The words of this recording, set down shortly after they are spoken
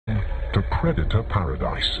predator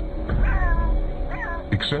paradise.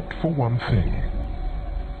 Except for one thing.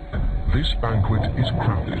 This banquet is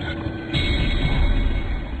crowded.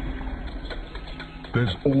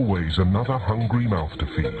 There's always another hungry mouth to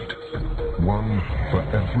feed, one for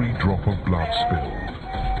every drop of blood spilled.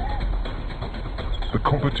 The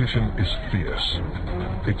competition is fierce.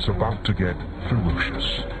 It's about to get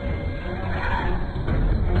ferocious.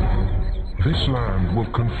 This land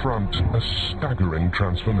will confront a staggering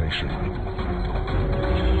transformation.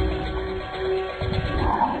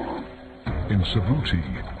 In Savuti,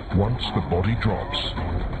 once the body drops,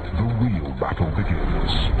 the real battle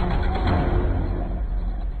begins.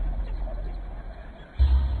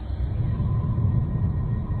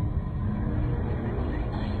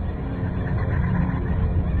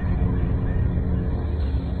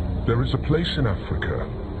 There is a place in Africa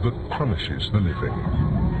that punishes the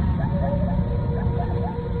living.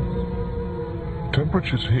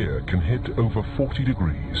 Temperatures here can hit over 40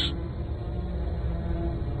 degrees.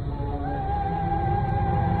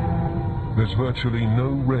 There's virtually no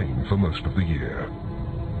rain for most of the year.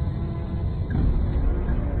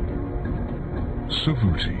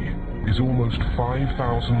 Savuti is almost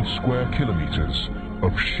 5,000 square kilometers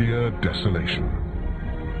of sheer desolation.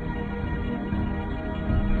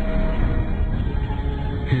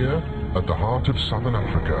 Here, at the heart of southern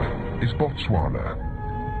Africa, is Botswana.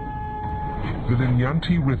 The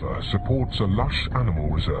Linyanti River supports a lush animal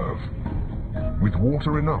reserve, with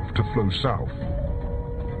water enough to flow south,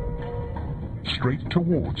 straight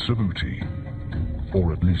towards Savuti,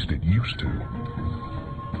 or at least it used to.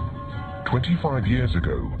 25 years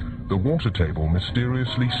ago, the water table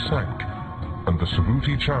mysteriously sank, and the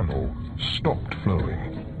Savuti Channel stopped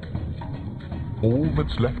flowing. All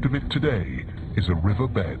that's left of it today is a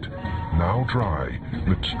riverbed, now dry,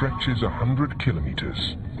 that stretches 100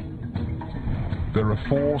 kilometers. There are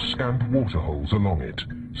 4 scant waterholes along it,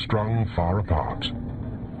 strung far apart.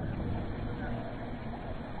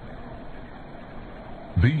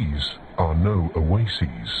 These are no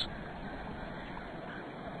oases.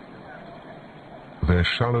 They're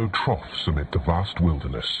shallow troughs amid the vast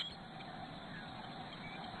wilderness.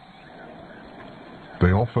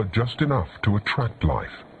 They offer just enough to attract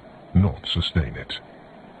life, not sustain it.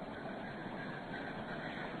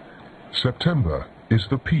 September is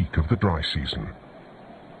the peak of the dry season.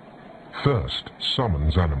 Thirst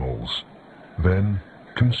summons animals, then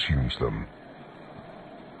consumes them.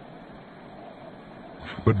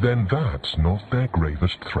 But then that's not their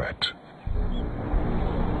gravest threat.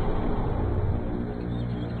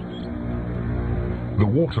 The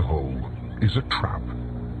waterhole is a trap.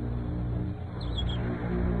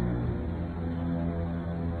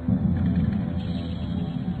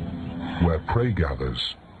 Where prey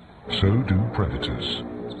gathers, so do predators.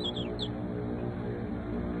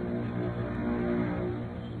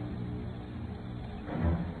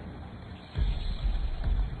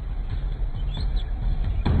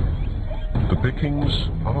 The pickings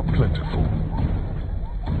are plentiful.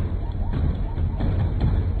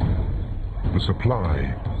 The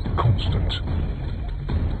supply constant.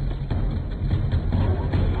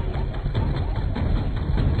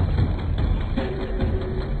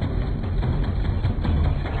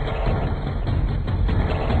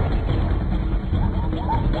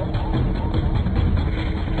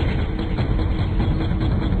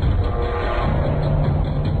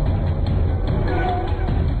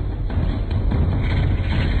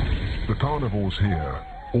 The carnivores here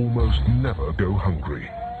almost never go hungry.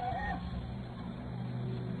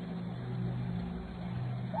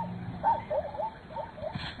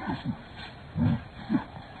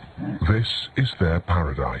 This is their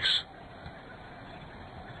paradise.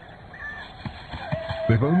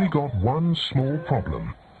 They've only got one small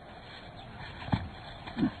problem.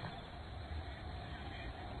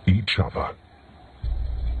 Each other.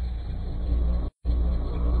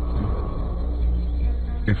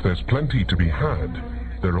 If there's plenty to be had,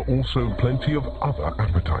 there are also plenty of other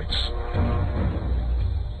appetites.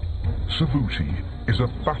 Savuti is a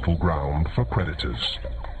battleground for predators.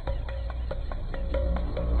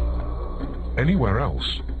 Anywhere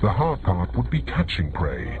else, the hard part would be catching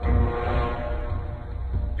prey.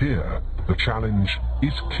 Here, the challenge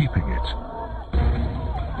is keeping it.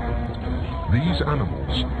 These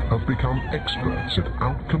animals have become experts at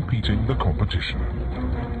outcompeting the competition.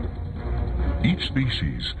 Each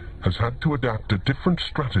species has had to adapt a different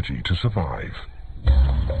strategy to survive.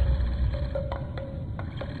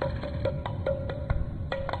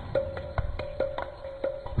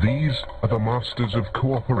 These are the masters of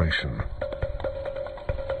cooperation.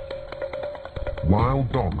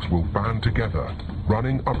 wild dogs will band together,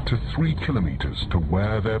 running up to 3 kilometers to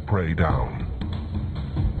wear their prey down.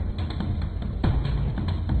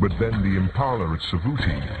 But then the impala at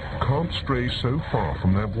Savuti can't stray so far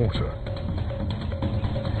from their water.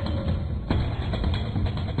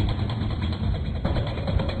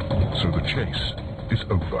 So the chase is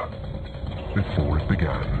over before it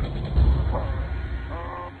began.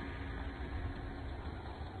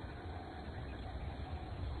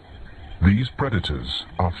 These predators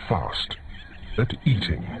are fast at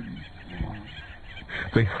eating.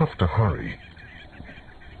 They have to hurry.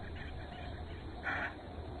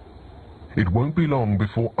 It won't be long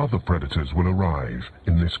before other predators will arrive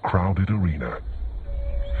in this crowded arena.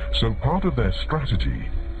 So part of their strategy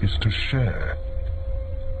is to share.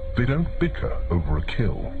 They don't bicker over a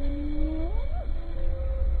kill.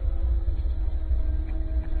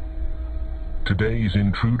 Today's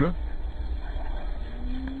intruder?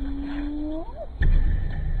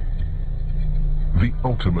 The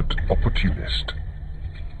ultimate opportunist.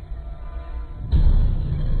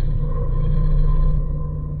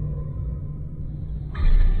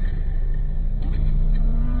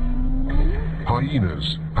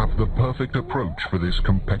 Hyenas have the perfect approach for this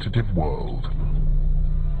competitive world.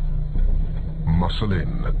 Muscle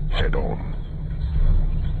in, head on.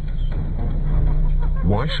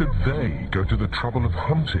 Why should they go to the trouble of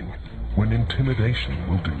hunting when intimidation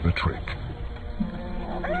will do the trick?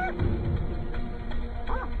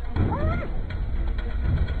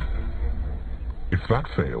 If that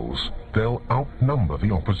fails, they'll outnumber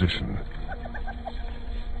the opposition.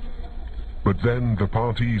 But then the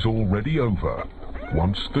party's already over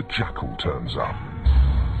once the jackal turns up.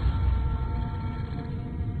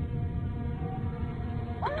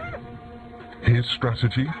 His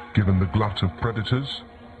strategy, given the glut of predators?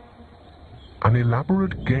 An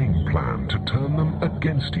elaborate game plan to turn them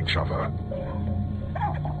against each other.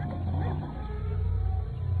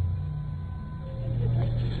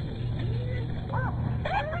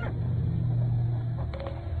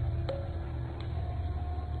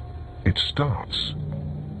 It starts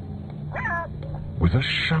with a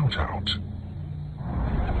shout-out,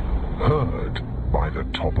 heard by the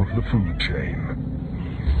top of the food chain.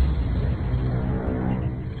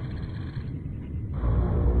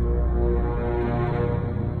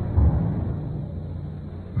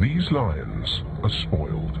 These lions are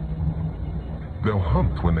spoiled. They'll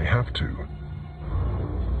hunt when they have to.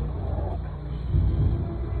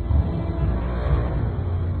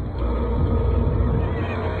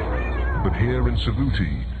 But here in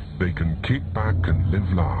Savuti, they can kick back and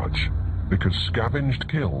live large, because scavenged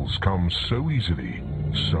kills come so easily,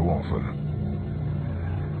 so often.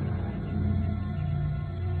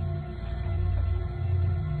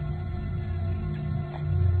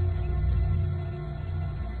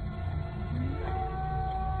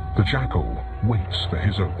 The jackal waits for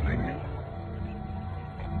his opening.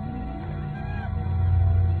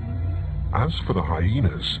 As for the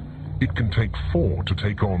hyenas, it can take 4 to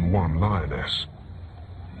take on 1 lioness.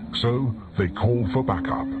 So they call for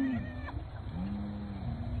backup.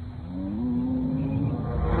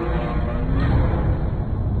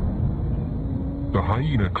 The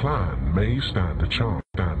hyena clan may stand a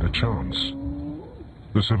chance.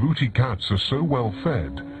 The Savuti cats are so well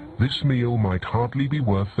fed, this meal might hardly be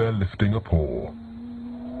worth their lifting a paw.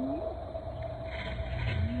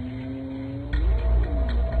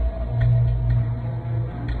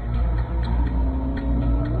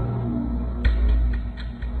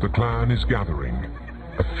 The clan is gathering,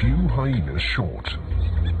 a few hyenas short.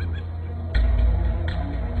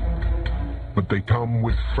 But they come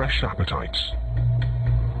with fresh appetites.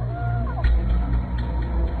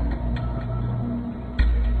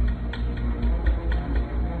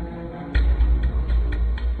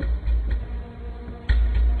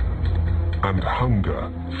 And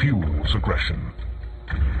hunger fuels aggression.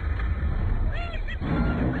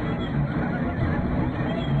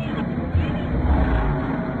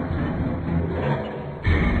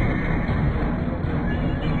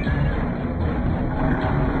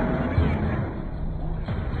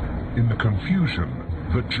 In the confusion,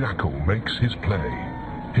 the jackal makes his play.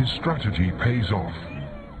 His strategy pays off.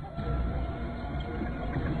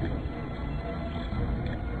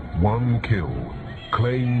 One kill,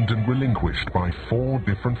 claimed and relinquished by 4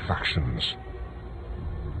 different factions.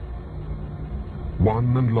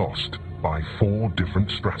 Won and lost by 4 different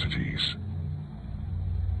strategies.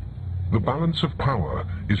 The balance of power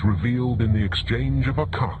is revealed in the exchange of a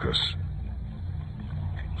carcass.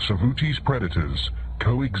 Savuti's predators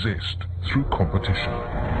coexist through competition.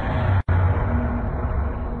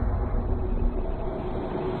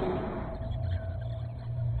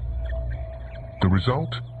 The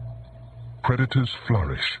result? Predators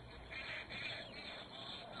flourish.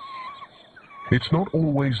 It's not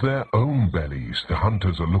always their own bellies the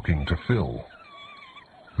hunters are looking to fill.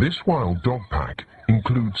 This wild dog pack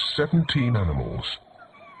includes 17 animals.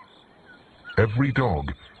 Every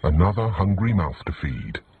dog another hungry mouth to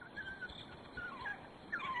feed.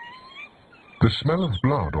 The smell of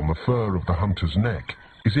blood on the fur of the hunter's neck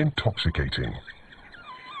is intoxicating.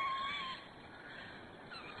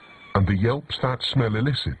 And the yelps that smell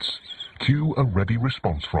elicits cue a ready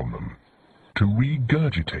response from them to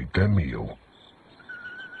regurgitate their meal.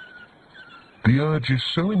 The urge is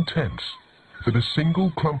so intense that a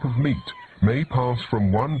single clump of meat may pass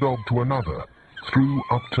from one dog to another through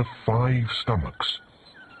up to 5 stomachs.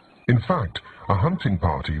 In fact, a hunting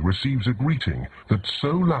party receives a greeting that's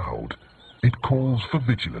so loud it calls for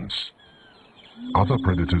vigilance. Other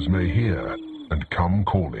predators may hear and come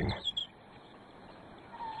calling.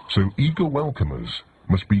 So eager welcomers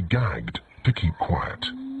must be gagged to keep quiet.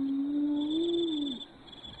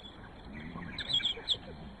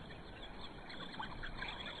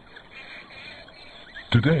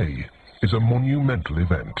 Today is a monumental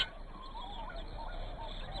event.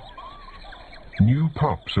 New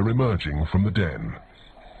pups are emerging from the den.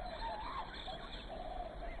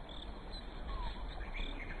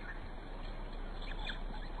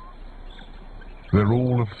 They're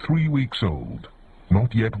all of 3 weeks old,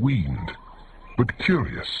 not yet weaned, but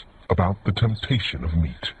curious about the temptation of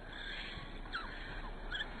meat.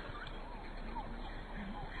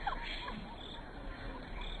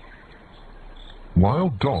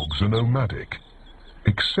 Wild dogs are nomadic,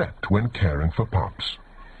 except when caring for pups.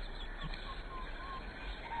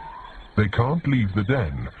 They can't leave the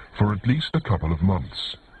den for at least a couple of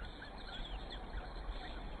months.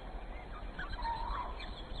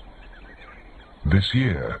 This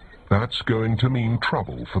year, that's going to mean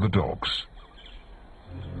trouble for the dogs.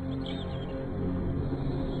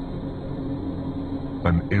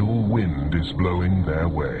 An ill wind is blowing their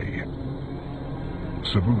way.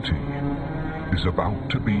 Savuti is about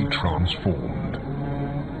to be transformed.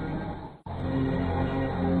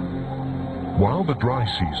 While the dry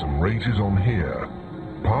season rages on here,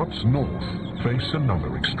 parts north face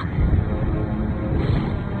another extreme.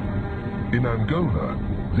 In Angola,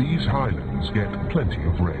 these highlands get plenty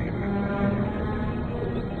of rain.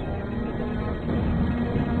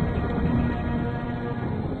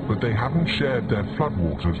 But they haven't shared their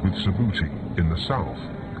floodwaters with Savuti in the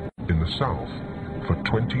south, for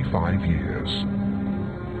 25 years.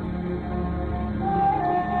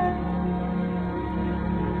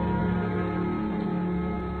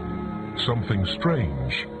 Something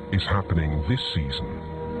strange is happening this season.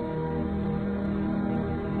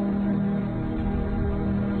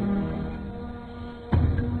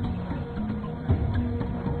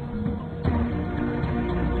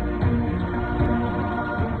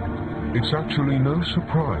 It's actually no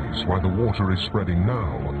surprise why the water is spreading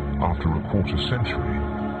now, after a quarter century.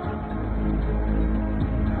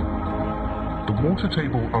 The water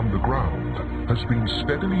table underground has been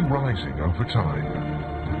steadily rising over time.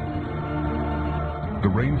 The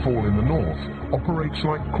rainfall in the north operates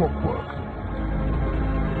like clockwork,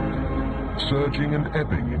 surging and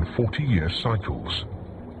ebbing in 40-year cycles.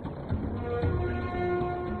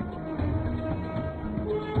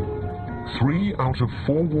 Three out of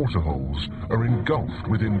 4 waterholes are engulfed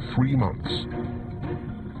within 3 months.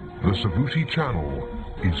 The Savuti Channel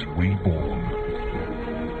is reborn.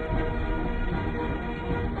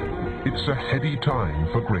 It's a heady time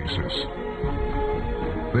for grazers.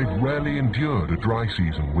 They've rarely endured a dry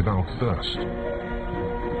season without thirst.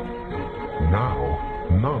 Now,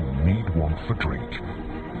 none need want for drink.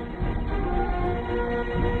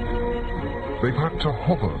 They've had to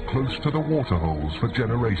hover close to the waterholes for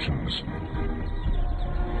generations.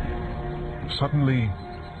 Suddenly,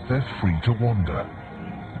 they're free to wander.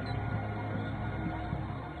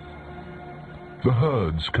 The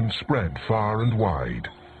herds can spread far and wide.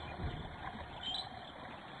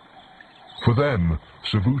 For them,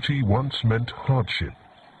 Savuti once meant hardship.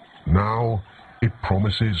 Now, it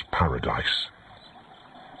promises paradise.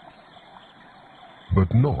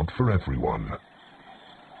 But not for everyone.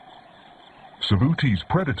 Savuti's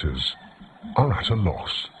predators are at a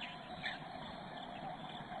loss.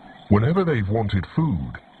 Whenever they've wanted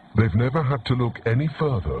food, they've never had to look any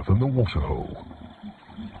further than the waterhole.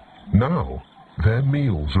 Now, their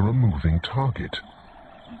meals are a moving target.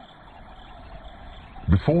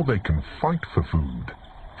 Before they can fight for food,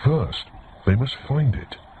 first they must find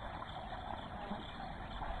it.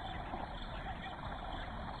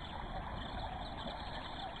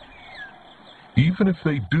 Even if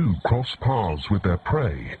they do cross paths with their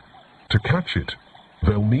prey, To catch it,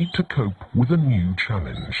 they'll need to cope with a new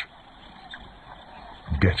challenge: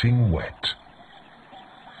 getting wet.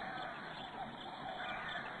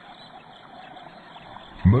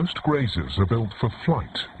 Most grazers are built for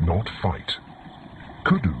flight, not fight.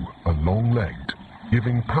 Kudu are long-legged,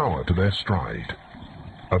 giving power to their stride.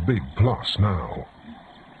 A big plus now.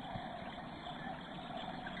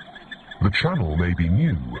 The channel may be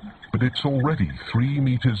new, but it's already 3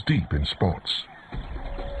 meters deep in spots.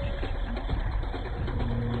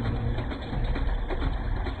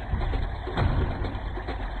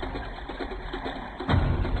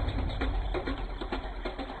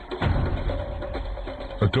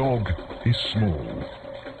 A dog is small.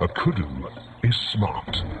 A kudu is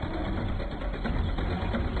smart.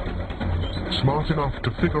 Smart enough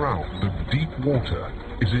to figure out that deep water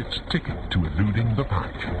is its ticket to eluding the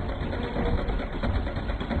pack.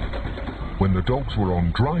 When the dogs were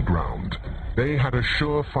on dry ground, they had a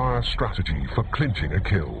surefire strategy for clinching a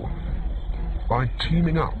kill: by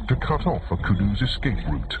teaming up to cut off a kudu's escape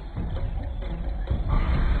route.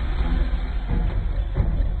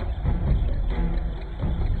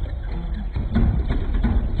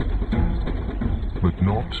 But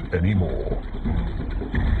not anymore.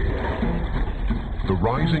 The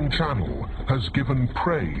rising channel has given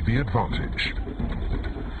prey the advantage.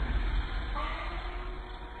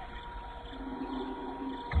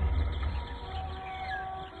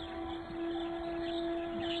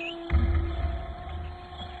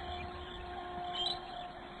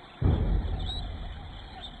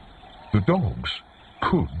 The dogs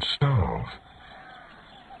could starve.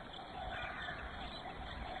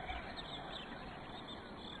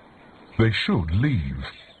 They should leave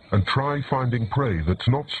and try finding prey that's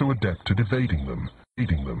not so adept at evading them,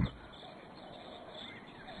 eating them.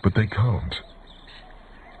 But they can't.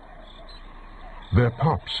 Their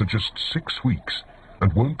pups are just 6 weeks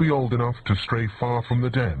and won't be old enough to stray far from the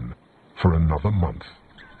den for another month.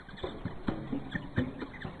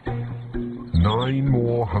 9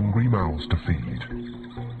 more hungry mouths to feed,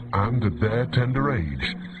 and at their tender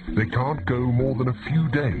age, they can't go more than a few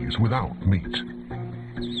days without meat.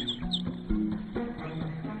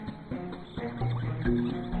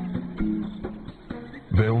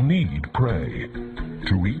 They'll need prey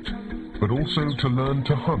to eat, but also to learn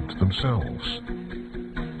to hunt themselves.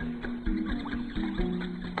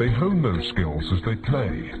 They hone those skills as they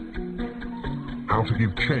play: how to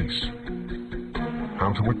give chase,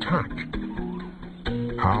 how to attack,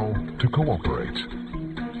 how to cooperate.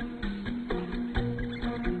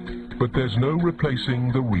 But there's no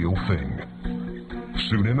replacing the real thing.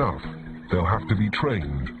 Soon enough, they'll have to be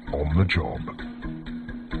trained on the job.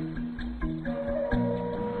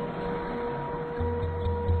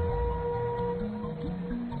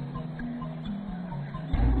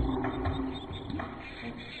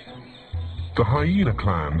 The hyena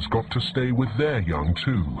clans got to stay with their young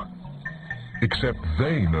too, except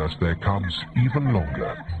they nursed their cubs even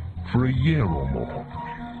longer, for a year or more.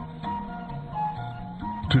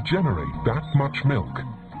 To generate that much milk,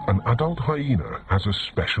 an adult hyena has a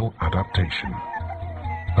special adaptation.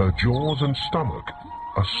 Her jaws and stomach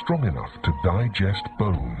are strong enough to digest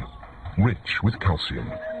bone, rich with calcium.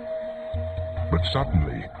 But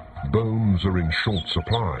suddenly, bones are in short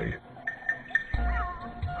supply.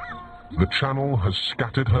 The channel has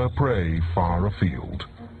scattered her prey far afield.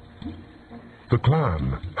 The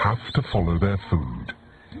clan have to follow their food,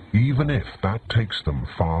 even if that takes them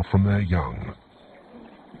far from their young.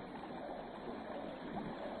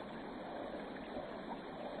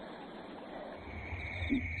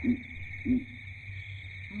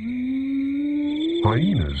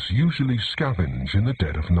 Hyenas usually scavenge in the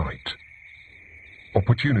dead of night.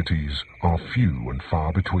 Opportunities are few and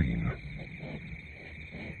far between.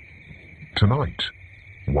 Tonight,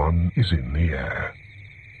 one is in the air.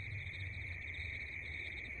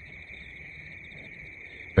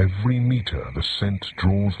 Every meter the scent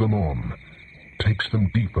draws them on takes them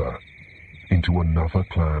deeper into another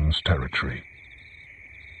clan's territory.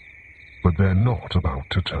 But they're not about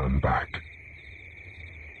to turn back.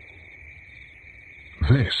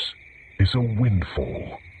 This is a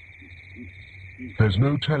windfall. There's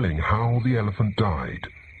no telling how the elephant died.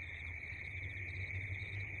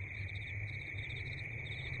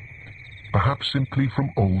 Perhaps simply from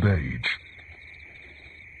old age.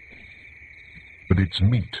 But its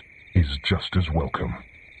meat is just as welcome.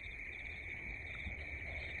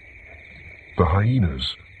 The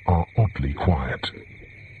hyenas are oddly quiet.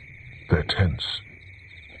 They're tense.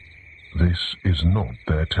 This is not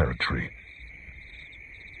their territory.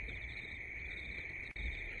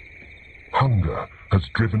 Hunger has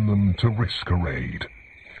driven them to risk a raid.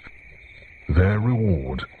 Their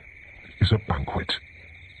reward is a banquet.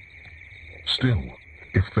 Still,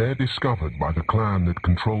 if they're discovered by the clan that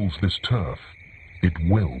controls this turf, it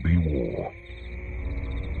will be war.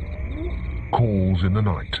 Calls in the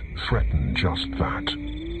night threaten just that.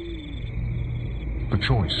 The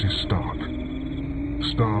choice is stark.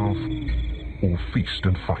 Starve or feast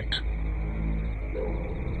and fight.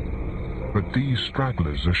 But these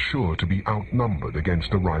stragglers are sure to be outnumbered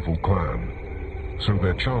against a rival clan, so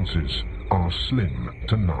their chances are slim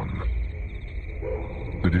to none.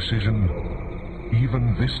 The decision,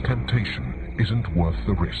 even this temptation isn't worth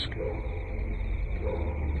the risk.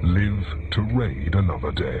 Live to raid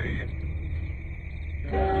another day.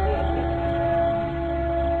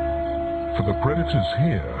 For the predators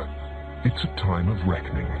here, it's a time of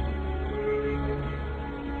reckoning.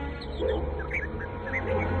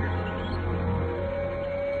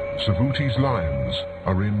 Savuti's lions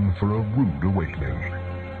are in for a rude awakening.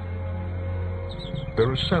 There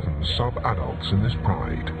are 7 sub-adults in this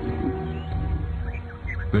pride.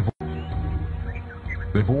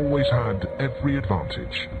 They've always had every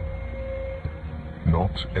advantage.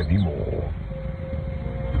 Not anymore.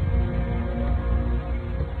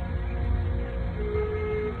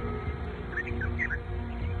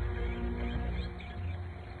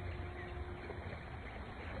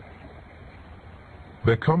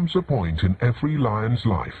 There comes a point in every lion's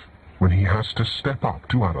life when he has to step up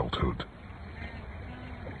to adulthood.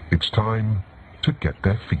 It's time to get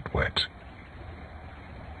their feet wet.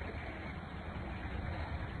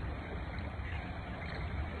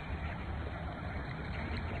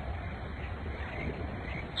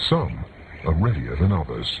 Some are readier than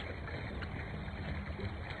others.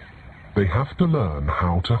 They have to learn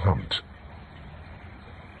how to hunt.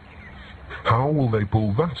 How will they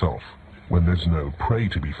pull that off when there's no prey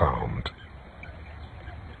to be found?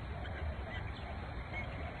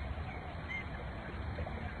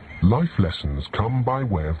 Life lessons come by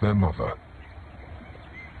way of their mother.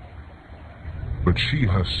 But she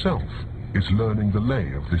herself is learning the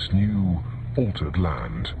lay of this new, altered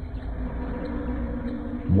land.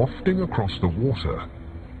 Wafting across the water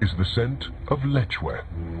is the scent of lechwe.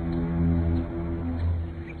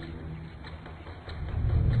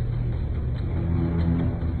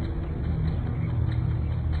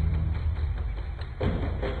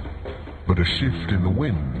 But a shift in the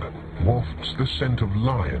wind wafts the scent of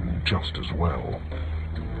lion just as well.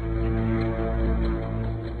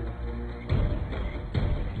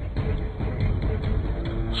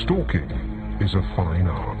 Stalking is a fine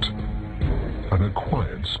art, an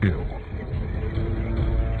acquired skill.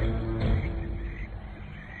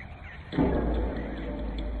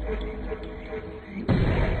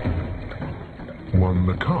 One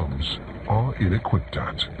the cubs are ill-equipped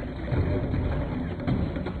at.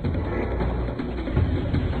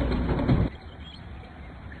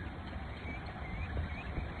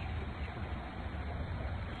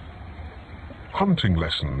 Hunting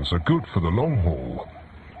lessons are good for the long haul,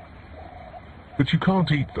 but you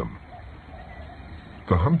can't eat them.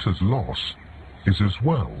 The hunter's loss is as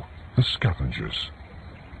well the scavenger's.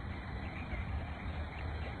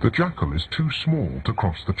 The jackal is too small to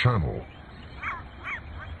cross the channel.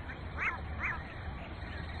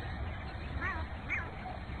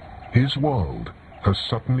 His world has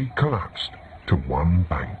suddenly collapsed to one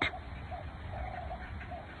bank.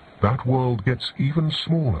 That world gets even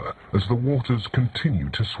smaller as the waters continue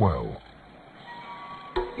to swell.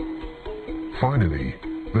 Finally,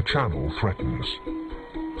 the channel threatens,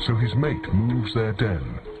 so his mate moves their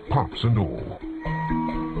den, pups and all.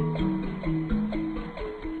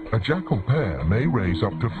 A jackal pair may raise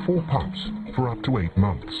up to 4 pups for up to 8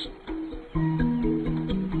 months.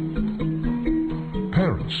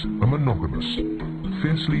 Parents are monogamous,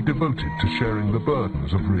 fiercely devoted to sharing the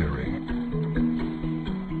burdens of rearing.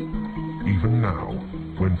 Even now,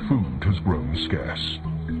 when food has grown scarce.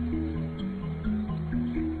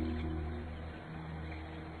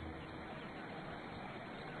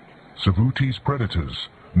 Savuti's predators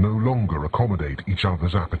no longer accommodate each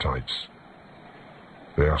other's appetites.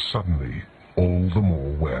 They are suddenly all the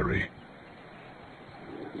more wary.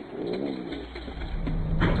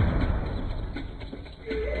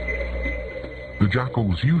 The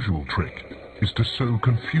jackal's usual trick is to sow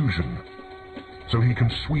confusion, so he can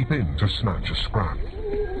sweep in to snatch a scrap.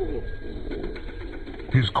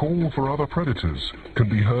 His call for other predators can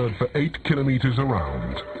be heard for 8 kilometers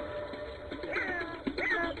around.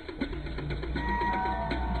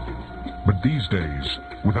 But these days,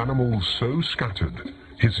 with animals so scattered,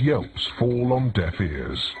 his yelps fall on deaf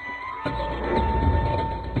ears.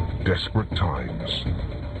 Desperate times,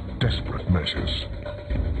 desperate measures.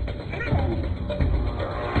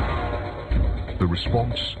 The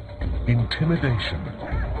response, intimidation,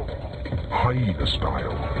 hyena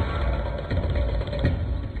style.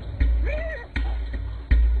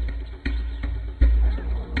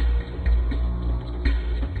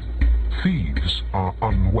 Thieves are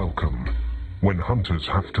unwelcome when hunters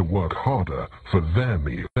have to work harder for their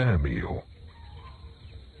meal.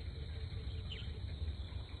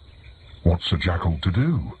 What's a jackal to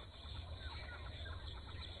do?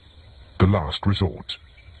 The last resort.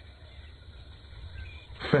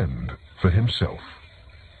 Fend for himself.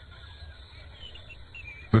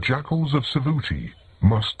 The jackals of CVD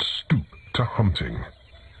must stoop to hunting,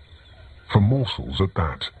 for morsels at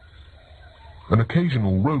that. An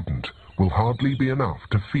occasional rodent will hardly be enough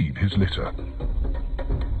to feed his litter.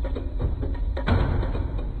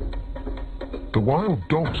 The wild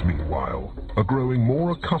dogs, meanwhile, are growing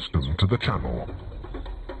more accustomed to the channel.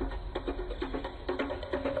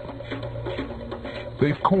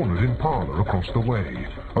 They've cornered Impala across the way,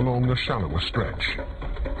 along a shallower stretch.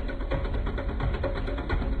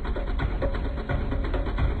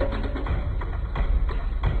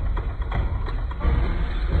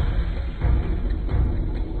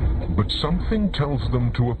 But something tells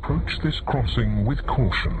them to approach this crossing with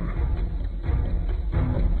caution.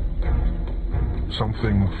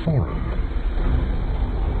 Something foreign.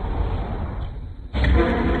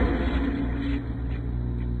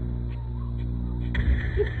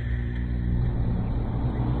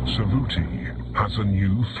 CVD has a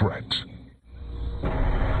new threat.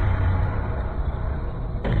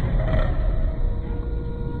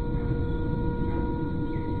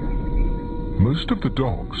 Most of the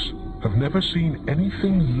dogs have never seen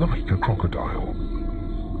anything like a crocodile.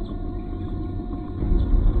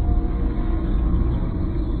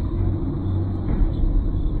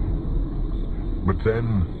 But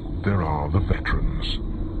then there are the veterans.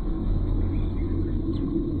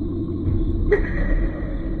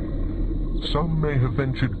 Some may have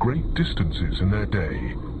ventured great distances in their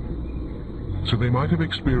day, so they might have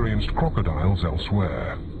experienced crocodiles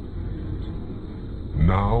elsewhere.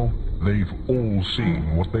 Now they've all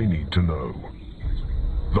seen what they need to know.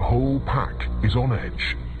 The whole pack is on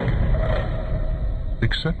edge,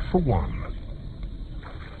 except for one.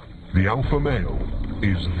 The alpha male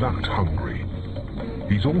is that hungry.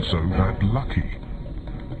 He's also that lucky.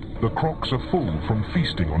 The crocs are full from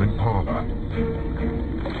feasting on Impala.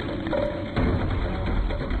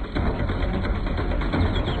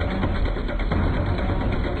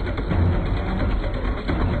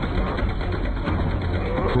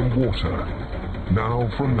 From water, now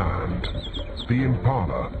from land, the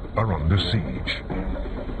Impala are under siege.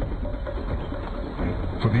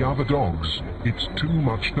 For the other dogs, it's too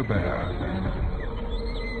much to bear.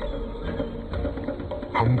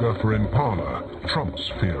 Hunger for Impala trumps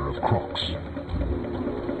fear of crocs.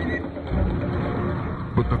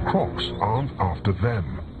 But the crocs aren't after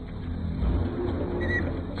them.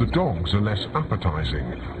 The dogs are less appetizing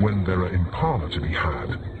when there are Impala to be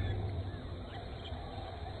had.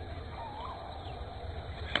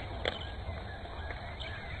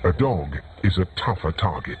 A dog is a tougher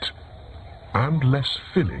target, and less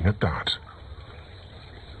filling at that.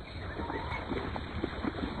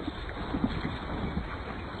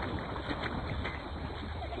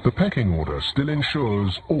 The pecking order still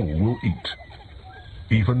ensures all will eat,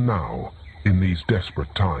 even now, in these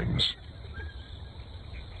desperate times.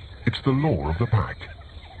 It's the law of the pack.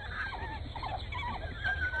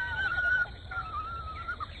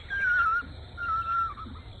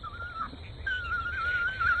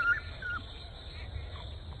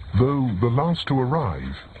 Though the last to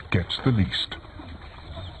arrive gets the least.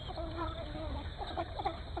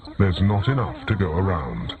 There's not enough to go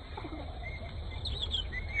around.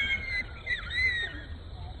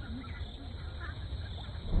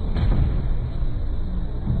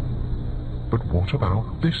 But what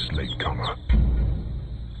about this latecomer?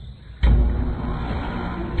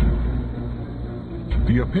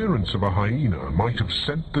 The appearance of a hyena might have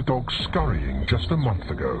sent the dogs scurrying just a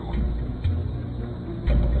month ago.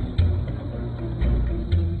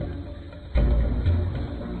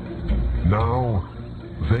 Now,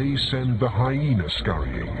 they send the hyena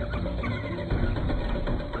scurrying.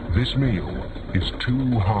 This meal is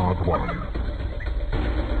too hard won.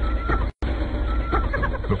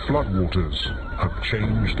 The floodwaters have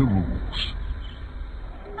changed the rules.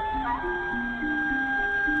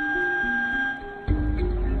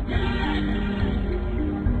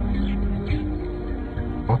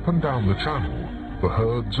 Up and down the channel, the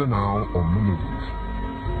herds are now on the move.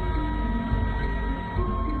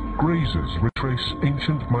 Grazers retrace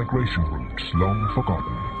ancient migration routes long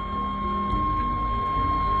forgotten.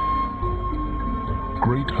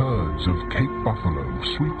 great herds of Cape buffalo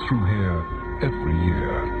sweep through here every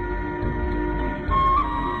year.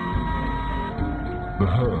 The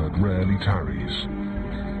herd rarely tarries,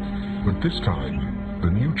 but this time the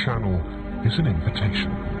new channel is an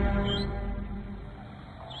invitation.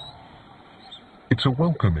 It's a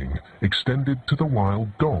welcoming extended to the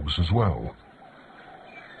wild dogs as well.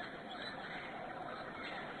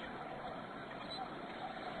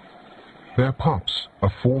 Their pups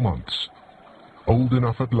are 4 months, old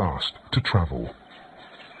enough at last to travel.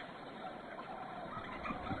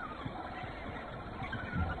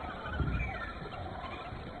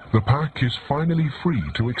 The pack is finally free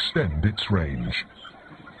to extend its range.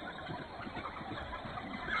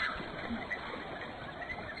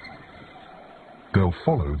 They'll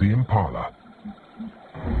follow the impala,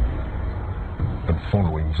 and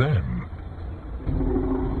following them,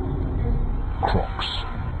 crocs.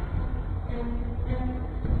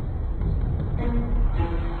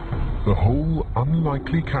 The whole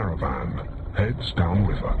unlikely caravan heads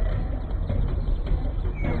downriver.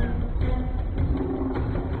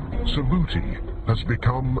 Savuti has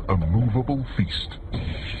become a movable feast.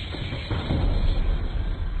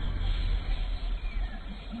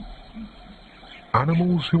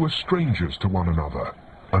 Animals who are strangers to one another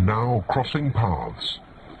are now crossing paths.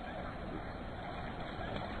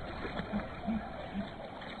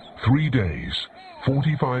 3 days,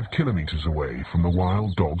 45 kilometers away from the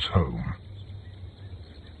wild dog's home.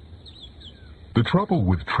 The trouble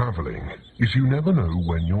with traveling is you never know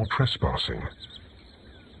when you're trespassing.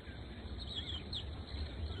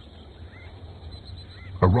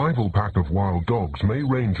 A rival pack of wild dogs may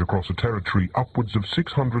range across a territory upwards of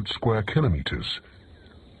 600 square kilometers.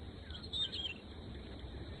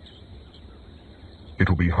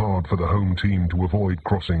 It'll be hard for the home team to avoid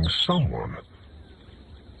crossing someone.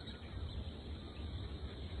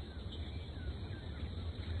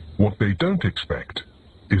 What they don't expect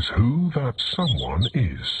is who that someone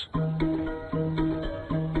is.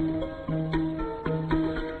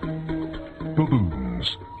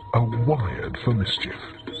 Baboons are wired for mischief.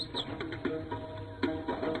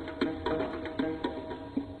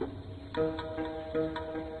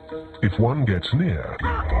 If one gets near,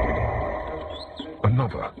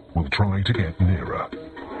 another will try to get nearer.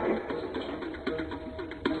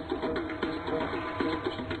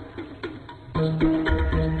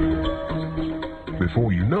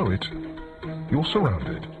 Before you know it, you're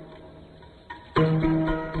surrounded.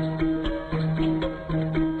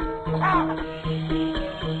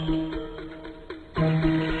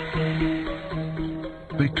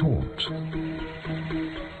 They taunt.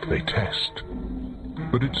 They test.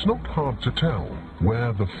 But it's not hard to tell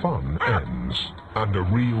where the fun ends and a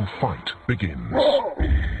real fight begins.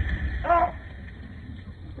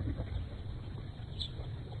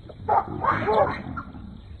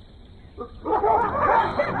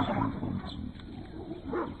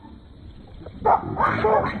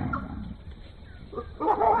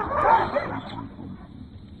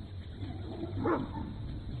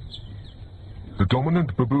 The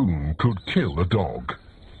dominant baboon could kill a dog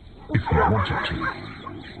if he wanted to.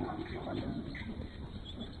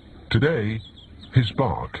 Today, his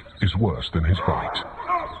bark is worse than his bite.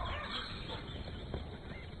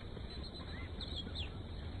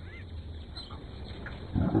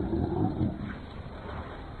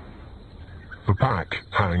 The pack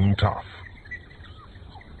hang tough.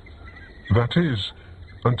 That is,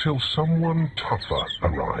 until someone tougher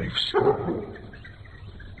arrives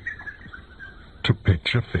to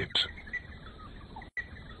pitch a fit.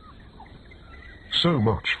 So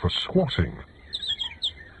much for squatting.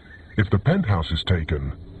 If the penthouse is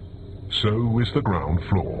taken, so is the ground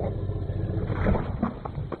floor.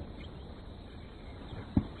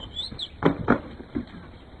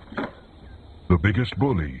 The biggest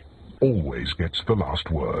bully always gets the last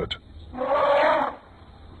word.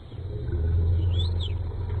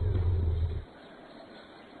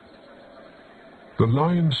 The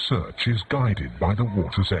lion's search is guided by the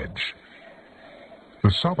water's edge. The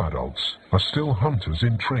subadults are still hunters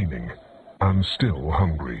in training and still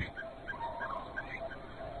hungry.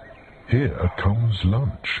 Here comes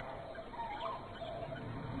lunch.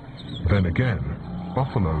 Then again,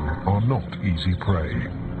 buffalo are not easy prey.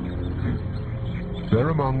 They're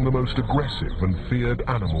among the most aggressive and feared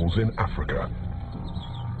animals in Africa.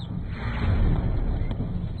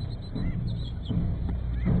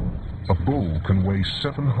 A bull can weigh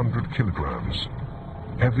 700 kilograms,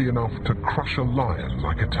 heavy enough to crush a lion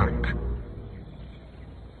like a tank.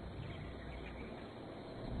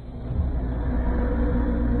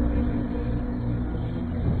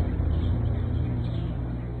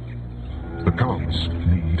 The cubs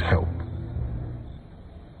need help.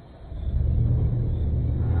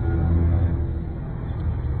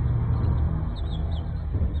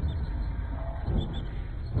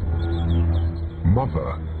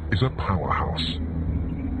 Mother is a powerhouse.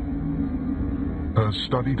 Her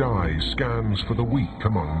studied eye scans for the weak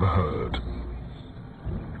among the herd.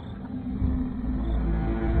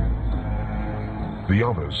 The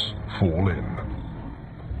others fall in.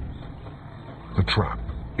 The trap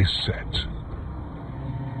is set.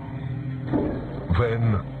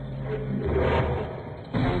 Then,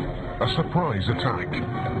 a surprise attack.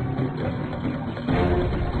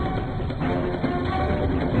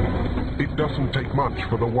 It doesn't take much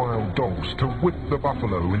for the wild dogs to whip the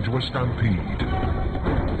buffalo into a stampede.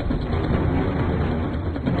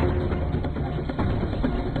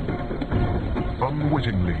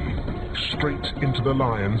 Unwittingly, straight into the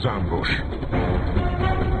lion's ambush.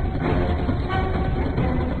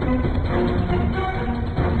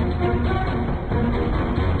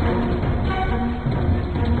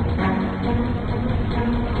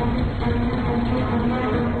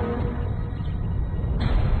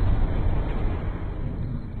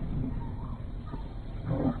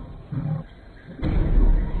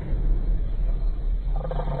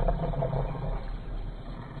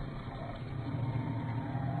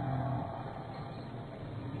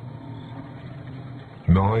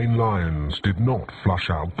 Nine lions did not flush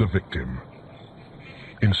out the victim.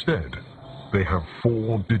 Instead, they have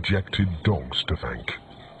 4 dejected dogs to thank.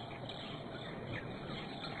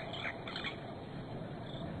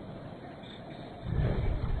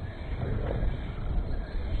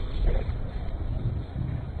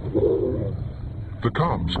 The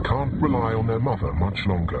cubs can't rely on their mother much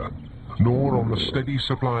longer, nor on the steady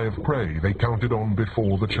supply of prey they counted on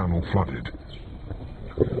before the channel flooded.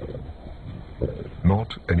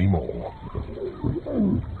 Not anymore.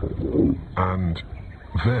 And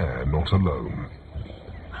they're not alone.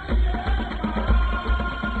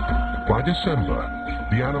 By December,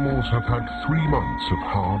 the animals have had 3 months of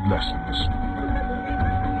hard lessons.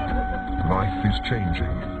 Life is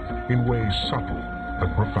changing in ways subtle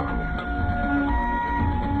and profound.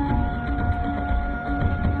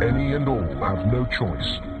 Any and all have no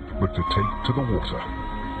choice but to take to the water.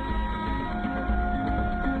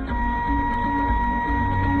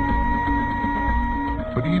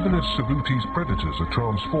 But even as Savuti's predators are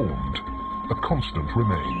transformed, a constant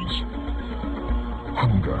remains.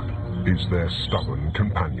 Hunger is their stubborn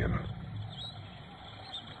companion.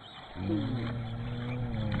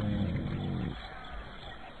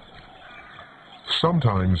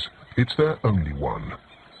 Sometimes it's their only one.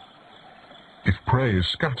 If prey is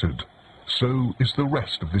scattered, so is the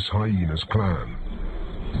rest of this hyena's clan.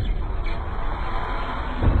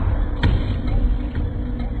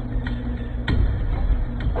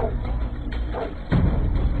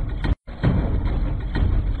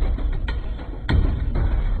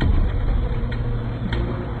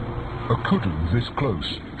 A kudu this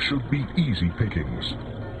close should be easy pickings.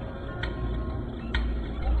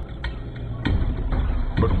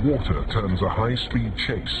 But water turns a high-speed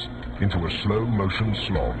chase into a slow-motion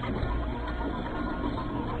slog.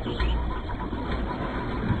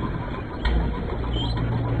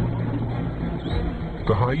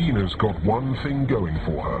 The hyena's got one thing going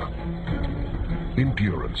for her: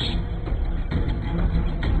 endurance.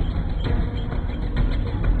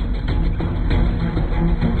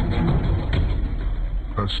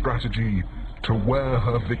 Her strategy to wear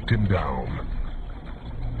her victim down.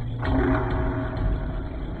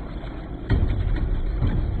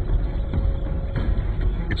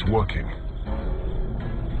 It's working.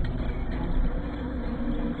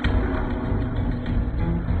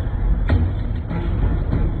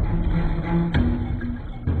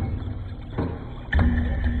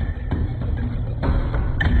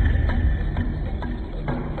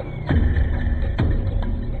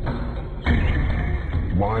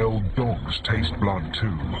 Wild dogs taste blood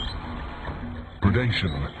too.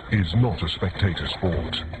 Predation is not a spectator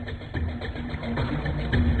sport.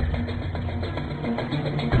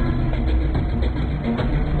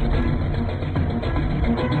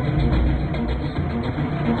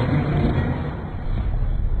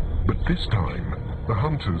 But this time, the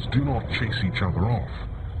hunters do not chase each other off.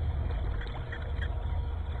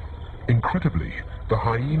 Incredibly, the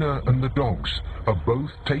hyena and the dogs are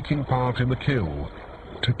both taking part in the kill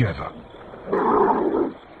together.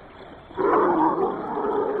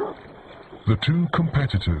 The two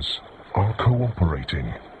competitors are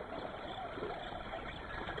cooperating.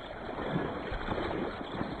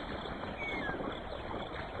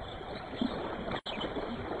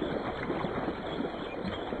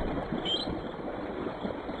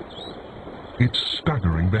 It's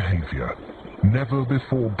staggering behavior, never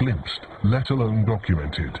before glimpsed, let alone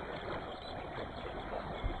documented.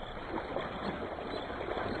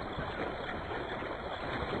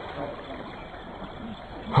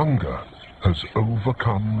 Hunger has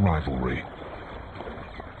overcome rivalry.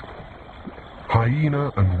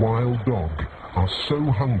 Hyena and wild dog are so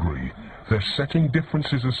hungry they're setting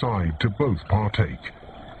differences aside to both partake.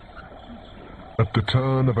 At the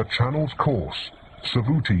turn of a channel's course,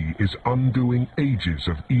 Savuti is undoing ages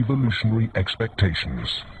of evolutionary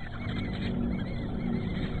expectations.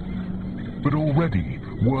 But already,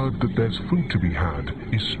 word that there's food to be had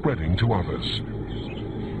is spreading to others.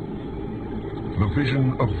 The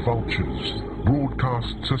vision of vultures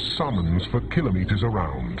broadcasts a summons for kilometers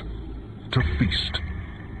around to feast.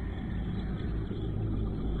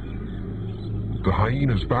 The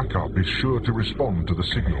hyena's backup is sure to respond to the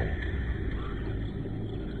signal.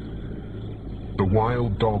 The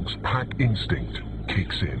wild dog's pack instinct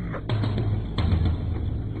kicks in.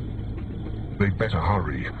 They better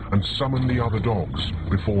hurry and summon the other dogs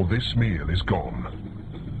before this meal is gone.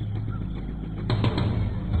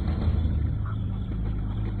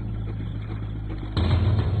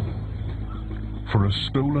 For a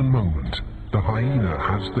stolen moment, the hyena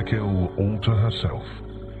has the kill all to herself.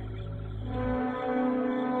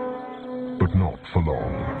 But not for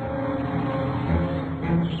long.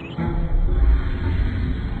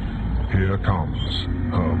 Here comes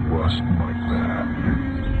her worst nightmare.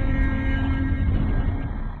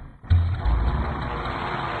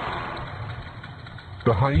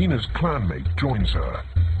 The hyena's clanmate joins her.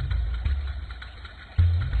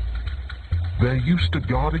 They're used to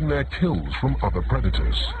guarding their kills from other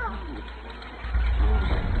predators.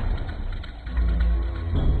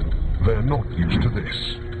 They're not used to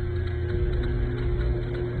this.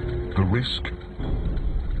 The risk?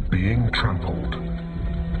 Being trampled.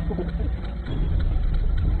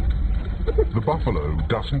 The buffalo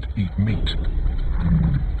doesn't eat meat.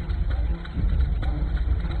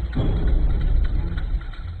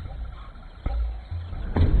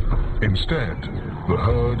 Instead, the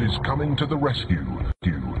herd is coming to the rescue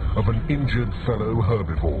of an injured fellow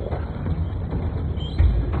herbivore.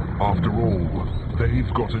 After all,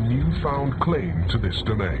 they've got a newfound claim to this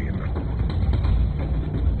domain.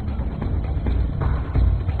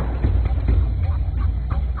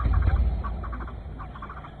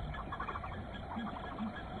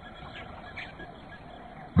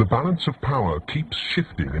 The balance of power keeps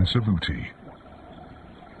shifting in Savuti.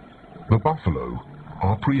 The buffalo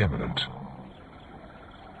are preeminent.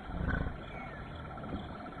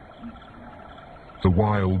 The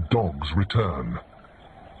wild dogs return.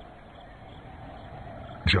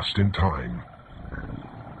 Just in time.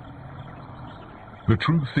 The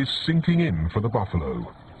truth is sinking in for the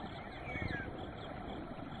buffalo.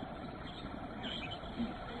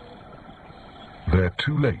 They're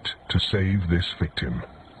too late to save this victim.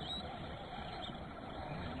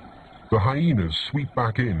 The hyenas sweep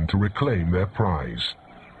back in to reclaim their prize.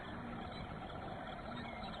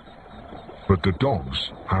 But the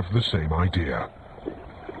dogs have the same idea.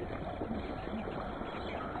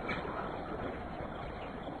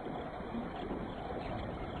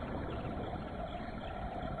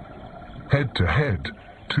 Head to head,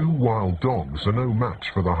 two wild dogs are no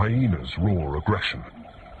match for the hyena's raw aggression.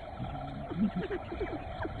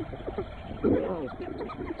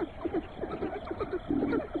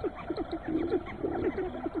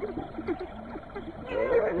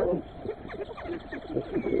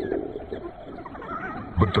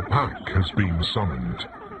 But the pack has been summoned.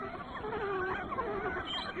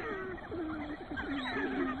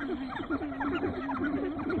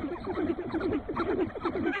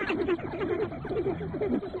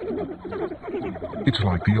 It's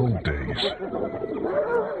like the old days.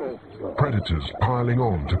 Predators piling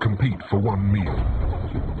on to compete for one meal.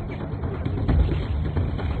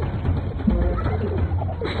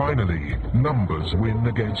 Finally, numbers win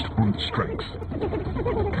against brute strength.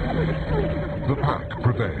 The pack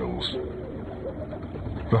prevails.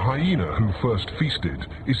 The hyena who first feasted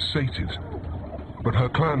is sated, but her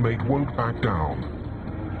clanmate won't back down.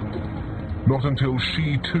 Not until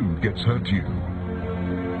she too gets her due.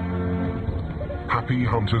 Happy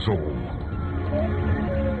hunters all.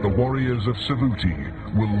 The warriors of Savuti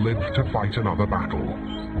will live to fight another battle.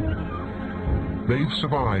 They've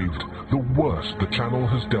survived the worst the channel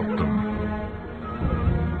has dealt them.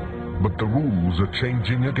 But the rules are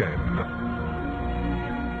changing again.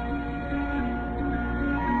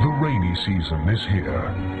 The rainy season is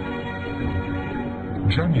here.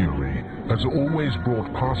 January has always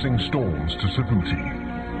brought passing storms to Savuti.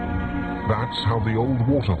 That's how the old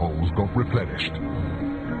waterholes got replenished.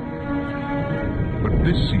 But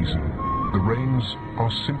this season, the rains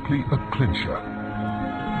are simply a clincher.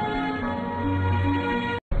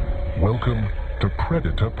 Welcome to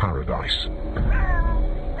Predator Paradise.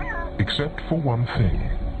 Except for one thing.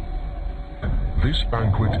 This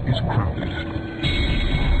banquet is crowded.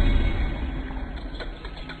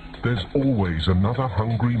 There's always another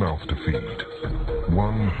hungry mouth to feed,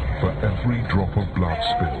 one for every drop of blood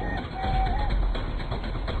spilled.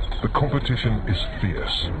 The competition is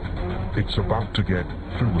fierce. It's about to get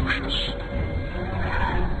ferocious.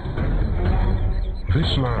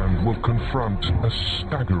 This land will confront a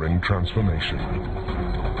staggering transformation.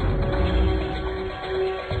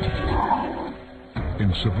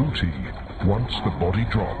 In Savuti, once the body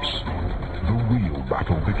drops, the real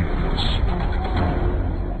battle begins.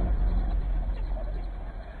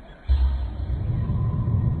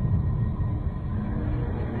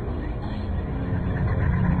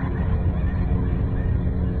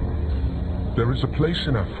 There is a place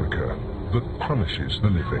in Africa that punishes the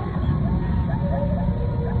living.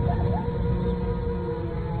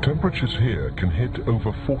 Temperatures here can hit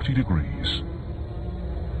over 40 degrees.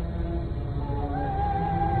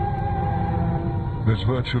 There's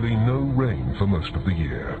virtually no rain for most of the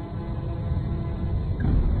year.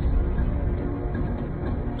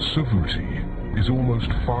 Savuti is almost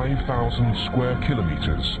 5,000 square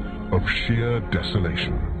kilometers of sheer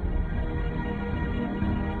desolation.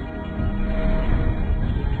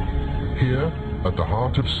 Here, at the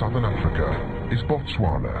heart of southern Africa, is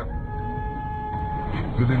Botswana.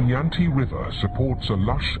 The Linyanti River supports a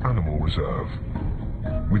lush animal reserve,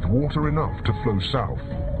 with water enough to flow south,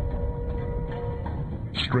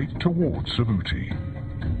 straight towards Savuti,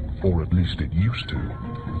 or at least it used to.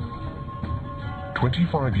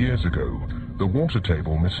 25 years ago, the water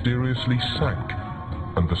table mysteriously sank,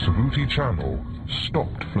 and the Savuti Channel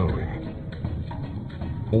stopped flowing.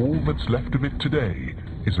 All that's left of it today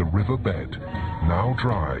is a riverbed, now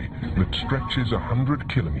dry, that stretches 100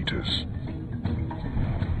 kilometers.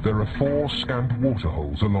 There are 4 scant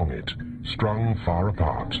waterholes along it, strung far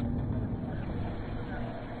apart.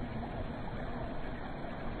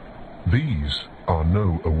 These are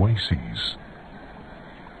no oases.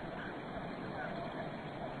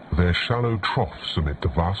 They're shallow troughs amid the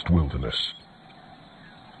vast wilderness.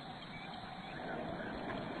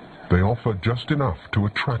 They offer just enough to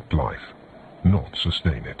attract life, not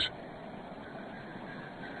sustain it.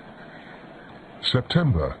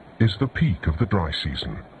 September is the peak of the dry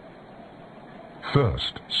season.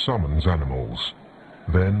 Thirst summons animals,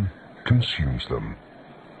 then consumes them.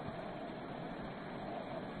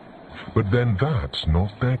 But then that's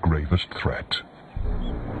not their gravest threat.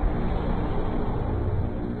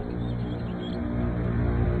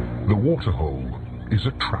 The waterhole is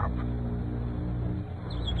a trap.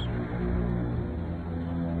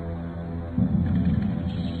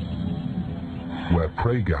 Where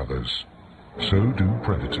prey gathers, so do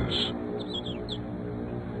predators.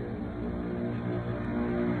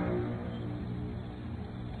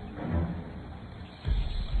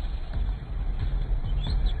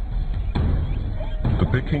 The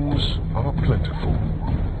pickings are plentiful.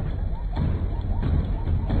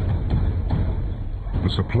 The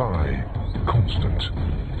supply constant.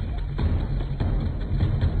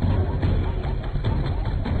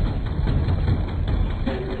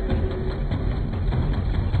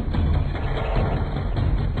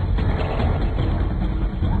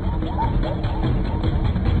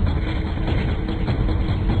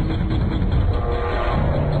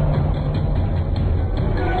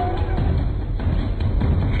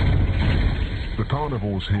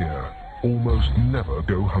 Carnivores here almost never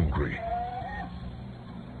go hungry.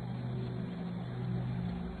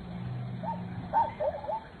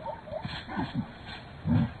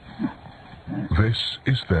 This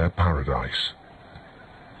is their paradise.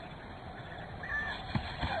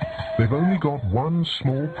 They've only got one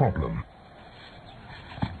small problem.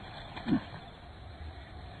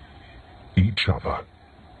 Each other.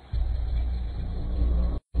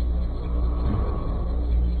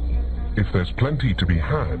 If there's plenty to be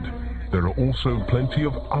had, there are also plenty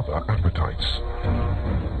of other appetites.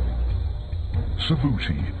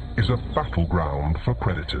 Savuti is a battleground for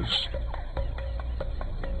predators.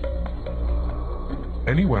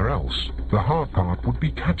 Anywhere else, the hard part would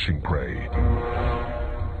be catching prey.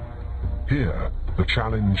 Here, the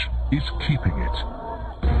challenge is keeping it.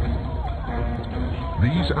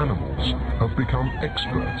 These animals have become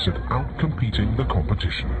experts at outcompeting the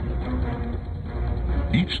competition.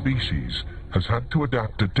 Each species has had to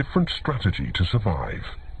adapt a different strategy to survive.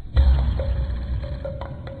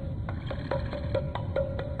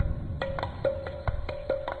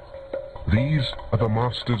 These are the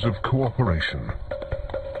masters of cooperation.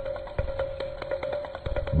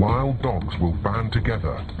 Wild dogs will band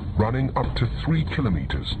together, running up to 3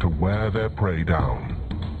 kilometers to wear their prey down.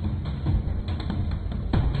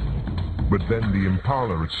 But then the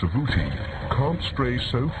impala at Savuti can't stray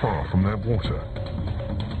so far from their water.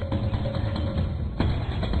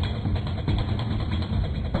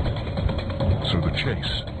 So the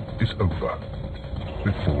chase is over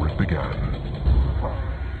before it began.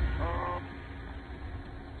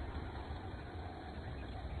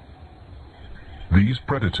 These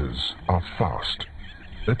predators are fast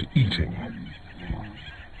at eating.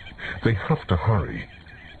 They have to hurry.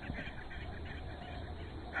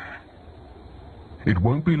 It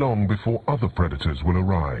won't be long before other predators will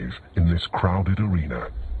arrive in this crowded arena.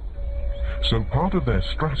 So part of their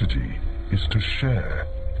strategy is to share.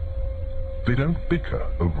 They don't bicker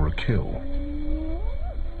over a kill.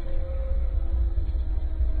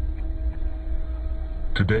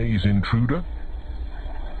 Today's intruder?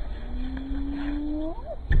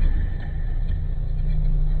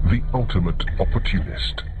 The ultimate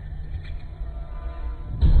opportunist.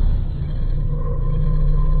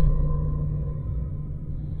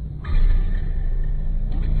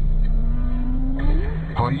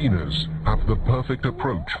 Hyenas have the perfect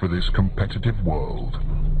approach for this competitive world.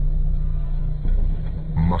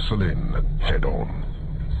 Muscle in, head on.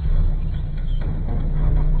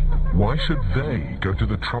 Why should they go to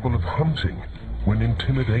the trouble of hunting when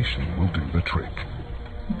intimidation will do the trick?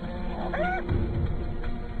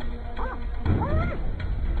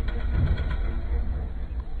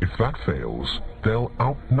 If that fails, they'll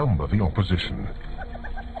outnumber the opposition.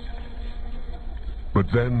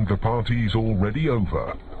 But then the party's already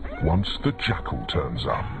over once the jackal turns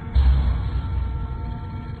up.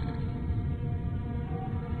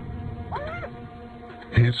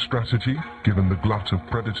 His strategy, given the glut of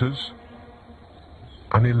predators?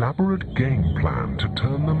 An elaborate game plan to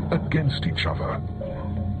turn them against each other.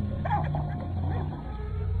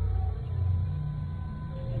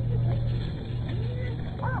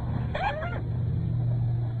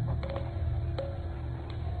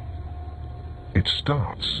 It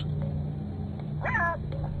starts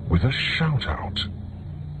with a shout-out,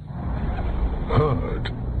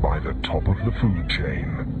 heard by the top of the food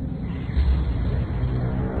chain.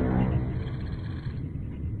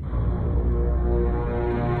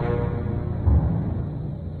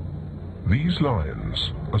 These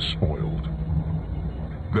lions are spoiled.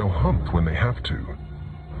 They'll hunt when they have to.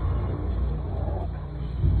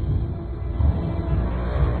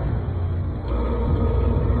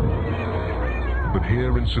 But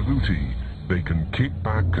here in CVD, they can kick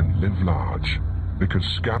back and live large, because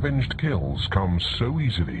scavenged kills come so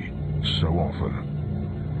easily, so often.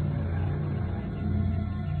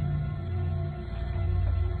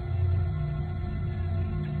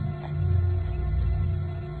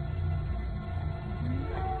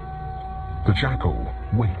 The jackal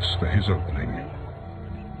waits for his opening.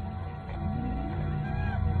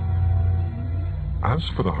 As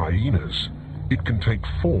for the hyenas, it can take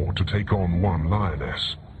 4 to take on 1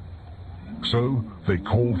 lioness. So they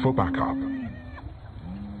call for backup.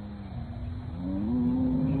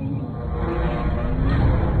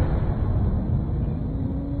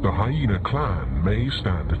 The hyena clan may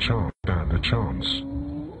stand a chance.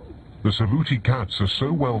 The CVD cats are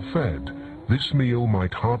so well fed, this meal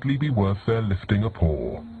might hardly be worth their lifting a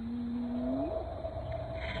paw.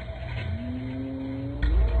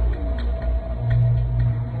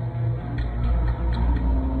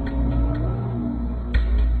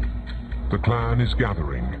 The clan is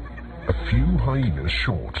gathering, a few hyenas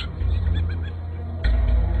short.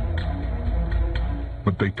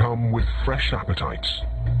 But they come with fresh appetites.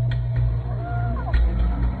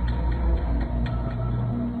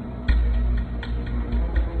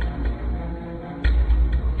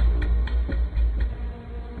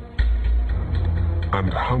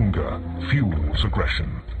 And hunger fuels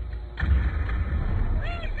aggression.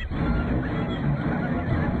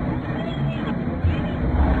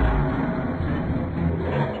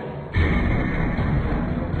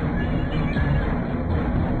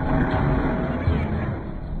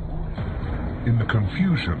 In the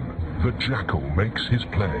confusion, the jackal makes his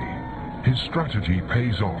play. His strategy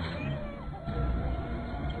pays off.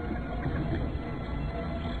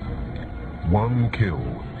 One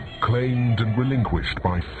kill, claimed and relinquished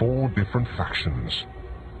by 4 different factions.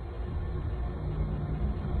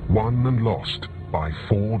 Won and lost by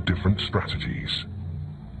 4 different strategies.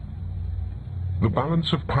 The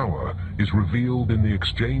balance of power is revealed in the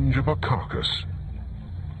exchange of a carcass.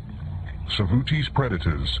 CVD's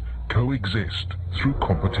predators coexist through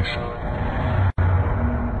competition.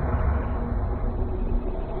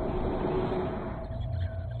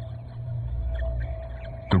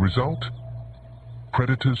 The result?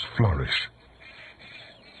 Predators flourish.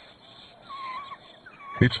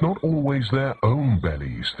 It's not always their own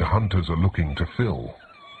bellies the hunters are looking to fill.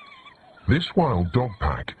 This wild dog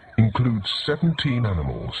pack includes 17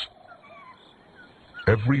 animals.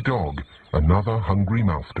 Every dog another hungry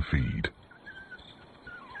mouth to feed.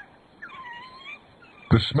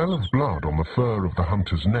 The smell of blood on the fur of the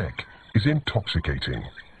hunter's neck is intoxicating.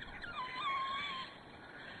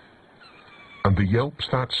 And the yelps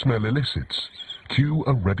that smell elicits cue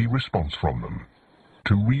a ready response from them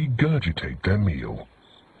to regurgitate their meal.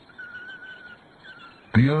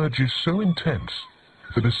 The urge is so intense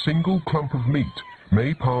that a single clump of meat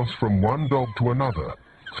may pass from one dog to another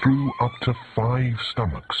through up to 5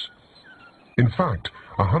 stomachs. In fact,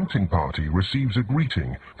 a hunting party receives a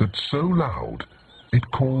greeting that's so loud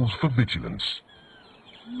it calls for vigilance.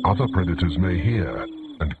 Other predators may hear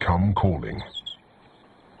and come calling.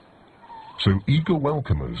 So eager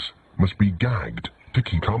welcomers must be gagged to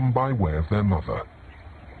keep come by way of their mother.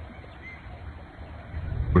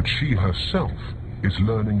 But she herself is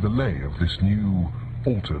learning the lay of this new,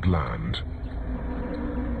 altered land.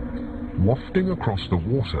 Wafting across the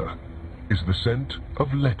water is the scent of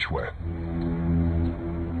lechwe.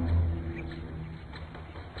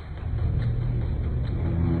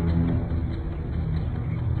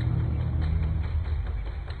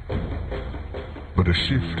 But a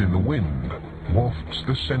shift in the wind wafts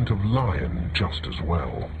the scent of lion just as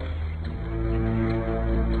well.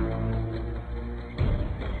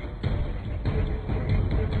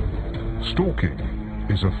 Stalking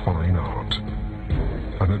is a fine art,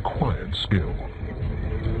 an acquired skill.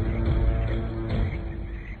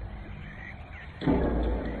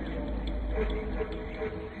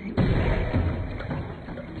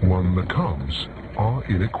 One the cubs are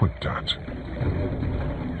ill-equipped at.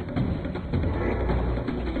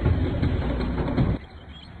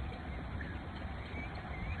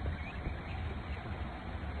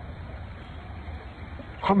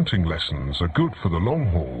 Hunting lessons are good for the long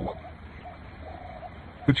haul,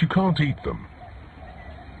 but you can't eat them.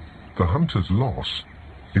 The hunter's loss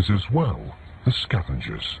is as well the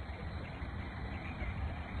scavenger's.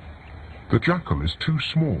 The jackal is too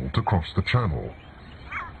small to cross the channel.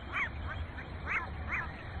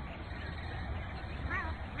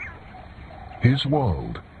 His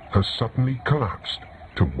world has suddenly collapsed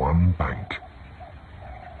to one bank.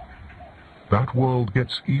 That world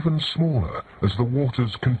gets even smaller as the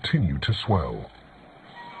waters continue to swell.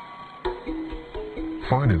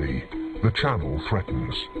 Finally, the channel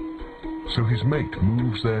threatens, so his mate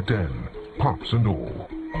moves their den, pups and all.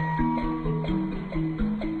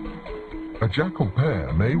 A jackal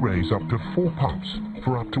pair may raise up to 4 pups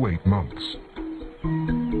for up to 8 months.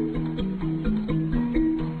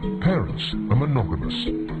 Parents are monogamous,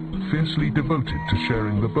 fiercely devoted to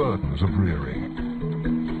sharing the burdens of rearing.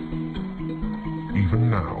 Even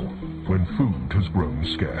now, when food has grown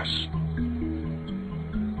scarce.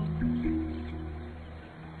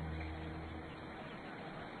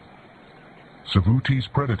 Savuti's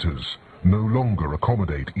predators no longer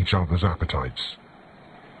accommodate each other's appetites.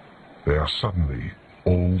 They are suddenly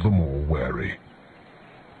all the more wary.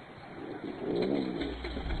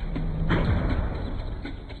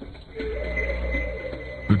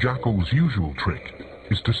 The jackal's usual trick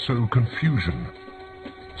is to sow confusion,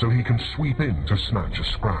 so he can sweep in to snatch a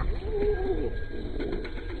scrap.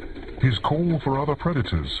 His call for other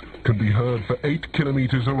predators can be heard for 8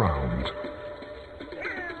 kilometers around.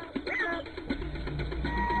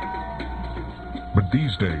 But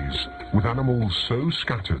these days, with animals so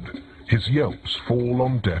scattered, his yelps fall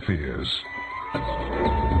on deaf ears.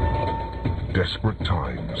 Desperate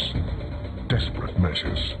times, desperate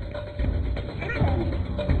measures.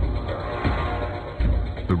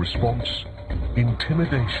 The response?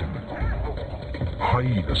 Intimidation,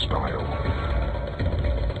 hyena style.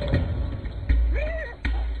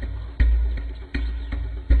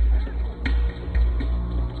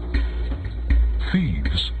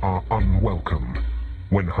 Thieves are unwelcome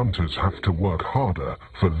when hunters have to work harder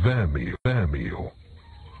for their meal.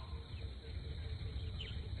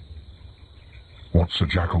 What's a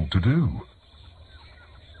jackal to do?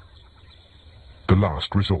 The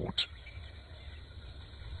last resort.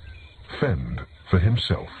 Fend for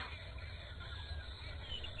himself.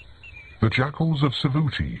 The jackals of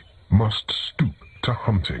Savuti must stoop to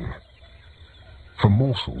hunting, for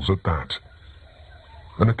morsels at that.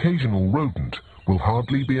 An occasional rodent will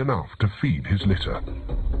hardly be enough to feed his litter.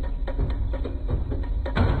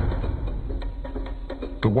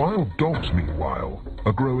 The wild dogs, meanwhile,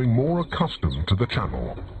 are growing more accustomed to the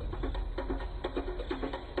channel.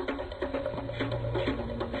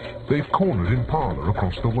 They've cornered Impala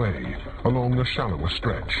across the way, along a shallower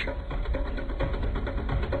stretch.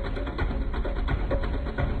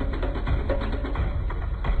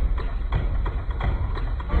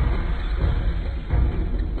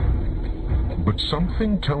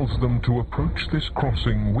 Something tells them to approach this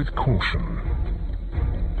crossing with caution.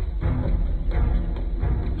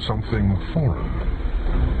 Something foreign.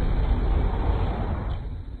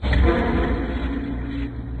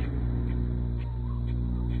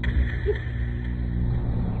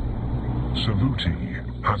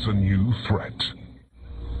 Savuti has a new threat.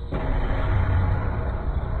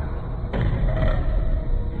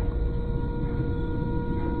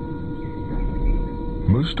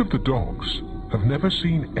 Most of the dogs have never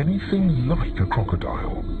seen anything like a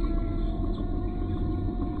crocodile.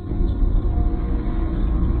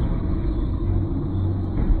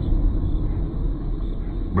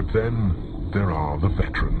 But then there are the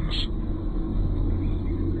veterans.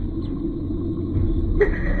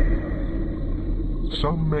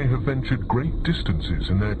 Some may have ventured great distances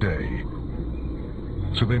in their day,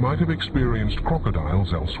 so they might have experienced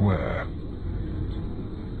crocodiles elsewhere.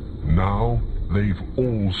 Now they've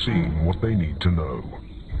all seen what they need to know.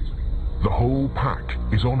 The whole pack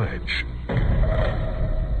is on edge,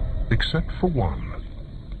 except for one.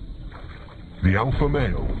 The alpha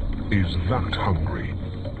male is that hungry.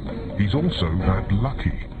 He's also that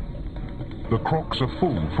lucky. The crocs are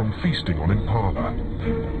full from feasting on impala.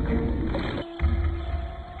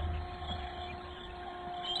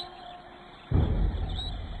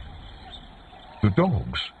 The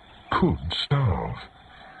dogs could starve.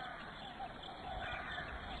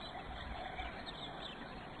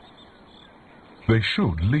 They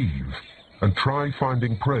should leave and try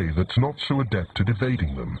finding prey that's not so adept at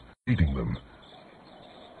evading them, eating them.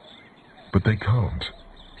 But they can't.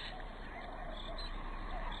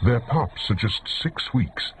 Their pups are just 6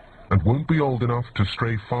 weeks and won't be old enough to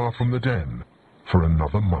stray far from the den for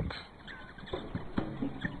another month.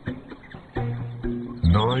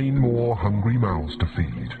 9 more hungry mouths to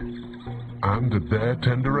feed, and at their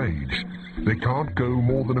tender age, they can't go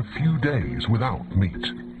more than a few days without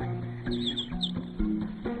meat.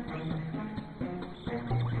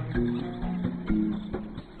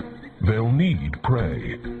 They'll need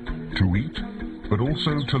prey to eat, but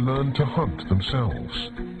also to learn to hunt themselves.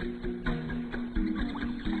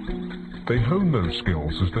 They hone those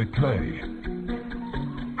skills as they play.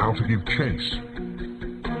 How to give chase,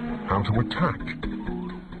 how to attack,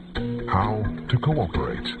 how to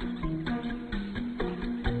cooperate.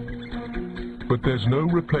 But there's no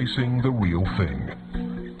replacing the real thing.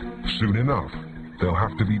 Soon enough, they'll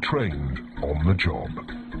have to be trained on the job.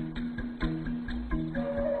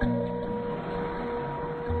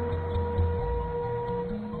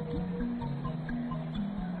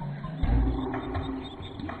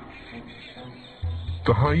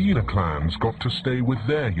 The hyena clans got to stay with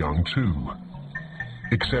their young too,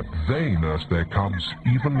 except they nursed their cubs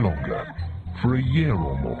even longer, for a year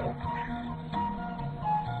or more.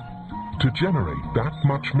 To generate that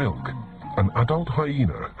much milk, an adult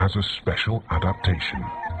hyena has a special adaptation.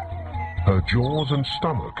 Her jaws and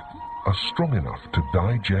stomach are strong enough to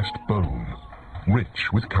digest bone,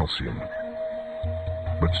 rich with calcium.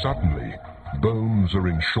 But suddenly, bones are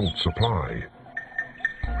in short supply.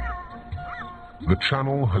 The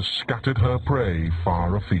channel has scattered her prey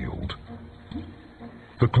far afield.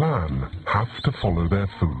 The clan have to follow their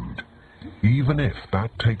food, even if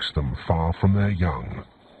that takes them far from their young.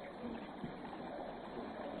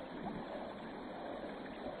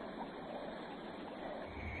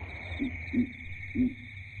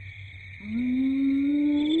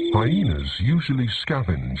 Hyenas usually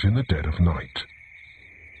scavenge in the dead of night.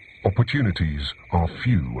 Opportunities are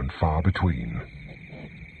few and far between.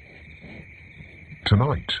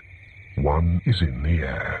 Tonight, one is in the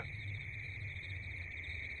air.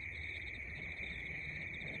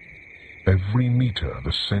 Every meter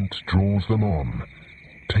the scent draws them on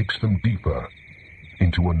takes them deeper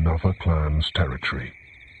into another clan's territory.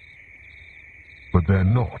 But they're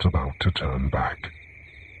not about to turn back.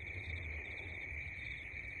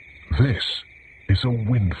 This is a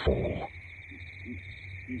windfall.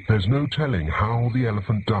 There's no telling how the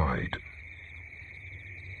elephant died.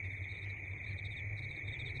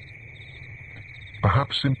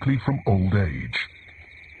 Perhaps simply from old age.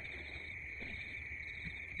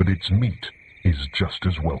 But its meat is just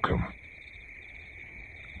as welcome.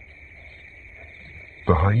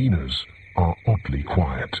 The hyenas are oddly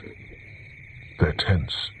quiet. They're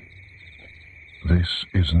tense. This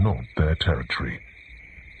is not their territory.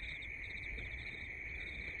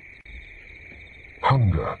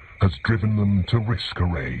 Hunger has driven them to risk a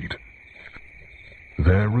raid.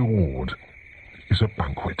 Their reward is a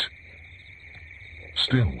banquet.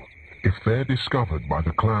 Still, if they're discovered by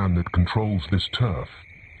the clan that controls this turf,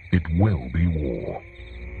 it will be war.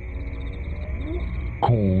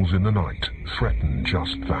 Calls in the night threaten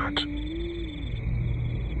just that.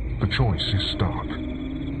 The choice is stark.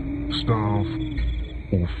 Starve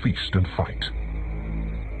or feast and fight.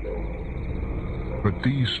 But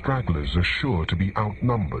these stragglers are sure to be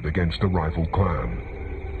outnumbered against a rival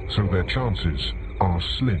clan, so their chances are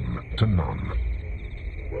slim to none.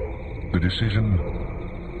 The decision,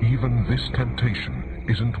 even this temptation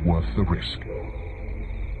isn't worth the risk.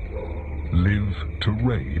 Live to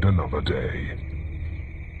raid another day.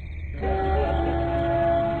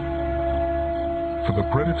 For the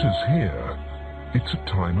predators here, it's a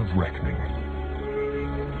time of reckoning.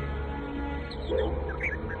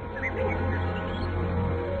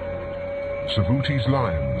 Savuti's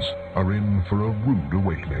lions are in for a rude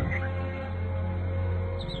awakening.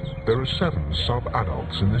 There are 7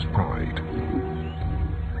 sub-adults in this pride.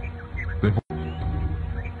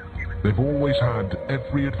 They've always had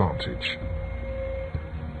every advantage.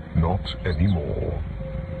 Not anymore.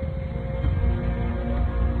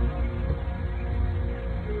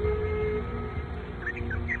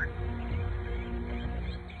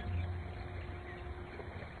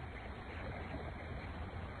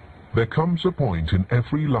 There comes a point in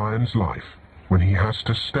every lion's life when he has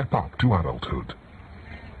to step up to adulthood.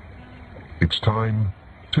 It's time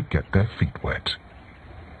to get their feet wet.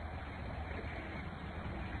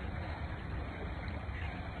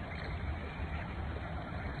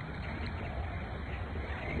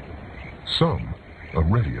 Some are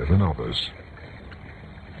readier than others.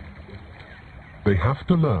 They have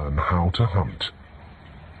to learn how to hunt.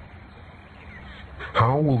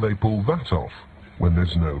 How will they pull that off when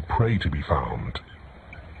there's no prey to be found?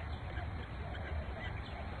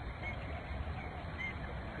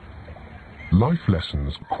 Life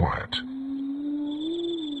lessons quiet.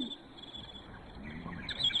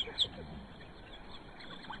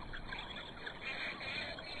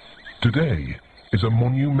 Today is a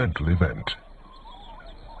monumental event.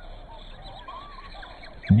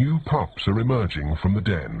 New pups are emerging from the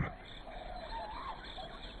den.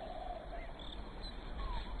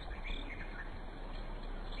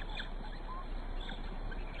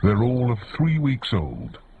 They're all of 3 weeks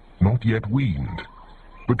old, not yet weaned,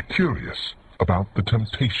 but curious about the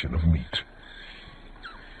temptation of meat.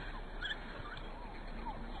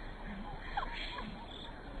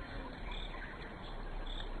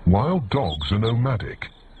 Wild dogs are nomadic,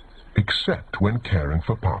 except when caring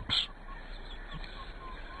for pups.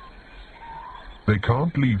 They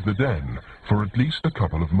can't leave the den for at least a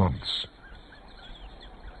couple of months.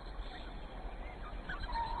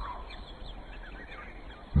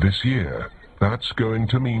 This year, that's going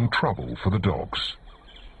to mean trouble for the dogs.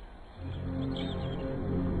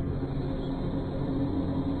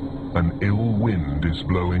 An ill wind is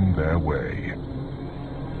blowing their way.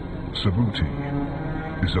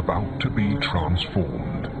 Savuti is about to be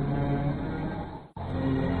transformed.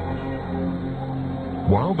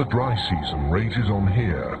 While the dry season rages on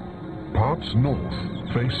here, parts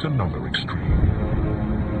north face another extreme.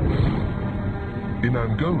 In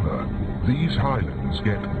Angola, these highlands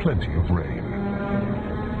get plenty of rain.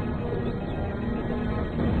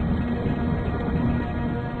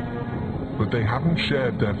 But they haven't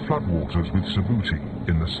shared their floodwaters with Savuti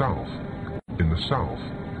in the south,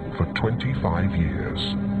 for 25 years.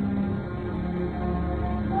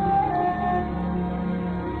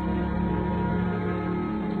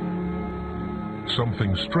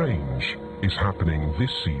 Something strange is happening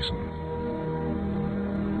this season.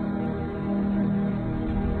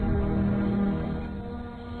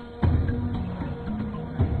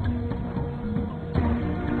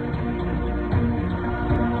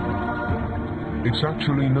 It's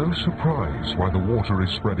actually no surprise why the water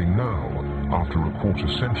is spreading now, after a quarter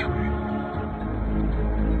century.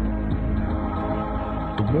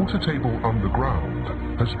 The water table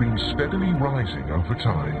underground has been steadily rising over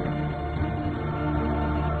time.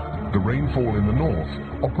 The rainfall in the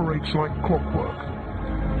north operates like clockwork,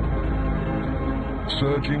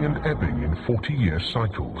 surging and ebbing in 40-year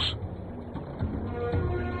cycles.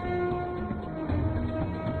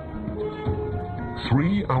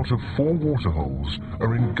 Three out of 4 waterholes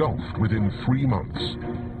are engulfed within 3 months.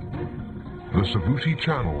 The Savuti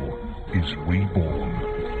Channel is reborn.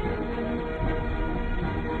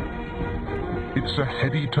 It's a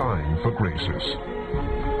heady time for grazers.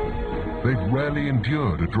 They've rarely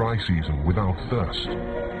endured a dry season without thirst.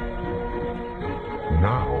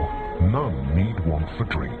 Now, none need want for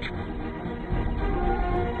drink.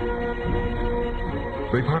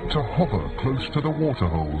 They've had to hover close to the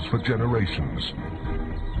waterholes for generations.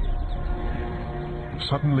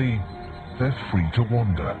 Suddenly, they're free to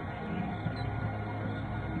wander.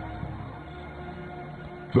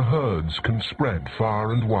 The herds can spread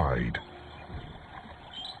far and wide.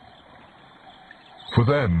 For For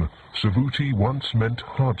them, Savuti once meant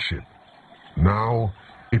hardship. Now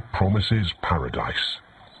it promises paradise.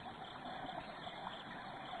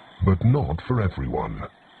 But not for everyone.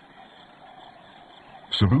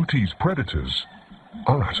 Savuti's predators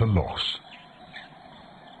are at a loss.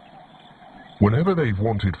 Whenever they've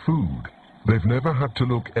wanted food, they've never had to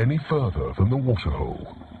look any further than the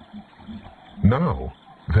waterhole. Now,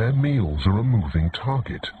 their meals are a moving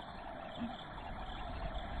target.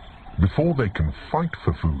 Before they can fight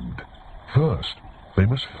for food, first they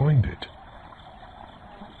must find it.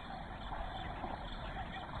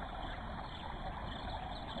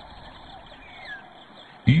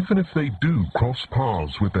 Even if they do cross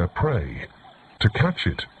paths with their prey, to catch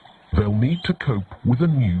it, they'll need to cope with a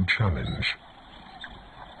new challenge: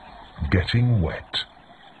 getting wet.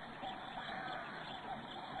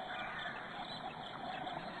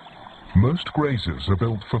 Most grazers are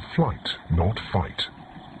built for flight, not fight.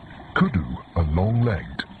 Kudu are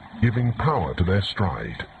long-legged, giving power to their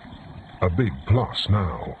stride. A big plus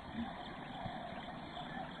now.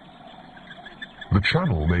 The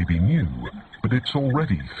channel may be new, but it's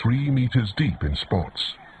already 3 meters deep in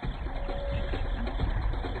spots.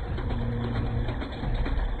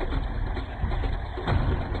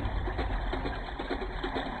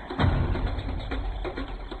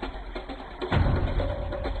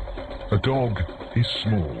 A dog is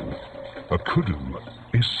small. A kudu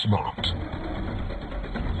is smart.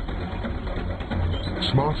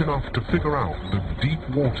 Smart enough to figure out that deep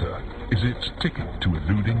water is its ticket to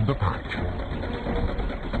eluding the pack.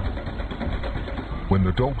 When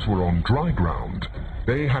the dogs were on dry ground,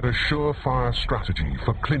 they had a surefire strategy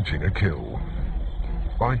for clinching a kill,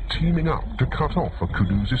 by teaming up to cut off a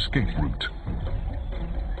kudu's escape route.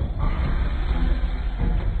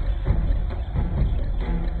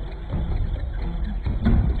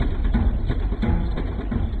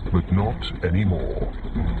 But not anymore.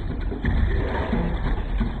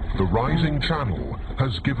 The rising channel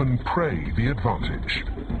has given prey the advantage.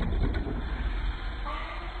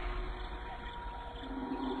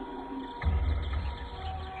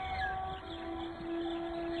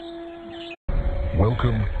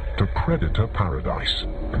 Welcome to predator paradise.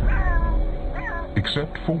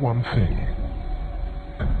 Except for one thing.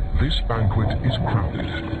 This banquet is crowded.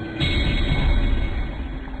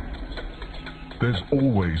 There's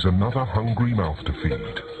always another hungry mouth to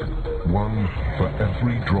feed. One for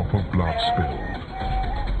every drop of blood spilled.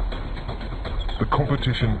 The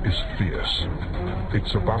competition is fierce.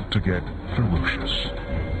 It's about to get ferocious.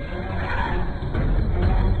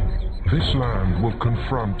 This land will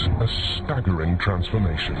confront a staggering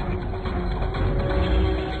transformation.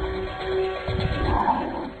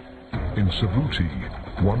 In Savuti,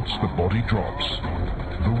 once the body drops,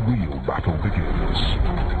 the real battle begins.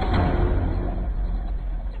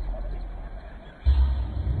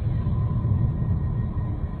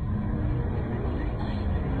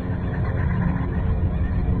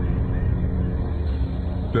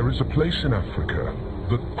 There is a place in Africa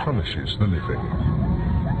that punishes the living.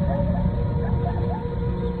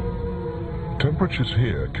 Temperatures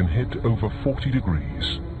here can hit over 40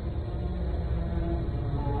 degrees.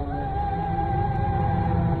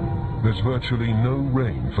 There's virtually no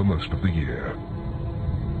rain for most of the year.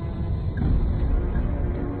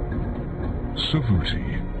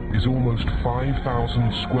 Savuti is almost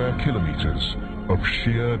 5,000 square kilometers of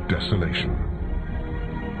sheer desolation.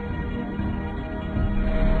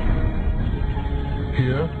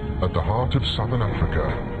 Here, at the heart of southern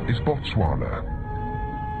Africa, is Botswana.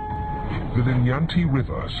 The Minutiae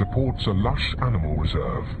River supports a lush animal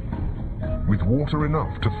reserve, with water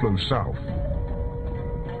enough to flow south,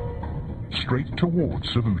 straight towards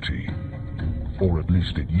Savuti, or at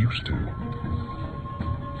least it used to.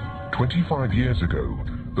 25 years ago,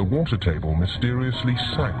 the water table mysteriously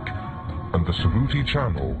sank, and the Savuti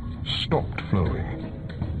Channel stopped flowing.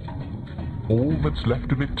 All that's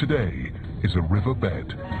left of it today is a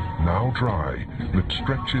riverbed, now dry, that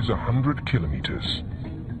stretches 100 kilometers.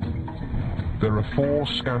 There are 4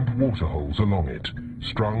 scant waterholes along it,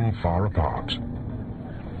 strung far apart.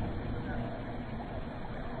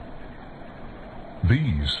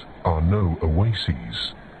 These are no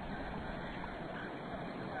oases.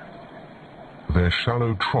 They're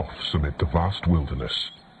shallow troughs amid the vast wilderness.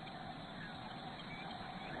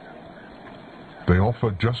 They offer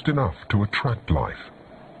just enough to attract life,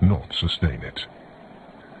 not sustain it.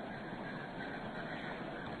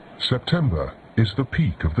 September is the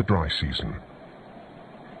peak of the dry season.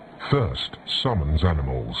 Thirst summons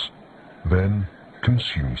animals, then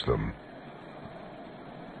consumes them.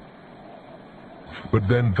 But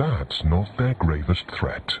then that's not their gravest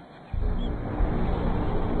threat.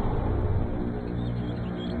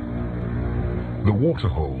 The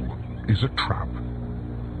waterhole is a trap.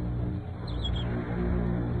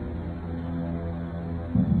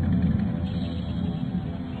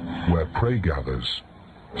 Where prey gathers,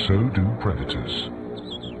 so do predators.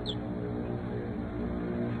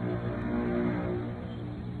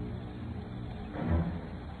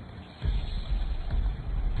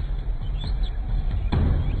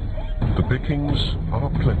 The pickings are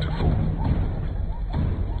plentiful.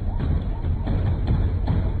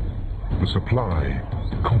 The supply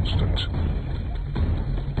constant.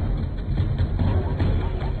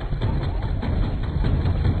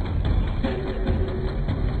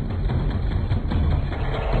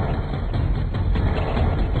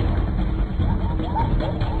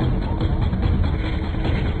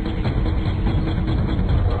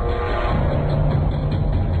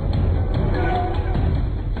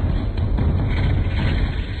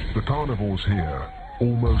 The carnivores here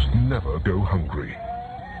almost never go hungry.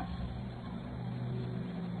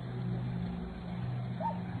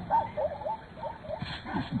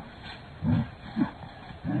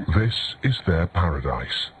 This is their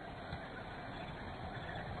paradise.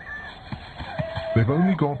 They've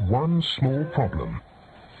only got one small problem.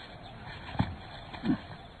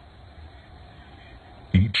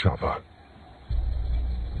 Each other.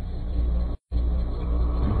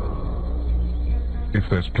 If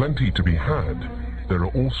there's plenty to be had, there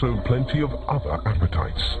are also plenty of other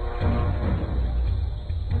appetites.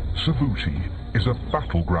 CVD is a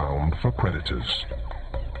battleground for predators.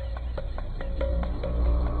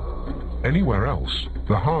 Anywhere else,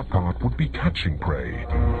 the hard part would be catching prey.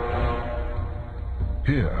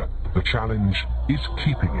 Here, the challenge is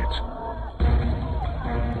keeping it.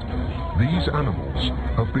 These animals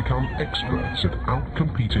have become experts at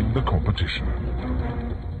outcompeting the competition.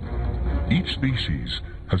 Each species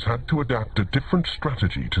has had to adapt a different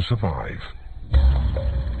strategy to survive.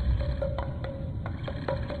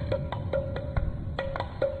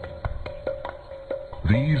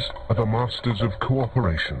 These are the masters of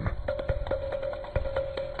cooperation.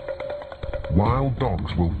 Wild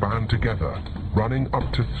dogs will band together, running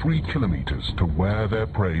up to 3 kilometers to wear their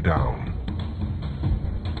prey down.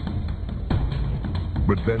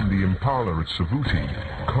 But then the impala at CVD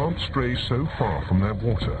can't stray so far from their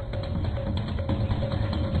water.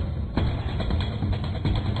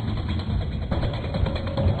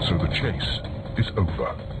 So the chase is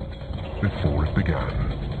over before it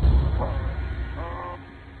began.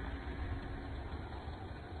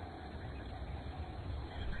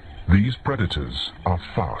 These predators are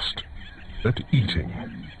fast at eating.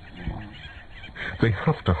 They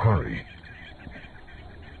have to hurry.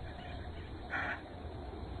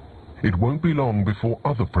 It won't be long before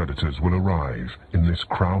other predators will arrive in this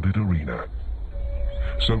crowded arena.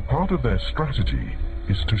 So part of their strategy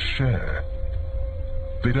is to share.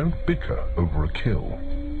 They don't bicker over a kill.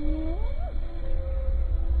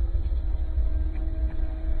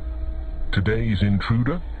 Today's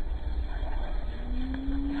intruder?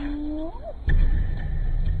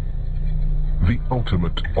 The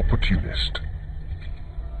ultimate opportunist.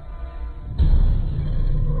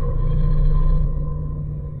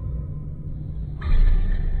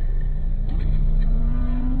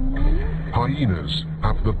 Hyenas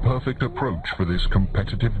have the perfect approach for this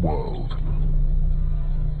competitive world.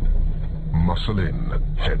 Muscle in,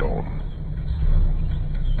 head on.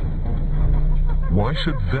 Why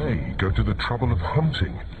should they go to the trouble of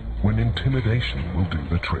hunting when intimidation will do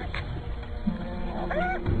the trick?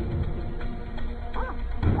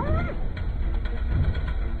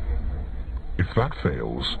 If that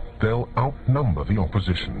fails, they'll outnumber the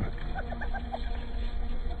opposition.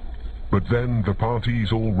 But then the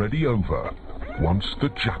party's already over once the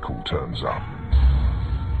jackal turns up.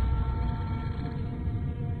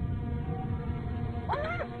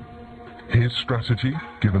 His strategy,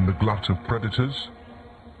 given the glut of predators?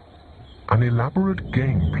 An elaborate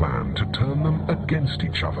game plan to turn them against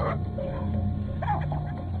each other.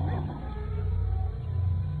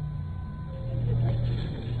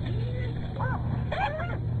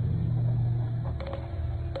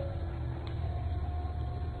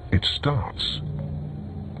 It starts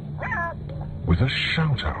with a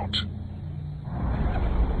shout-out,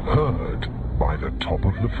 heard by the top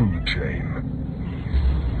of the food chain.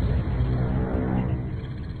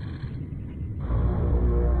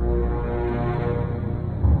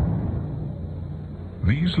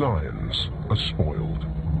 These lions are spoiled.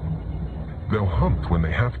 They'll hunt when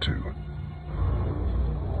they have to.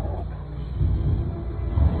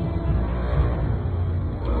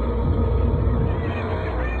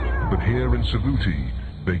 But here in CVD,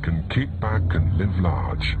 they can kick back and live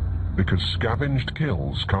large, because scavenged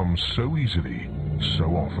kills come so easily, so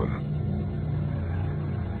often.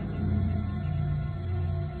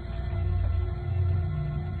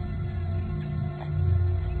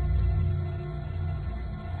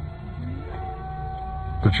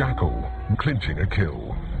 the jackal clinching a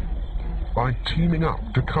kill by teaming up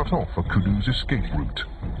to cut off a kudu's escape route.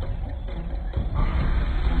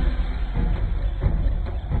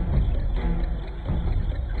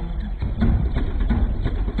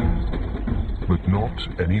 But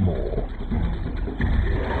not anymore.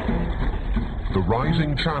 The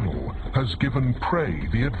rising channel has given prey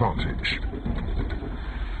the advantage.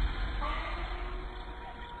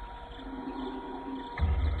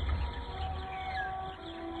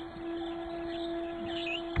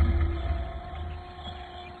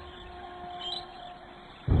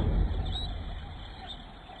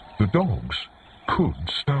 The dogs could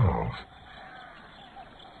starve.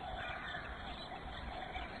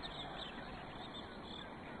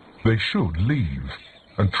 They should leave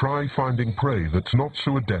and try finding prey that's not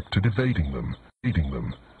so adept at evading them, eating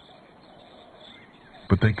them.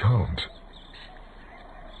 But they can't.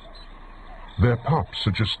 Their pups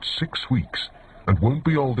are just 6 weeks and won't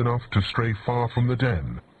be old enough to stray far from the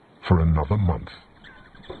den for another month.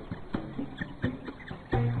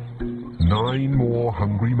 9 more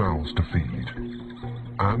hungry mouths to feed,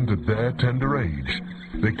 and at their tender age,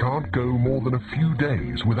 they can't go more than a few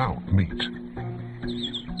days without meat.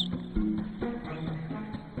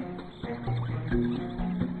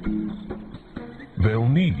 They'll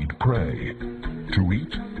need prey to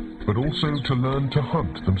eat, but also to learn to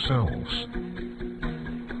hunt themselves.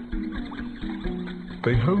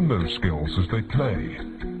 They hone those skills as they play.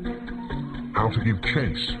 How to give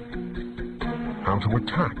chase, how to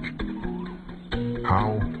attack,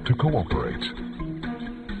 how to cooperate.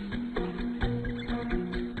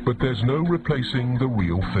 But there's no replacing the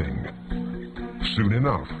real thing. Soon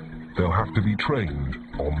enough, they'll have to be trained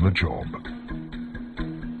on the job.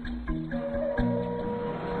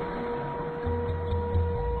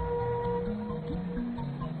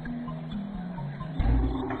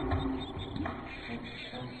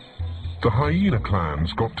 The hyena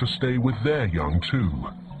clans got to stay with their young too,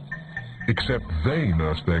 except they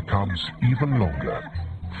nursed their cubs even longer,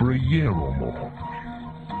 for a year or more.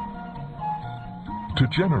 To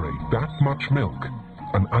generate that much milk,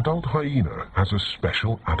 an adult hyena has a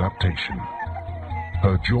special adaptation.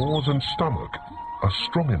 Her jaws and stomach are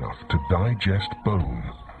strong enough to digest bone,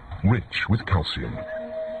 rich with calcium.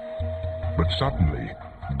 But suddenly,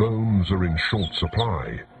 bones are in short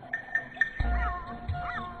supply.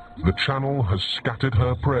 The channel has scattered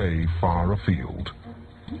her prey far afield.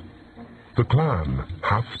 The clan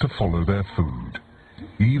have to follow their food,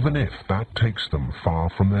 even if that takes them far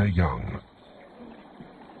from their young.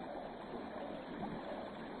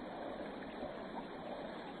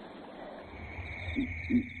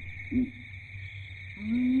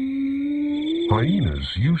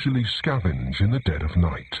 Hyenas usually scavenge in the dead of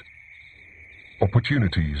night.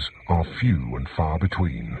 Opportunities are few and far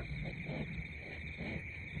between.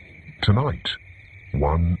 Tonight,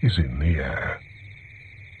 one is in the air.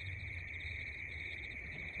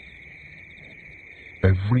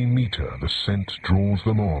 Every meter the scent draws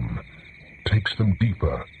them on takes them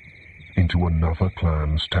deeper into another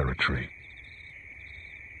clan's territory.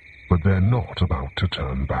 But they're not about to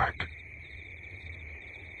turn back.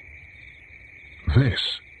 This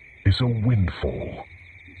is a windfall.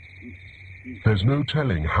 There's no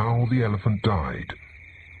telling how the elephant died.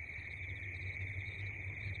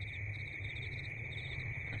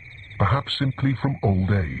 Perhaps simply from old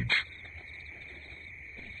age.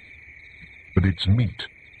 But its meat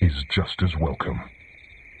is just as welcome.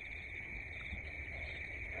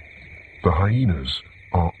 The hyenas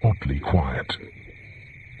are oddly quiet.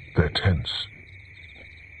 They're tense.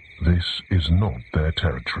 This is not their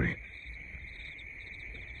territory.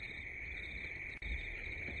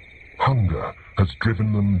 Hunger has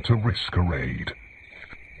driven them to risk a raid.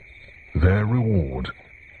 Their reward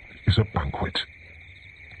is a banquet.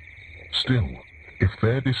 Still, if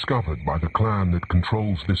they're discovered by the clan that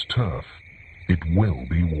controls this turf, it will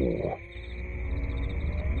be war.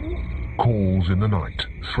 Calls in the night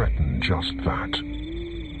threaten just that.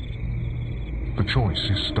 The choice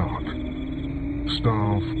is stark.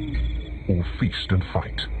 Starve or feast and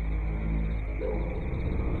fight.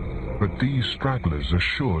 But these stragglers are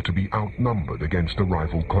sure to be outnumbered against a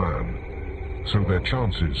rival clan, so their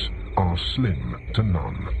chances are slim to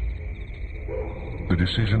none. The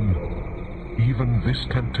decision, even this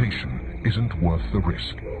temptation, isn't worth the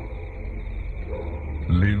risk.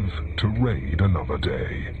 Live to raid another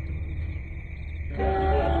day.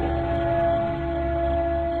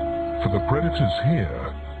 For the predators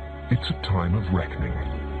here, it's a time of reckoning.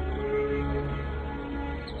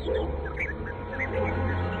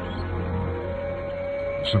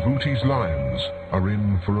 Savuti's lions are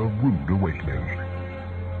in for a rude awakening.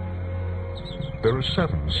 there are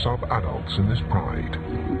 7 sub-adults in this pride.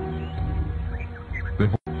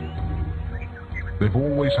 They've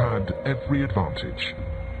always had every advantage.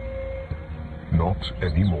 Not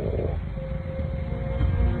anymore.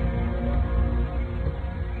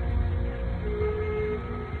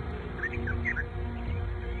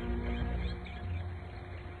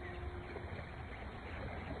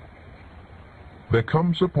 There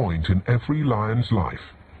comes a point in every lion's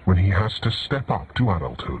life when he has to step up to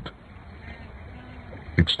adulthood.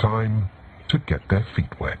 It's time to get their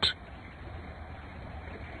feet wet.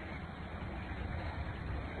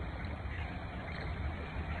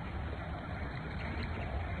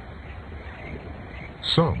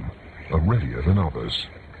 Some are readier than others.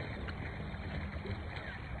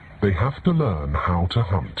 They have to learn how to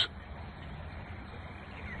hunt.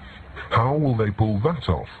 How will they pull that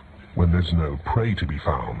off when there's no prey to be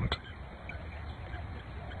found?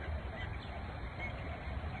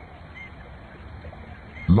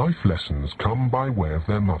 Life lessons come by way of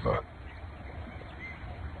their mother.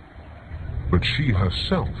 But she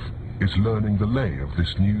herself is learning the lay of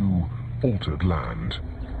this new, altered land.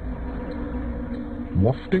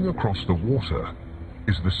 Wafting across the water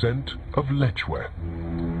is the scent of lechwe.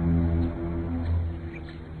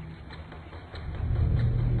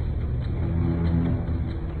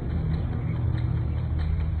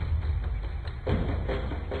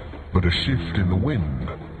 But a shift in the wind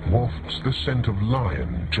wafts the scent of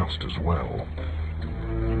lion just as well.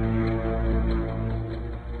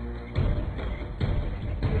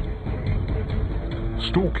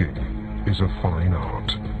 Stalking is a fine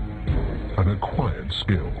art, an acquired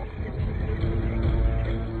skill.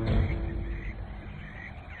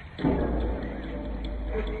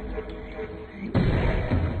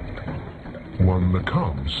 One the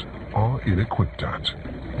cubs are ill-equipped at.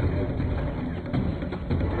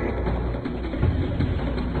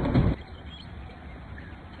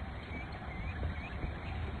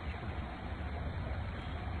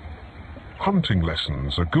 Hunting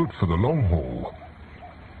lessons are good for the long haul,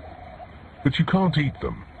 but you can't eat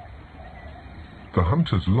them. The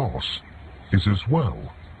hunter's loss is as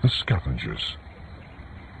well the scavenger's.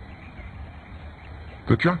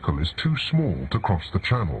 The jackal is too small to cross the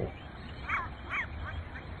channel.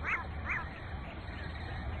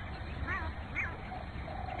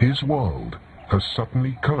 His world has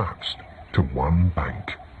suddenly collapsed to one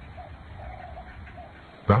bank.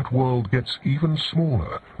 That world gets even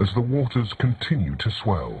smaller as the waters continue to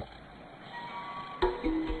swell.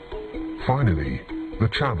 Finally, the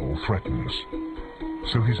channel threatens,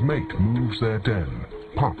 so his mate moves their den,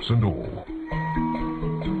 pups and all.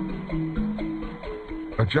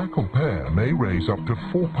 A jackal pair may raise up to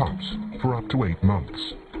 4 pups for up to 8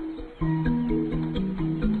 months.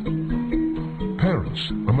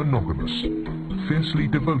 Parents are monogamous, fiercely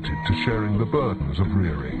devoted to sharing the burdens of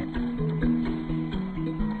rearing.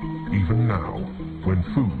 Even now, when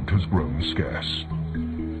food has grown scarce.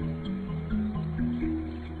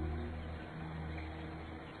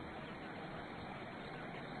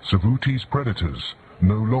 Savuti's predators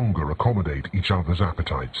no longer accommodate each other's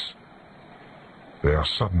appetites. They are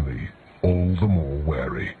suddenly all the more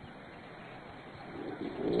wary.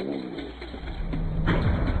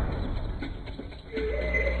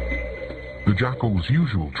 The jackal's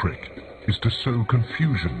usual trick is to sow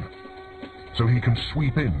confusion, so he can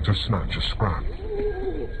sweep in to snatch a scrap.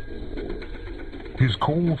 His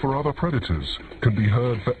call for other predators can be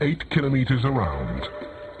heard for 8 kilometers around.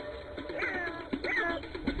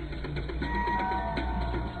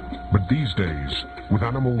 But these days, with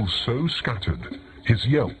animals so scattered, his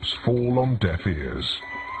yelps fall on deaf ears.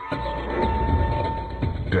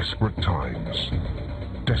 Desperate times,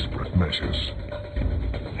 desperate measures.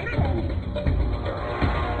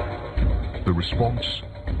 The response?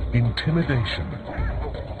 Intimidation,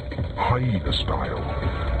 hyena style.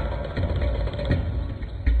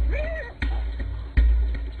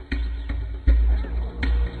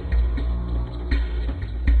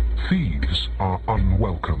 Thieves are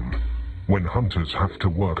unwelcome when hunters have to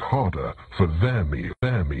work harder for their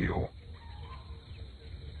meal.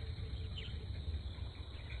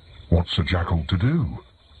 What's a jackal to do?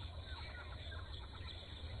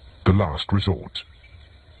 The last resort.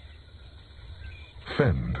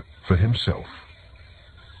 Fend for himself.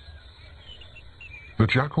 The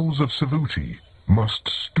jackals of Savuti must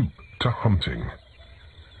stoop to hunting,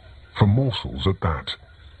 for morsels at that.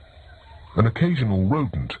 An occasional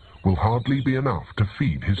rodent will hardly be enough to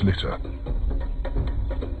feed his litter.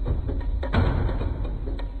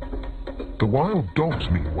 The wild dogs,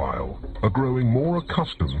 meanwhile, are growing more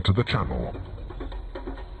accustomed to the channel.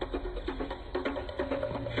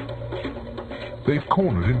 They've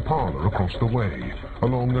cornered Impala across the way,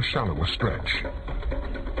 along a shallower stretch.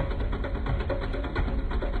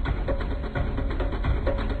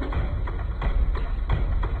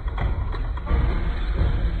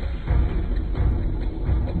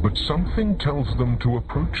 But something tells them to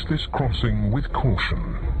approach this crossing with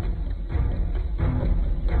caution.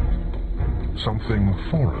 Something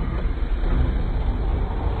foreign.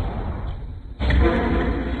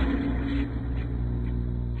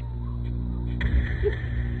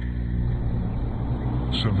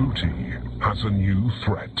 Savuti has a new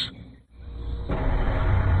threat.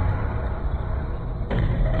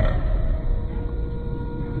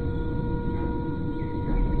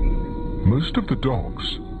 Most of the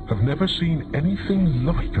dogs have never seen anything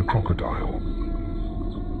like a crocodile.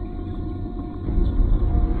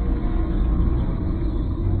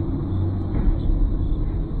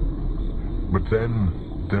 But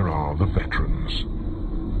then there are the veterans.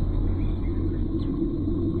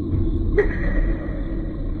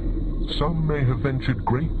 Some may have ventured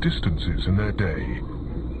great distances in their day,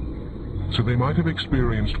 so they might have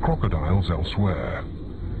experienced crocodiles elsewhere.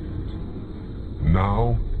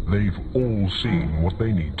 Now they've all seen what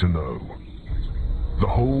they need to know. The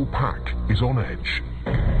whole pack is on edge,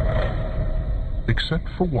 except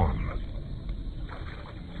for one.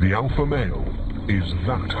 The alpha male is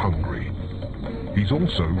that hungry. He's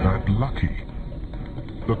also that lucky.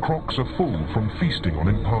 The crocs are full from feasting on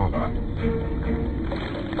Impala.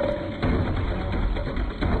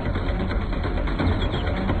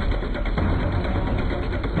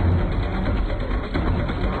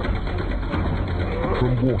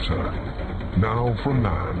 From water, now from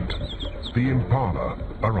land, the Impala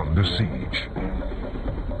are under siege.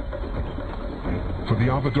 For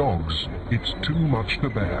the other dogs, it's too much to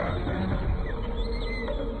bear.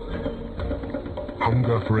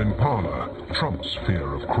 Hunger for Impala trumps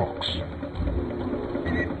fear of crocs.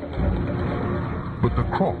 But the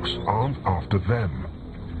crocs aren't after them.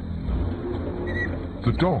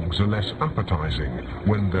 The dogs are less appetizing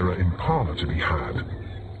when there are Impala to be had.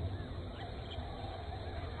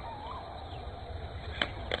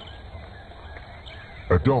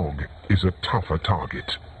 A dog is a tougher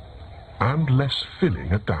target, and less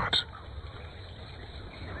filling at that.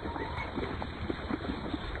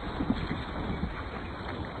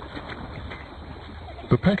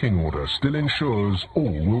 The pecking order still ensures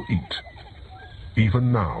all will eat,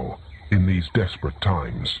 even now, in these desperate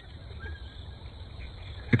times.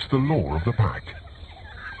 It's the law of the pack.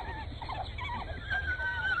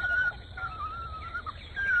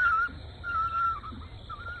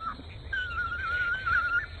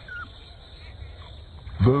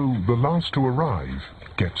 Though the last to arrive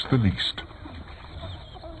gets the least.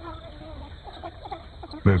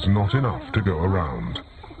 There's not enough to go around.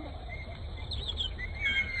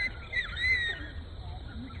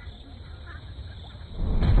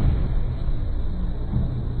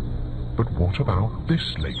 But what about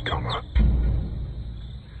this latecomer?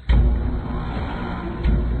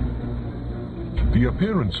 The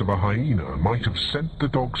appearance of a hyena might have sent the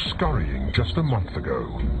dogs scurrying just a month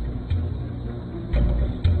ago.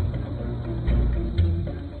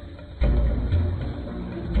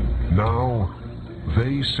 Now,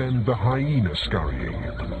 they send the hyena scurrying.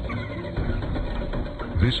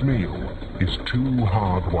 This meal is too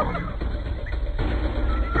hard won.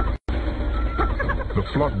 The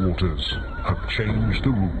floodwaters have changed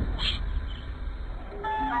the rules.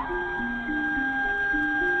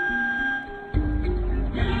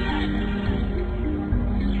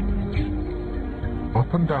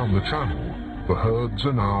 Up and down the channel, the herds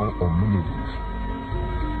are now on the move.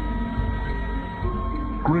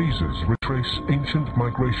 Grazers retrace ancient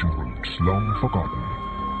migration routes long forgotten.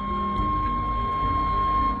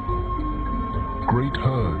 Great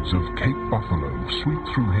herds of Cape buffalo sweep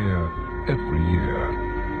through here every year.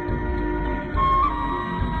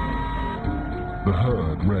 The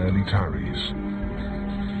herd rarely tarries,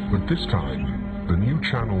 but this time the new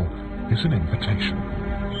channel is an invitation.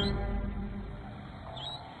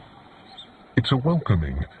 It's a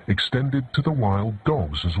welcoming extended to the wild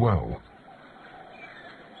dogs as well.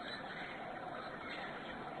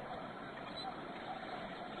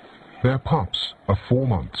 Their pups are 4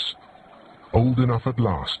 months, old enough at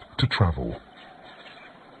last to travel.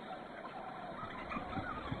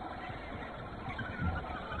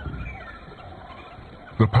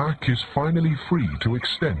 The pack is finally free to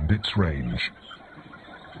extend its range.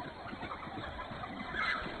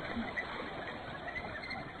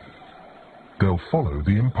 They'll follow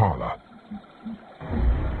the Impala.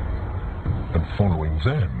 And following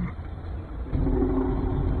them,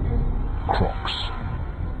 crocs.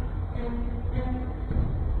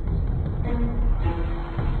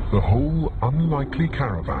 The whole unlikely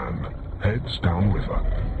caravan heads downriver.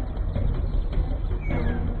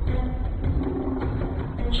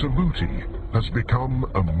 Saruti has become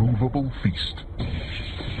a movable feast.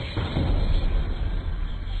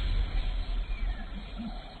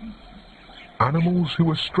 Animals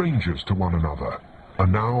who are strangers to one another are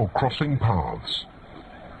now crossing paths.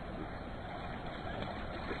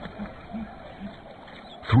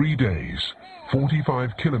 3 days,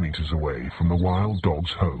 45 kilometers away from the wild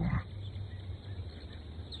dog's home.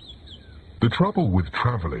 The trouble with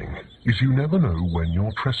traveling is you never know when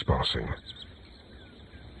you're trespassing.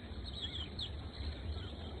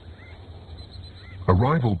 A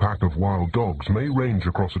rival pack of wild dogs may range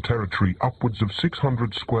across a territory upwards of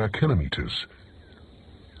 600 square kilometers.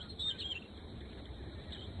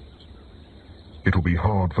 It'll be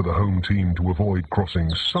hard for the home team to avoid crossing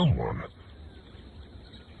someone.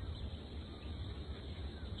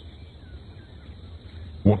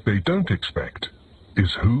 What they don't expect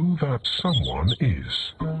is who that someone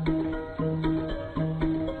is.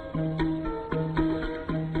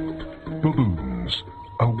 Baboons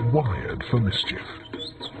are wired for mischief.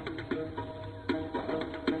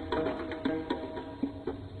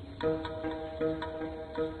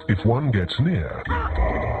 If one gets near,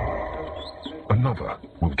 another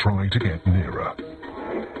will try to get nearer.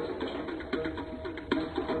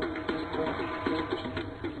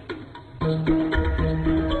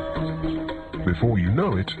 Before you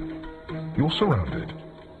know it, you're surrounded.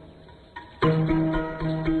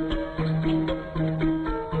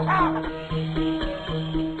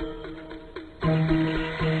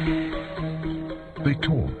 They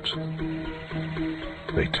taunt.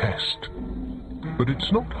 They test. But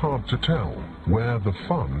it's not hard to tell where the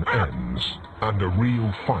fun ends and a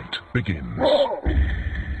real fight begins.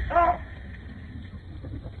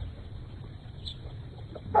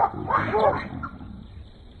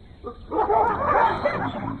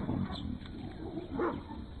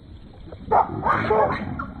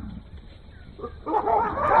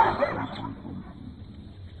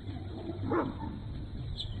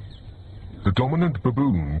 The dominant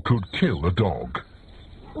baboon could kill a dog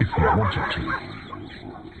if he wanted to.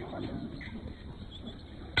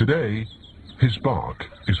 Today, his bark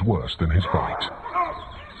is worse than his bite.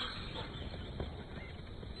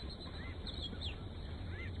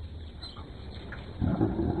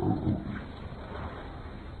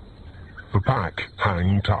 The pack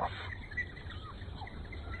hang tough.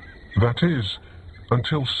 That is,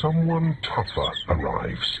 until someone tougher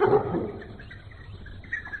arrives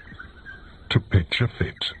to pitch a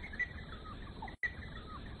fit.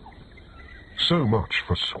 So much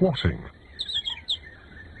for squatting.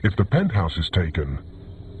 If the penthouse is taken,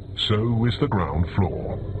 so is the ground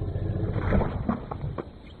floor.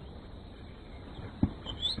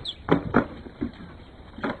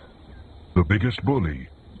 The biggest bully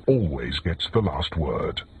always gets the last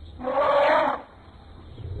word.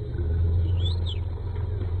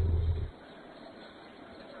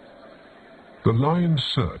 The lion's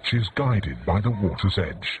search is guided by the water's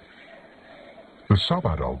edge. The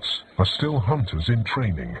sub-adults are still hunters in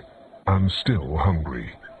training and still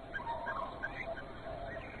hungry.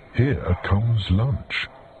 Here comes lunch.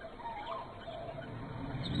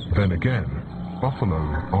 Then again, buffalo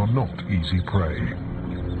are not easy prey.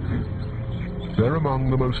 They're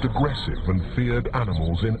among the most aggressive and feared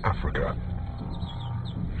animals in Africa.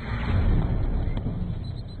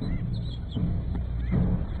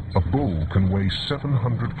 A bull can weigh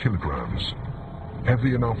 700 kilograms,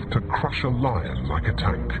 heavy enough to crush a lion like a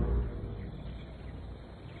tank.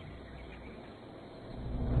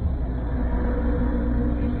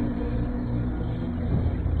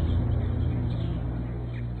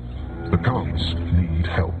 The cubs need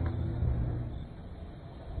help.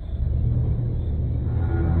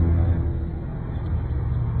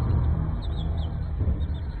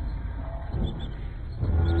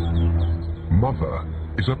 Mother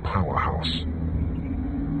is a powerhouse.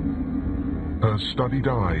 Her studied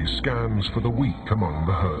eye scans for the weak among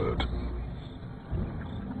the herd.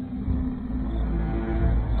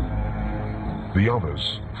 The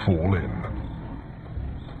others fall in.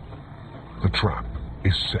 The trap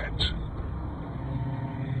is set.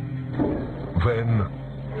 Then,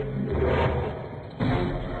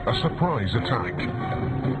 a surprise attack.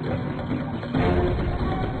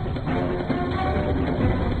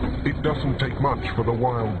 It doesn't take much for the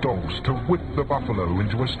wild dogs to whip the buffalo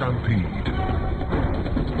into a stampede.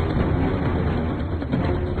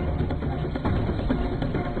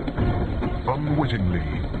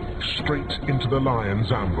 Unwittingly, straight into the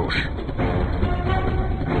lion's ambush.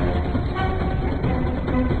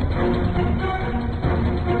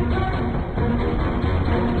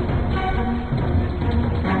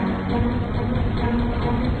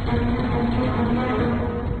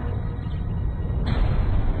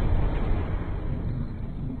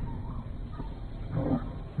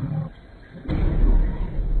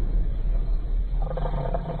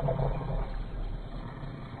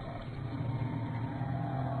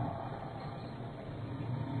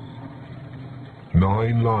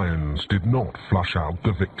 9 lions did not flush out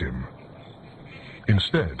the victim.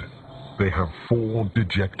 Instead, they have 4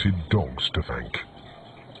 dejected dogs to thank.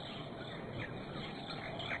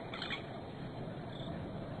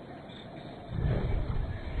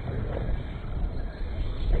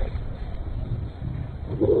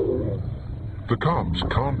 The cubs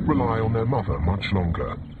can't rely on their mother much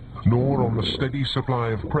longer, nor on the steady supply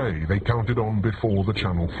of prey they counted on before the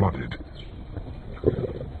channel flooded.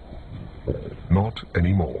 Not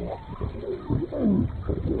anymore.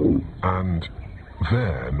 And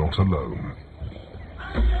they're not alone.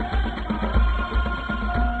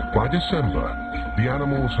 By December, the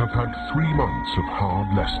animals have had 3 months of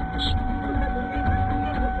hard lessons.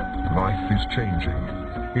 Life is changing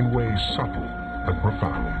in ways subtle and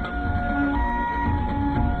profound.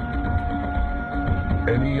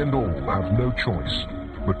 Any and all have no choice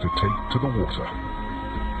but to take to the water.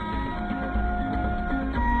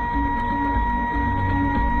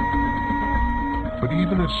 But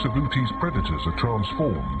even as Savuti's predators are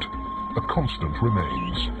transformed, a constant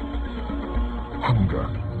remains. Hunger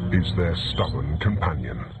is their stubborn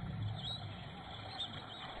companion.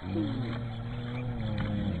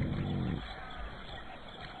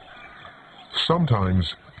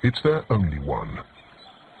 Sometimes it's their only one.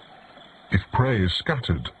 If prey is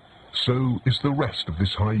scattered, so is the rest of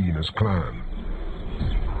this hyena's clan.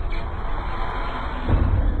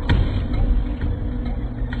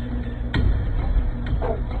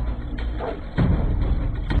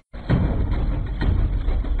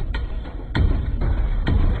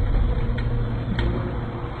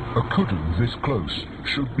 A kudu this close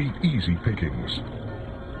should be easy pickings.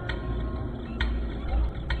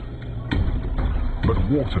 But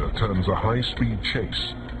water turns a high-speed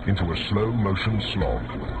chase into a slow-motion slog.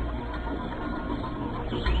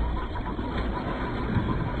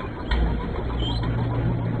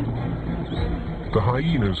 The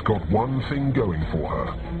hyena's got one thing going for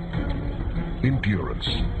her: endurance.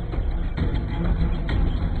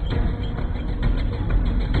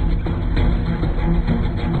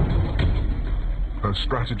 Her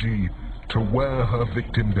strategy: to wear her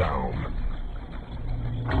victim down.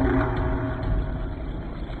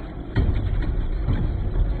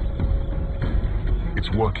 It's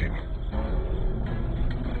working.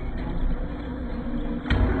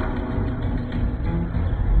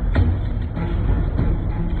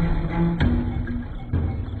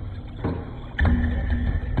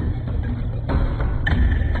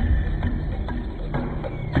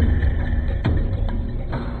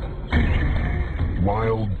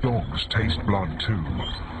 Wild dogs taste blood too.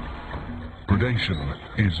 Predation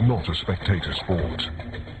is not a spectator sport.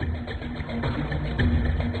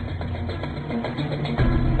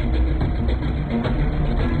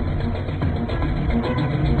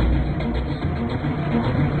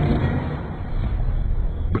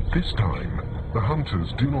 This time, the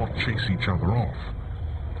hunters do not chase each other off.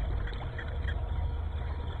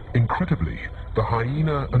 Incredibly, the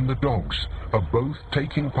hyena and the dogs are both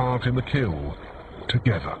taking part in the kill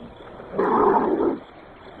together.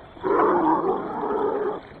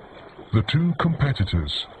 The two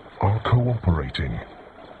competitors are cooperating.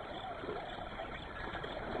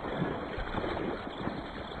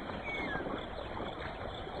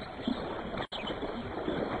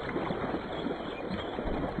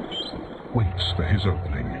 Waits for his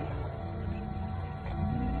opening.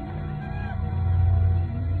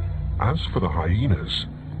 As for the hyenas,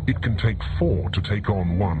 it can take 4 to take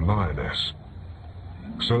on 1 lioness.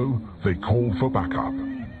 So they call for backup.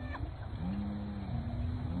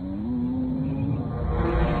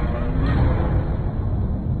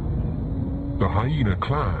 The hyena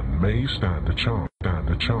clan may stand a chance.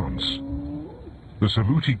 The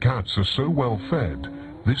Savuti cats are so well fed,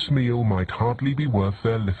 this meal might hardly be worth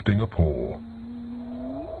their lifting a paw.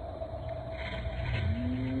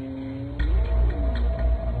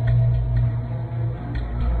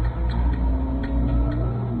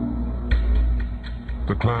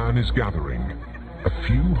 The clan is gathering, a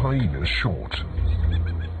few hyenas short.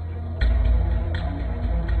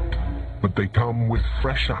 But they come with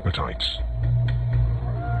fresh appetites.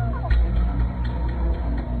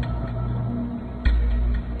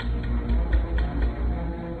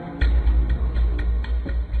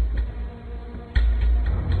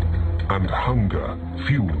 And hunger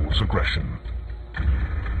fuels aggression.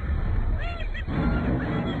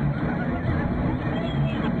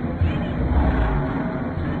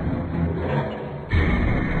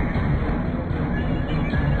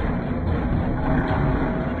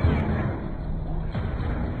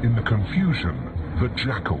 In the confusion, the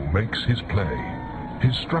jackal makes his play.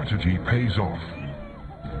 His strategy pays off.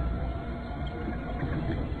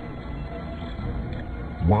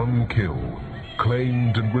 One kill,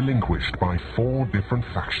 claimed and relinquished by 4 different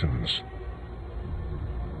factions.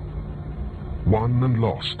 Won and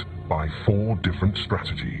lost by 4 different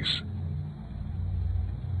strategies.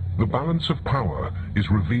 The balance of power is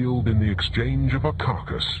revealed in the exchange of a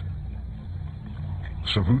carcass.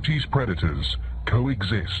 Savuti's predators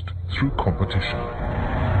coexist through competition.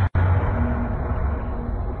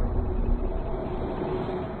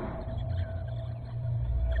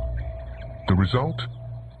 The result?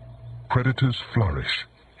 Predators flourish.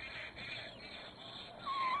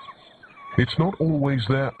 It's not always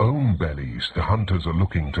their own bellies the hunters are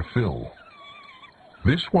looking to fill.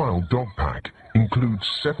 This wild dog pack includes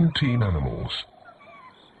 17 animals.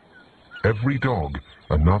 Every dog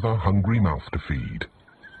another hungry mouth to feed.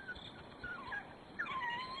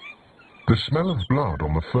 The smell of blood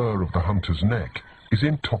on the fur of the hunter's neck is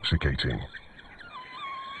intoxicating.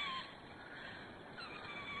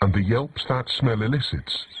 And the yelps that smell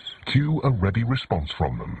elicits cue a ready response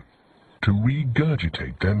from them to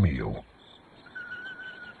regurgitate their meal.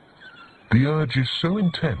 The urge is so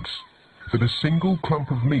intense that a single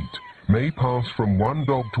clump of meat may pass from one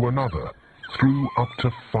dog to another through up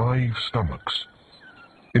to 5 stomachs.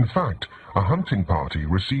 In fact, a hunting party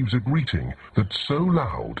receives a greeting that's so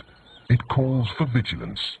loud it calls for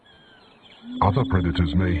vigilance. Other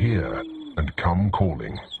predators may hear and come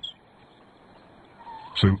calling.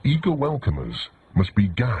 So eager welcomers must be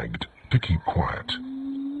gagged to keep quiet.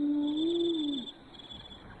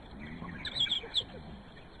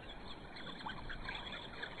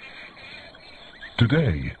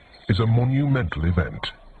 Today is a monumental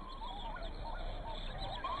event.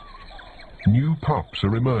 New pups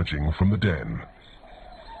are emerging from the den.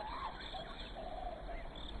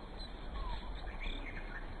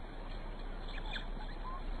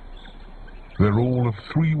 They're all of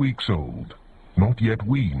 3 weeks old, not yet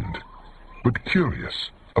weaned, but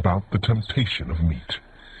curious about the temptation of meat.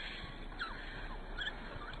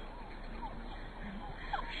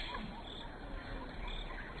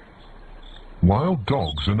 Wild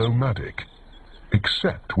dogs are nomadic,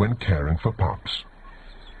 except when caring for pups.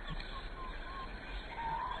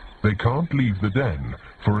 They can't leave the den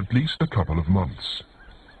for at least a couple of months.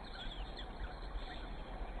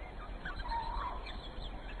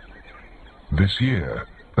 This year,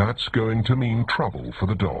 that's going to mean trouble for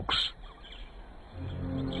the dogs.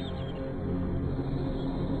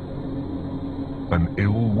 An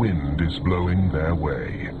ill wind is blowing their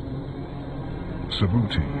way.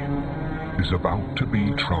 Savuti is about to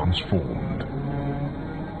be transformed.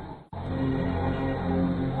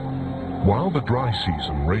 While the dry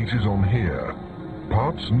season rages on here,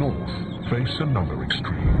 parts north face another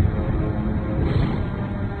extreme.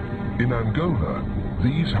 In Angola,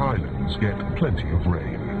 these highlands get plenty of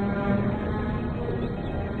rain.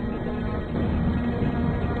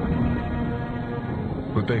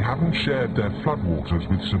 But they haven't shared their floodwaters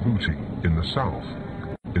with Savuti in the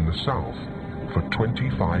south, for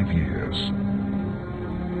 25 years.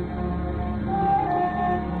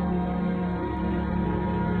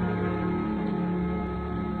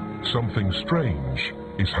 Something strange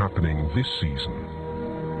is happening this season.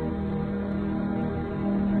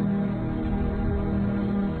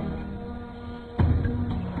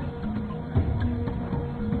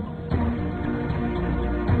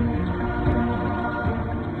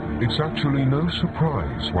 It's actually no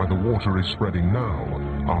surprise why the water is spreading now,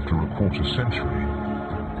 after a quarter century.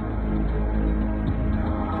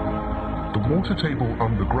 The water table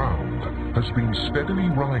underground has been steadily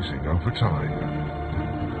rising over time.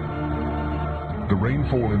 The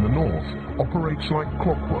rainfall in the north operates like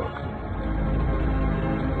clockwork,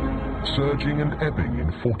 surging and ebbing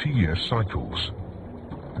in 40-year cycles.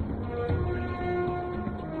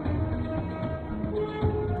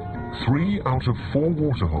 Three out of 4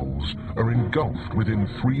 waterholes are engulfed within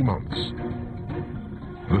 3 months.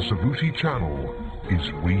 The Savuti Channel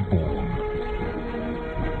is reborn.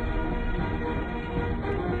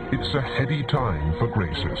 It's a heady time for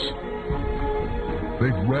gracers.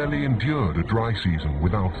 They've rarely endured a dry season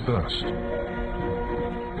without thirst.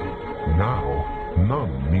 Now,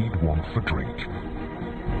 none need want for drink.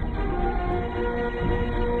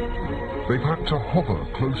 They've had to hover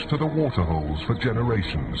close to the waterholes for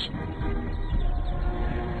generations.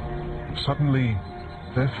 Suddenly,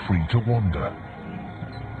 they're free to wander.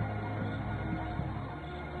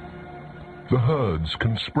 The herds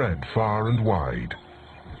can spread far and wide.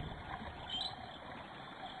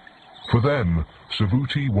 For them,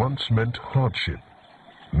 Savuti once meant hardship.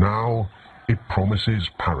 Now, it promises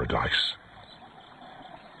paradise.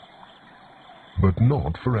 But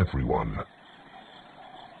not for everyone.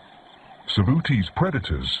 Savuti's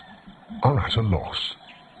predators are at a loss.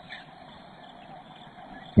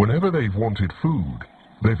 Whenever they've wanted food,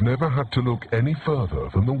 they've never had to look any further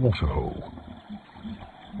than the waterhole.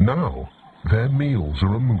 Now, their meals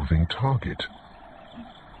are a moving target.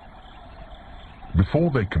 Before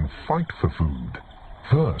they can fight for food,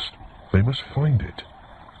 first they must find it.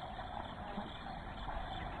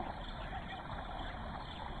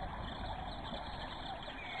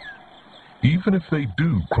 Even if they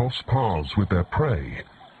do cross paths with their prey,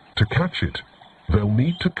 to catch it, they'll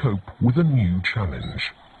need to cope with a new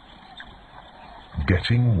challenge: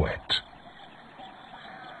 getting wet.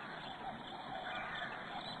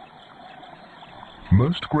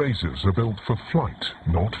 Most grazers are built for flight,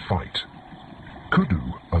 not fight. Kudu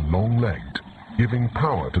are long-legged, giving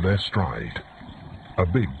power to their stride. A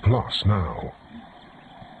big plus now.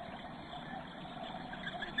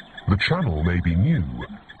 The channel may be new,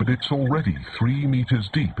 but it's already 3 meters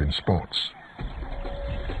deep in spots.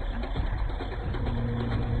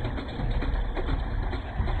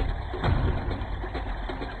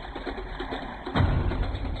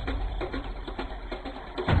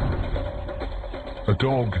 A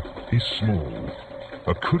dog is small.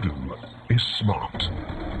 A kudu is smart.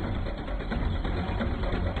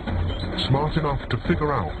 Smart enough to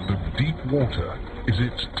figure out that deep water is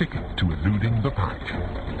its ticket to eluding the pack.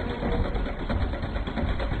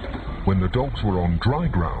 When the dogs were on dry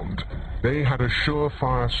ground, they had a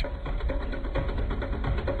surefire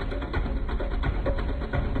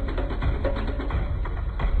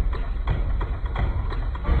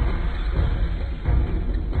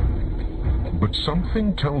but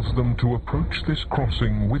something tells them to approach this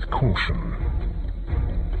crossing with caution.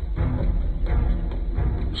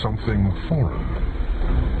 Something foreign.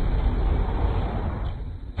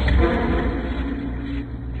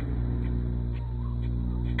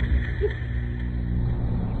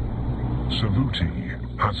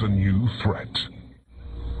 Savuti has a new threat.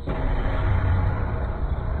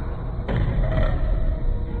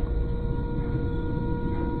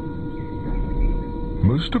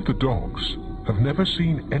 Most of the dogs have never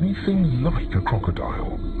seen anything like a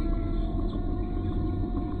crocodile.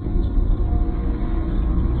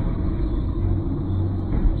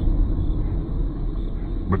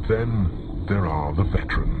 But then there are the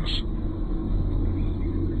veterans.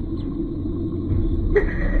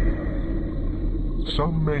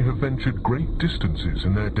 Some may have ventured great distances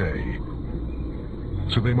in their day,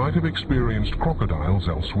 so they might have experienced crocodiles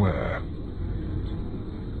elsewhere.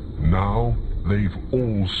 Now they've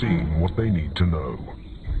all seen what they need to know.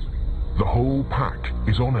 The whole pack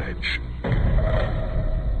is on edge,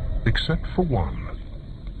 except for one.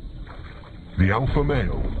 The alpha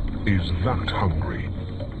male is that hungry.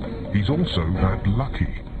 He's also that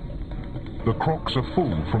lucky. The crocs are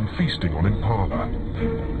full from feasting on impala.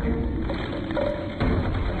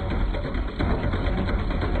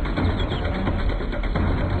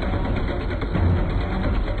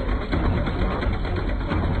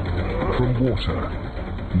 From water,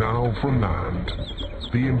 now from land,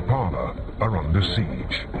 the impala are under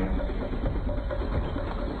siege.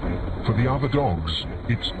 For the other dogs,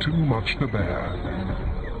 it's too much to bear.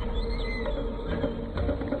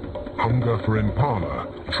 Hunger for impala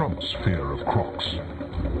trumps fear of crocs.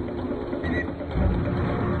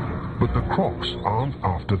 But the crocs aren't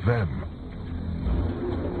after them.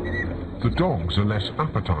 The dogs are less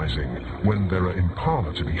appetizing when there are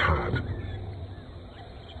impala to be had.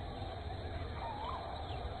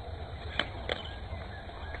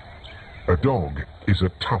 A dog is a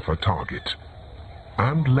tougher target,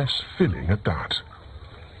 and less filling at that.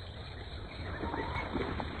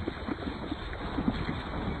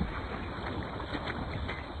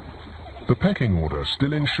 The pecking order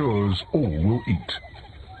still ensures all will eat,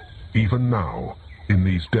 even now, in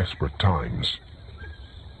these desperate times.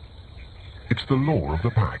 It's the law of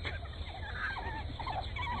the pack.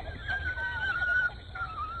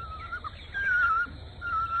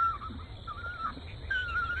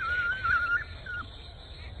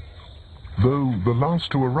 Though the last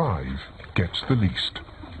to arrive gets the least.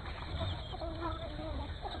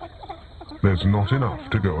 There's not enough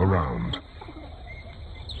to go around.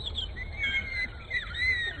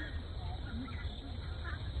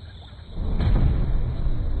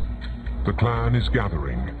 The clan is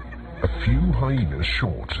gathering, a few hyenas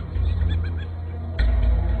short.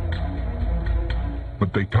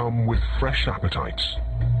 But they come with fresh appetites.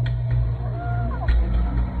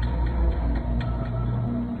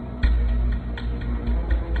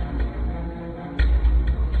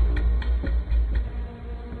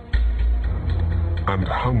 And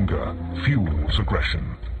hunger fuels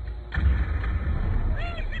aggression.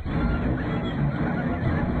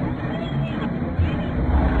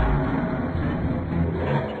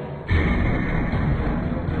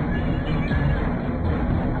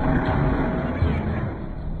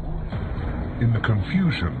 In the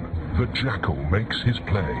confusion, the jackal makes his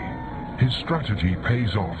play. His strategy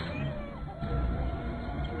pays off.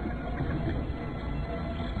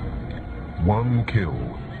 One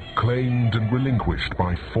kill, claimed and relinquished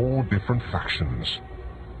by 4 different factions.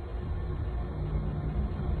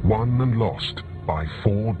 Won and lost by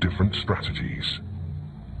 4 different strategies.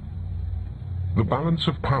 The balance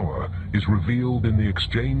of power is revealed in the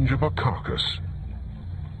exchange of a carcass.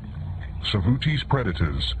 Savuti's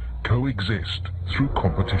predators coexist through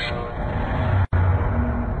competition.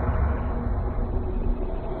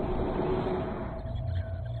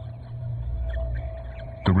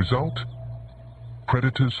 The result?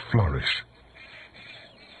 Predators flourish.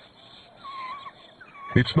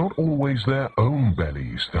 It's not always their own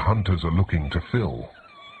bellies the hunters are looking to fill.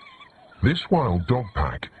 This wild dog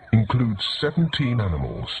pack includes 17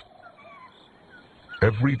 animals.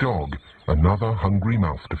 Every dog another hungry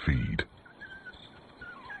mouth to feed.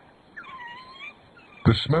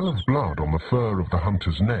 The smell of blood on the fur of the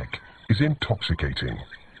hunter's neck is intoxicating.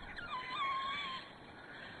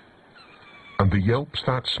 And the yelps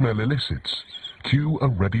that smell elicits cue a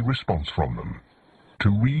ready response from them to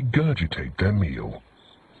regurgitate their meal.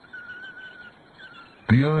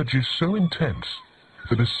 The urge is so intense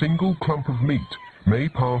that a single clump of meat may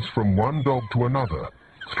pass from one dog to another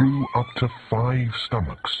through up to 5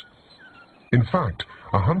 stomachs. In fact,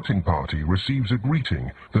 a hunting party receives a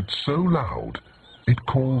greeting that's so loud it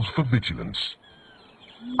calls for vigilance.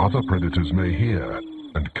 Other predators may hear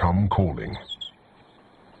and come calling.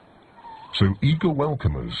 So eager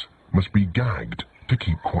welcomers must be gagged to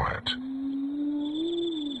keep quiet.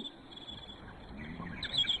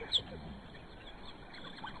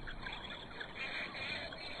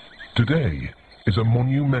 Today is a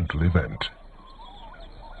monumental event.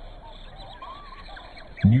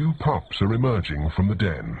 New pups are emerging from the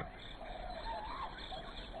den.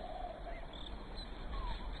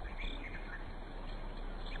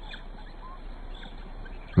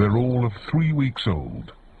 They're all of 3 weeks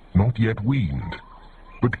old, not yet weaned,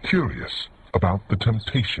 but curious about the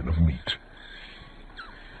temptation of meat.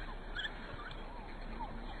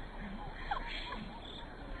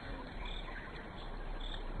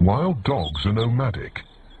 Wild dogs are nomadic.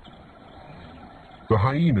 The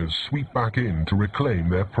hyenas sweep back in to reclaim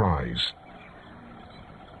their prize.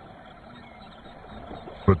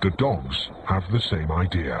 But the dogs have the same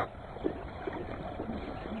idea.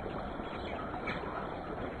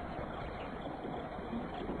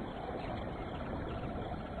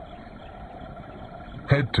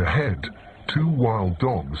 Head to head, 2 wild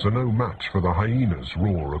dogs are no match for the hyena's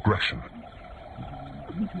raw aggression.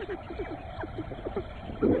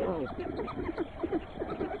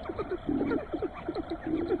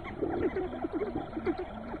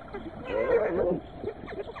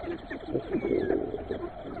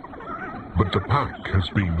 But the pack has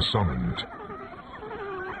been summoned.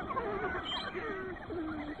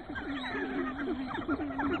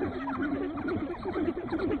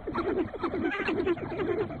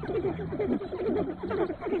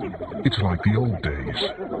 It's like the old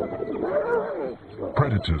days.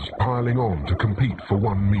 Predators piling on to compete for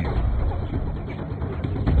one meal.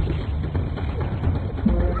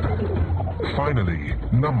 Finally,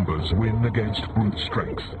 numbers win against brute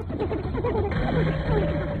strength.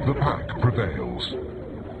 The pack prevails.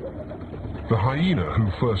 The hyena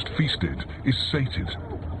who first feasted is sated,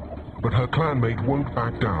 but her clanmate won't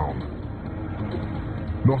back down.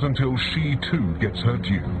 Not until she too gets her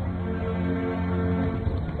due.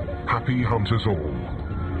 Happy hunters all.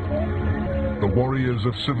 The warriors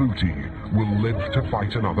of Savuti will live to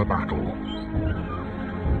fight another battle.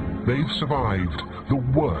 They've survived the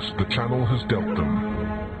worst the channel has dealt them.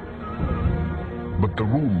 But the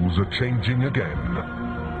rules are changing again.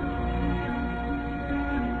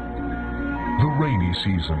 The rainy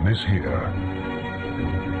season is here.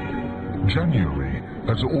 January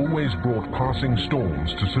has always brought passing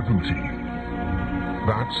storms to Savuti.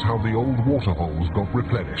 That's how the old waterholes got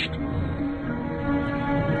replenished.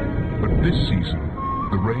 But this season,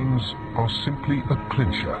 the rains are simply a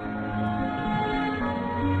clincher.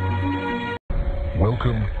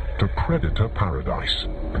 Welcome to Predator Paradise.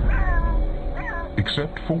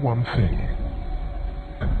 Except for one thing.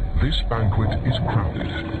 This banquet is crowded.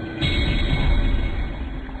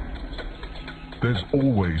 There's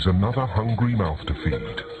always another hungry mouth to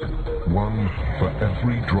feed. One for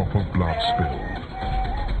every drop of blood spilled.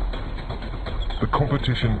 The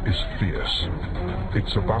competition is fierce.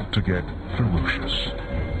 It's about to get ferocious.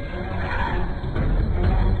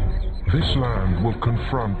 This land will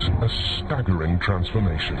confront a staggering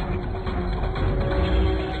transformation.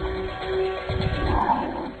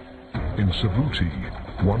 In Savuti,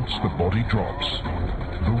 Once the body drops,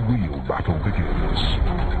 the real battle begins.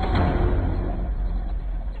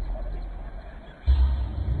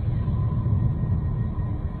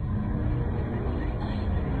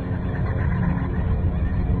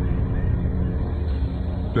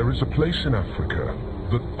 There is a place in Africa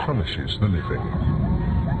that punishes the living.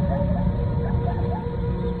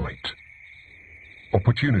 Right.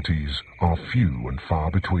 Opportunities are few and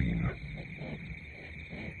far between.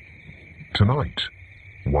 Tonight,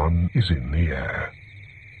 one is in the air.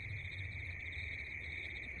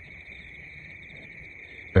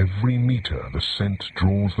 Every meter the scent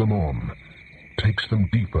draws them on takes them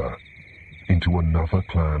deeper into another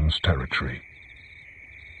clan's territory.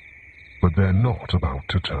 But they're not about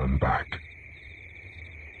to turn back.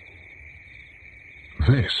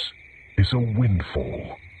 This is a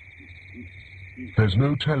windfall. There's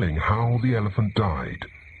no telling how the elephant died.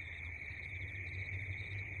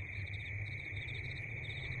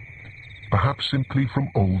 Perhaps simply from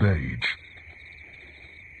old age.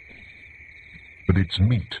 But its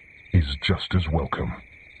meat is just as welcome.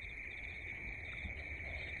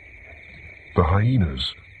 The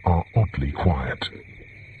hyenas are oddly quiet.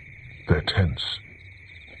 They're tense.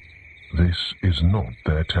 This is not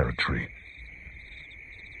their territory.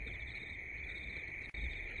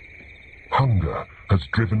 Hunger has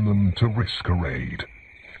driven them to risk a raid.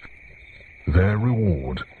 Their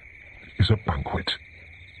reward is a banquet.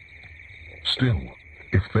 Still,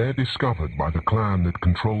 if they're discovered by the clan that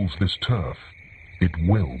controls this turf, it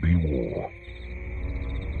will be war.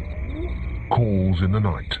 Calls in the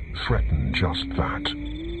night threaten just that.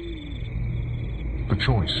 The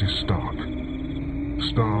choice is stark.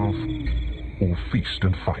 Starve or feast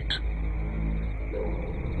and fight.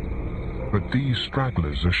 But these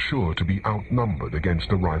stragglers are sure to be outnumbered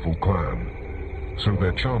against a rival clan, so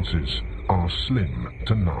their chances are slim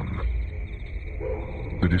to none.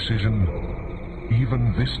 The decision,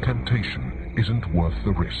 even this temptation isn't worth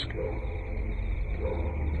the risk.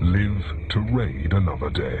 Live to raid another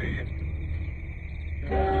day.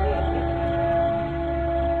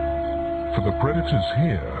 For the predators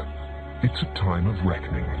here, it's a time of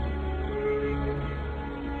reckoning.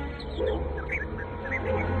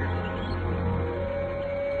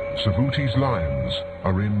 Savuti's lions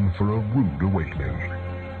are in for a rude awakening.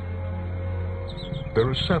 There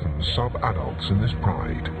are 7 sub-adults in this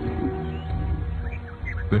pride.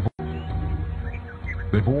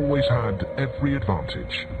 They've always had every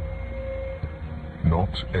advantage.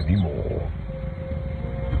 Not anymore.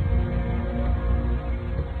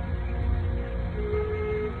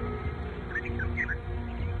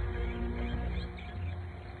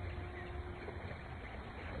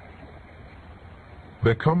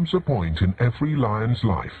 There comes a point in every lion's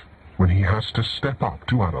life when he has to step up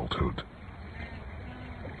to adulthood.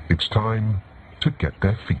 It's time to get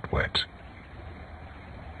their feet wet.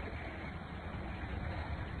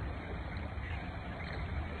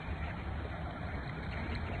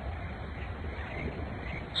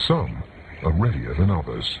 Some are readier than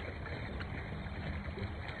others.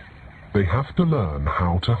 They have to learn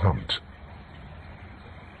how to hunt.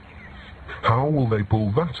 How will they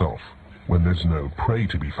pull that off when there's no prey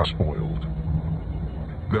to be spoiled?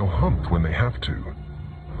 They'll hunt when they have to.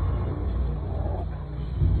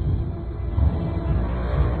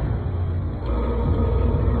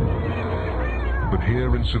 But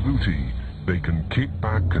here in Savuti, they can kick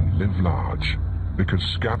back and live large, because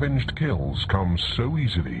scavenged kills come so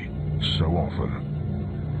easily, so often.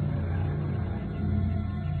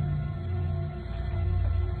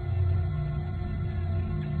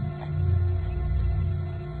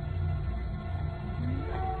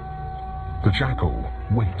 The jackal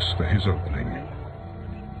waits for his opening.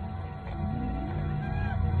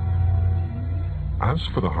 As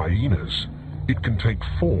for the hyenas, it can take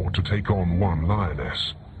 4 to take on 1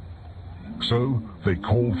 lioness. So they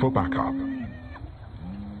call for backup.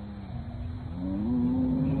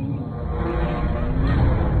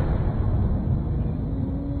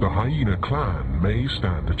 The hyena clan may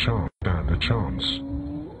stand a chance.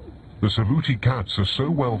 The Savuti cats are so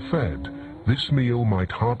well fed, this meal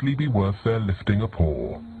might hardly be worth their lifting a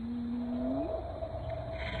paw.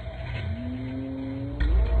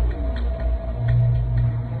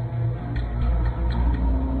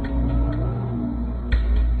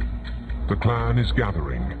 The clan is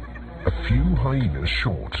gathering, a few hyenas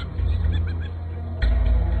short.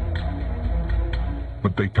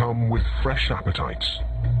 But they come with fresh appetites.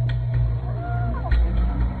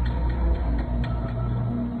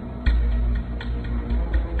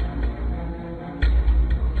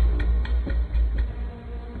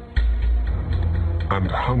 And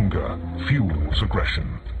hunger fuels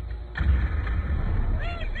aggression.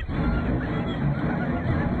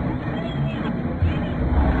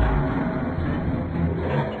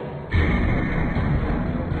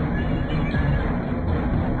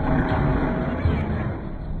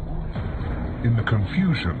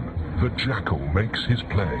 confusion, the jackal makes his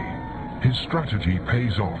play. His strategy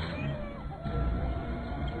pays off.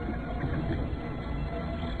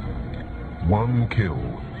 One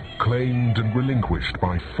kill, claimed and relinquished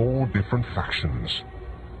by 4 different factions.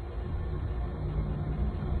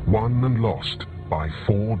 Won and lost by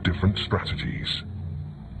 4 different strategies.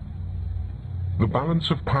 The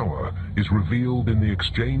balance of power is revealed in the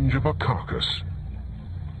exchange of a carcass.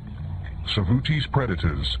 Savuti's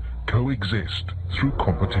predators coexist through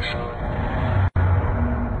competition.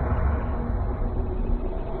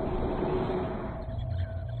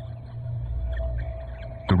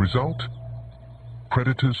 The result?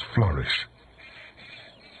 Predators flourish.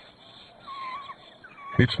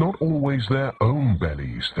 It's not always their own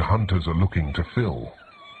bellies the hunters are looking to fill.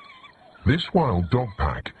 This wild dog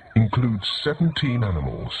pack includes 17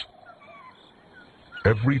 animals.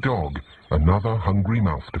 Every dog another hungry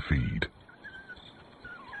mouth to feed.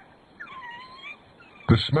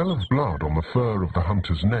 The smell of blood on the fur of the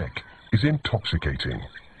hunter's neck is intoxicating.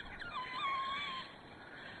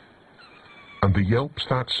 And the yelps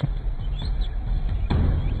that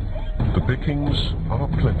the pickings are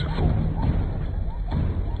plentiful.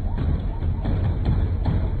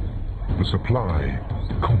 The supply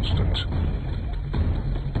constant.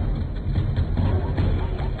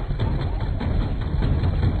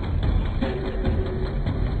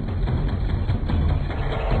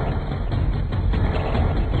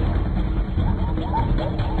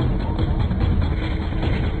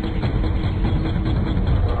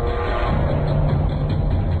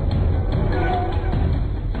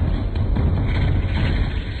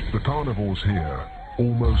 The carnivores here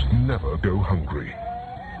almost never go hungry.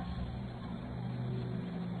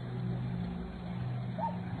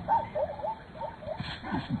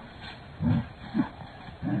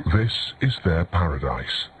 This is their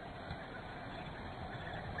paradise.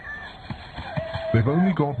 They've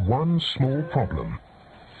only got one small problem.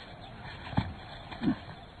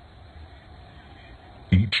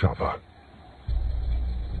 Each other.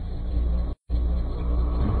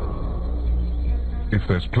 If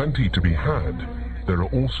there's plenty to be had, there are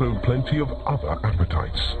also plenty of other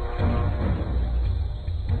appetites.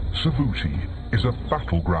 Savuti is a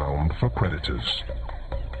battleground for predators.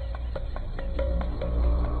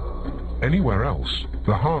 Anywhere else,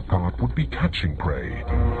 the hard part would be catching prey.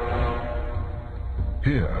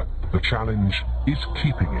 Here, the challenge is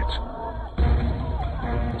keeping it.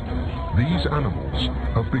 These animals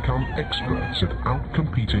have become experts at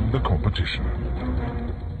outcompeting the competition.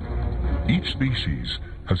 Each species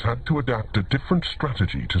has had to adapt a different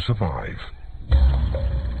strategy to survive.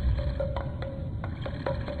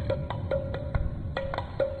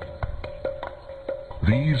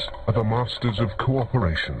 These are the masters of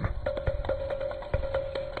cooperation.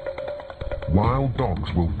 Wild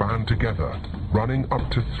dogs will band together, running up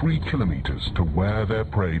to 3 kilometers to wear their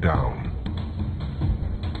prey down.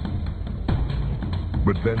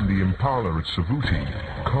 But then the impala at Savuti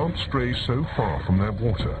can't stray so far from their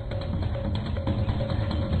water.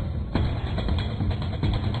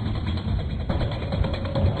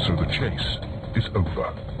 So the chase is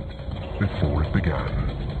over before it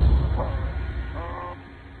began.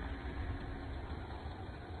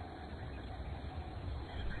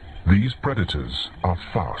 These predators are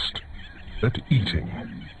fast at eating.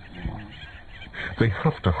 They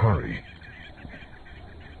have to hurry.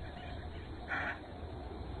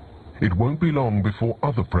 It won't be long before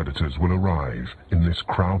other predators will arrive in this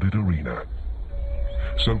crowded arena.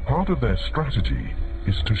 So part of their strategy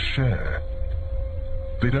is to share.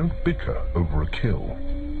 They don't bicker over a kill.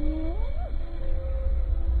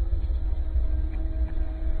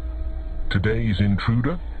 Today's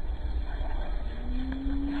intruder?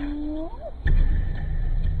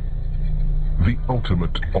 The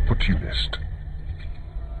ultimate opportunist.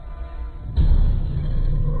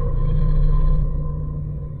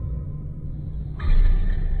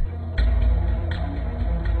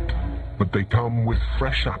 But they come with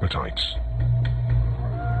fresh appetites.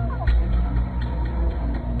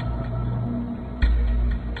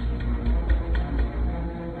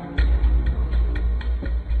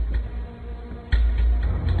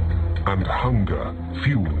 And hunger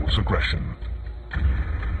fuels aggression.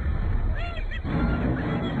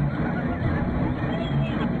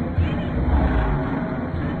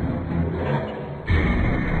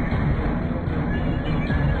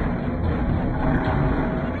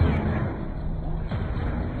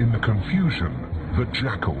 In the confusion, the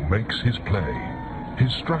jackal makes his play.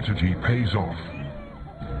 His strategy pays off.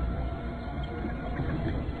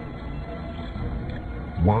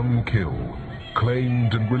 One kill,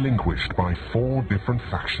 claimed and relinquished by 4 different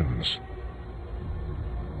factions.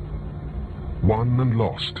 One won and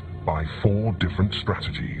lost by 4 different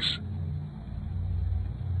strategies.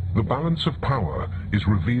 The balance of power is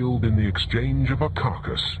revealed in the exchange of a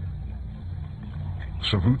carcass.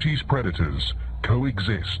 Savuti's predators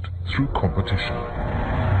coexist through competition.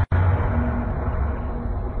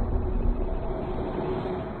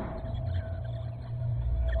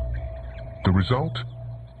 The result?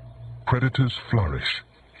 Predators flourish.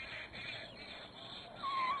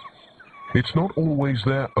 It's not always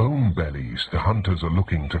their own bellies the hunters are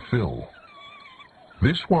looking to fill.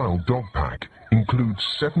 This wild dog pack includes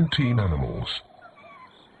 17 animals.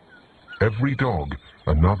 Every dog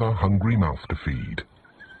another hungry mouth to feed.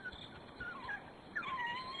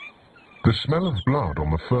 The smell of blood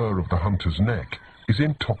on the fur of the hunter's neck is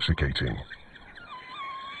intoxicating.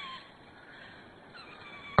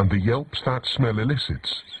 And the yelps that smell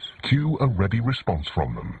elicits cue a ready response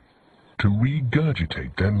from them to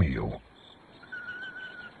regurgitate their meal.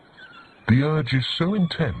 The urge is so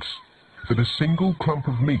intense that a single clump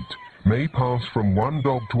of meat may pass from one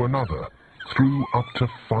dog to another through up to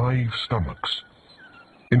 5 stomachs.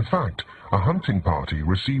 In fact, a hunting party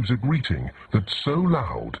receives a greeting that's so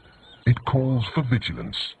loud it calls for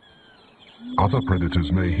vigilance. Other predators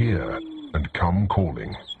may hear and come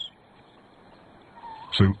calling.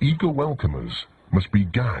 So eager welcomers must be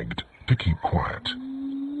gagged to keep quiet.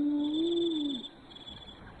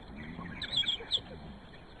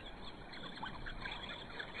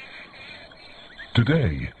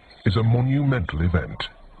 Today is a monumental event.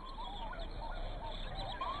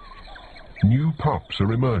 New pups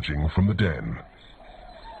are emerging from the den.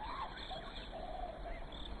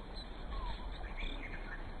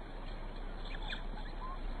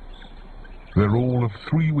 They're all of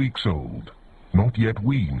 3 weeks old, not yet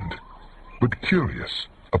weaned, but curious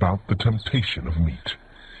about the temptation of meat.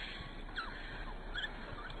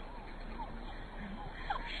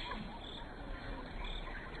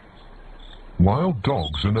 Wild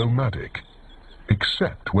dogs are nomadic,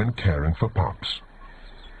 except when caring for pups.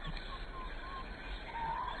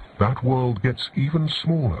 That world gets even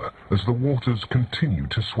smaller as the waters continue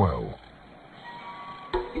to swell.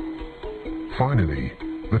 Finally,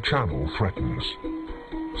 the channel threatens,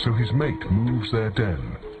 so his mate moves their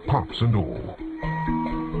den, pups and all.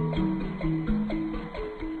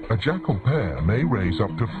 A jackal pair may raise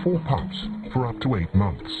up to 4 pups for up to 8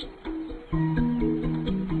 months.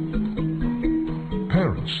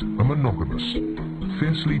 Parents are monogamous,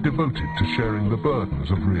 fiercely devoted to sharing the burdens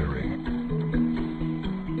of rearing.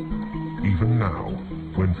 Even now,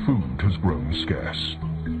 when food has grown scarce.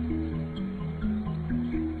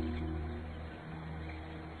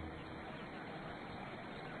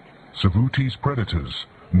 Savuti's predators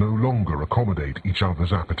no longer accommodate each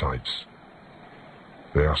other's appetites.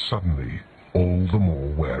 They are suddenly all the more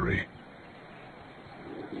wary.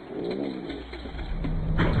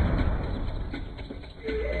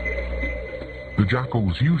 The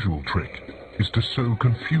jackal's usual trick is to sow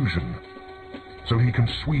confusion, so he can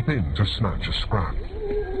sweep in to snatch a scrap.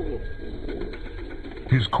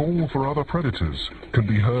 His call for other predators can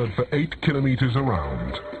be heard for 8 kilometers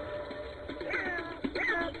around.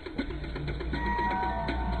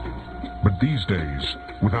 But these days,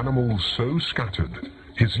 with animals so scattered,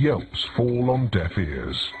 his yelps fall on deaf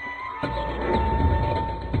ears.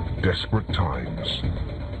 Desperate times,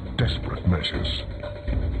 desperate measures.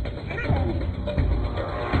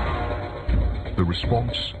 The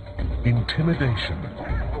response? Intimidation.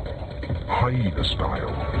 Hyena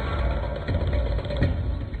style.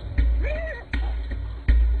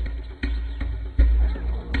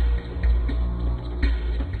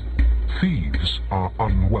 Thieves are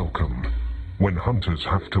unwelcome when hunters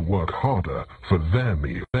have to work harder for their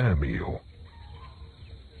meal.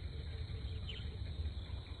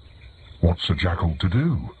 What's a jackal to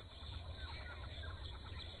do?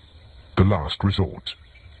 The last resort.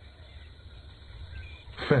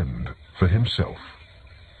 Fend for himself.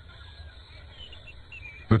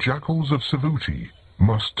 The jackals of Savuti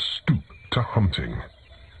must stoop to hunting.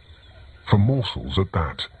 For morsels at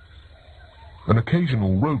that. An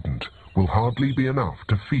occasional rodent will hardly be enough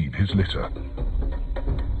to feed his litter.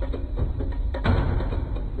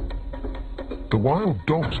 The wild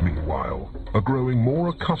dogs, meanwhile, are growing more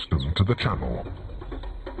accustomed to the channel.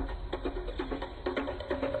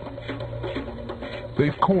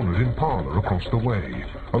 They've cornered Impala across the way,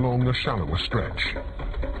 along a shallower stretch.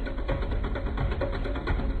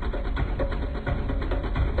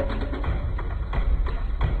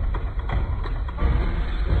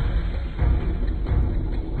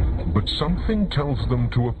 But something tells them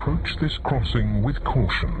to approach this crossing with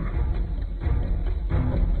caution.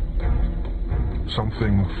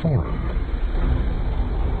 Something foreign.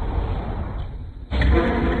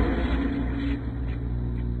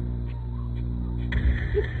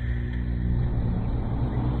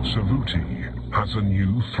 Savuti has a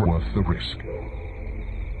new threat worth the risk.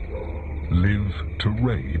 Live to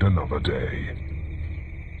raid another day.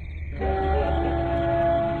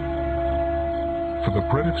 For the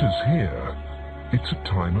predators here, it's a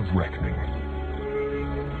time of reckoning.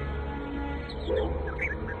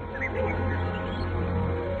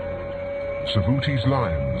 Savuti's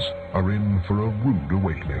lions are in for a rude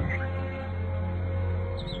awakening.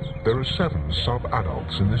 There are 7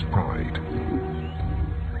 sub-adults in this pride.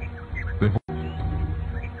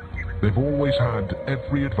 They've always had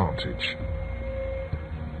every advantage.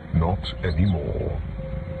 Not anymore.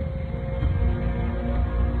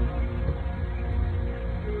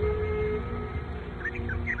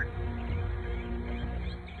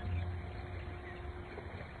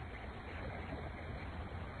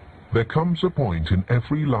 There comes a point in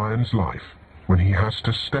every lion's life when he has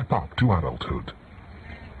to step up to adulthood.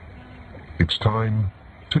 It's time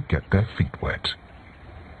to get their feet wet.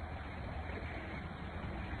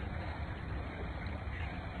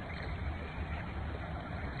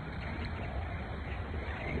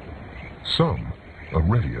 Some are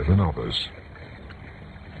readier than others.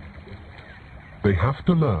 They have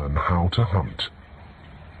to learn how to hunt.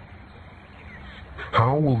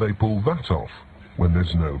 How will they pull that off when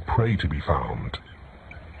there's no prey to be found?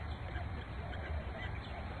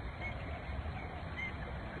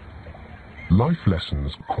 Life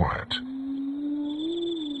lessons quiet.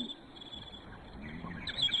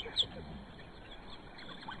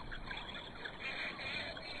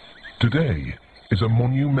 Today is a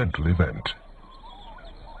monumental event.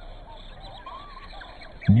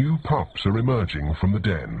 New pups are emerging from the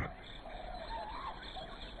den.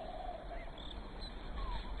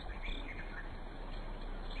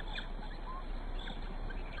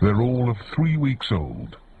 They're all of 3 weeks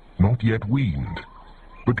old, not yet weaned,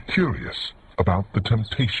 but curious about the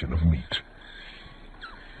temptation of meat.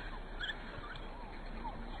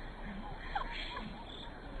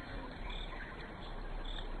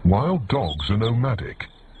 Wild dogs are nomadic,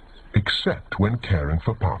 except when caring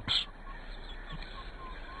for pups.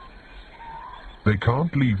 They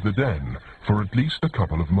can't leave the den for at least a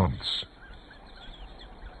couple of months.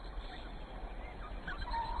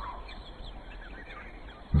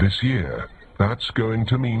 This year, that's going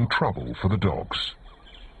to mean trouble for the dogs.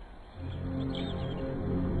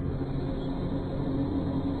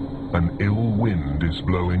 An ill wind is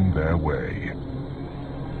blowing their way.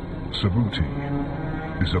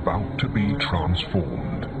 Savuti is about to be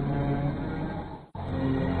transformed.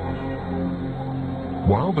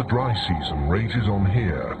 While the dry season rages on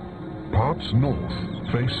here, parts north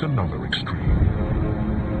face another extreme.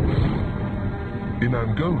 In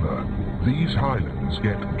Angola, these highlands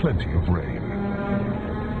get plenty of rain.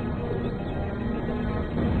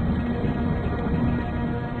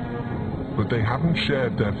 But they haven't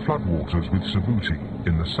shared their floodwaters with Savuti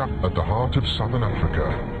in the south. At the heart of southern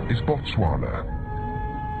Africa is Botswana.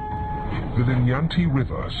 The Linyanti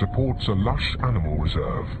River supports a lush animal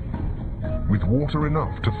reserve, with water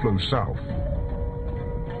enough to flow south,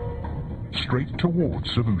 straight towards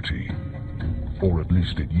Savuti, or at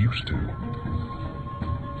least it used to.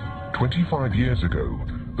 25 years ago,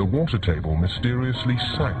 the water table mysteriously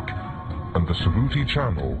sank, and the Savuti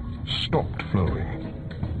Channel stopped flowing.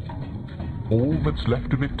 All that's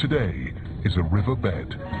left of it today is a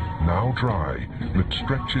riverbed, now dry, that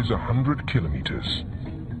stretches 100 kilometers.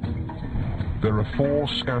 There are 4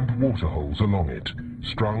 scant waterholes along it,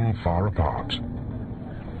 strung far apart.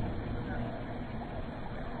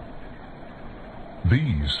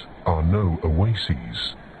 These are no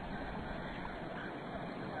oases.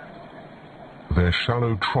 They're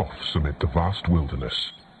shallow troughs amid the vast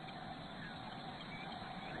wilderness.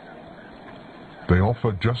 They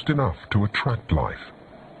offer just enough to attract life,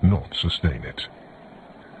 not sustain it.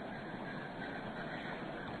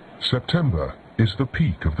 September is the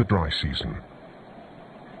peak of the dry season.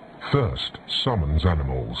 Thirst summons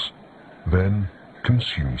animals, then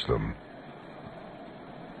consumes them.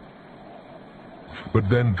 But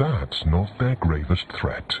then that's not their gravest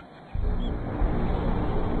threat.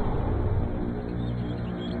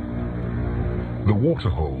 The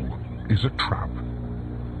waterhole is a trap.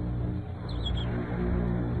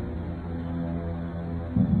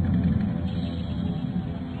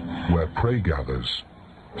 Where prey gathers,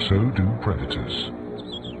 so do predators.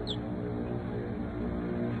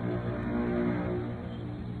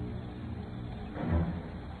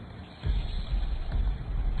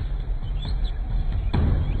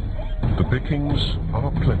 The pickings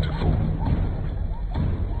are plentiful.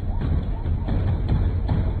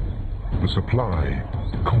 The supply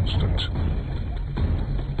constant.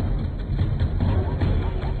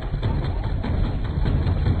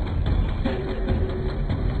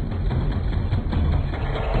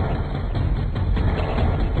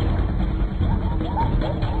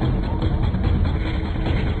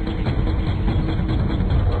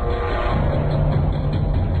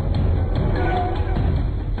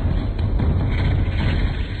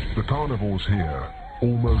 herbivores here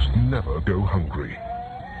almost never go hungry.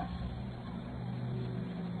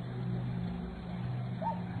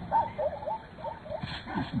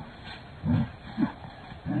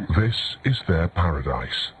 This is their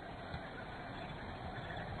paradise.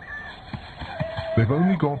 They've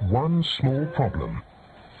only got one small problem.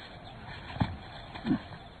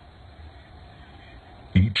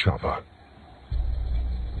 Each other.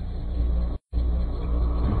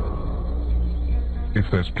 If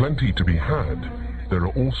there's plenty to be had, there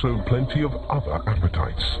are also plenty of other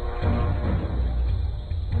appetites.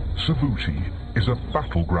 Savuti is a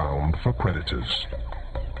battleground for predators.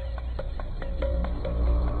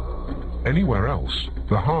 Anywhere else,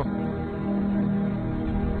 the heart...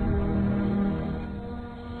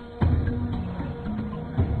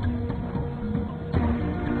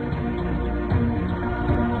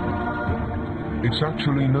 It's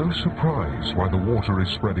actually no surprise why the water is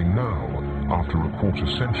spreading now, after a quarter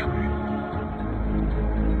century.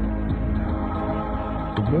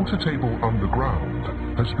 The water table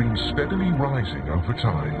underground has been steadily rising over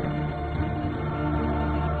time.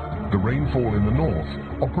 The rainfall in the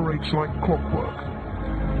north operates like clockwork,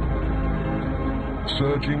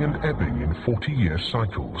 surging and ebbing in 40-year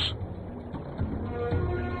cycles.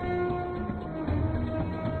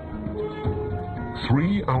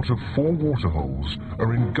 Three out of 4 waterholes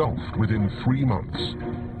are engulfed within 3 months.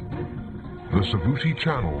 The Savuti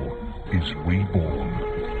Channel is reborn.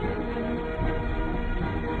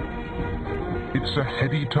 It's a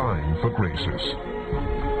heady time for grazers.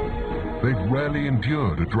 They've rarely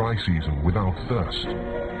endured a dry season without thirst.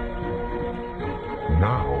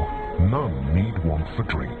 Now, none need want for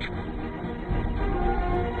drink.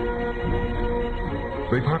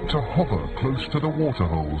 They've had to hover close to the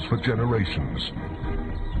waterholes for generations.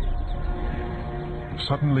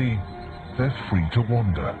 Suddenly, they're free to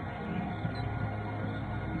wander.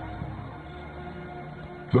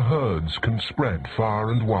 The herds can spread far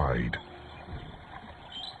and wide.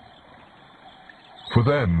 For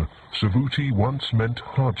them, Savuti once meant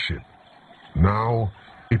hardship. Now,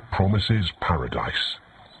 it promises paradise.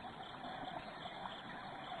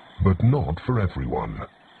 But not for everyone.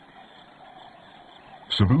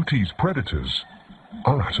 Savuti's predators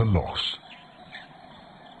are at a loss.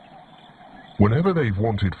 Whenever they've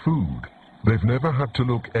wanted food, they've never had to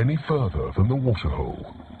look any further than the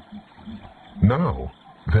waterhole. Now,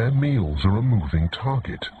 their meals are a moving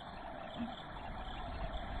target.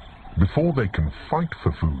 Before they can fight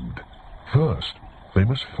for food, first they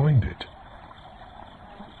must find it.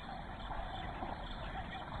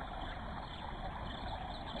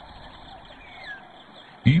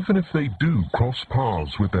 Even if they do cross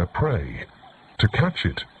paths with their prey, to catch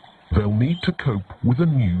it, they'll need to cope with a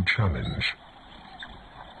new challenge.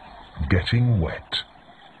 Getting wet.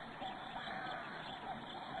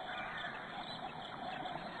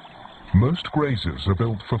 Most grazers are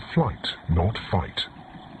built for flight, not fight.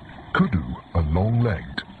 Kudu are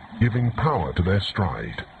long-legged, giving power to their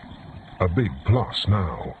stride. A big plus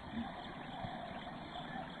now.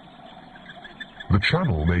 The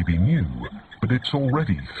channel may be new, but it's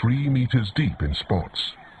already 3 meters deep in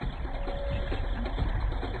spots.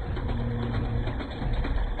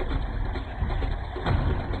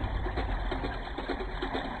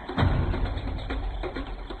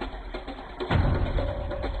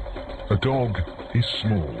 A dog is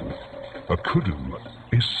small. A kudu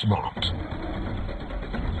is smart.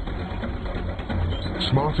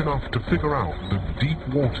 Smart enough to figure out that deep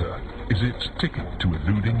water is its ticket to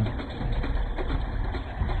eluding.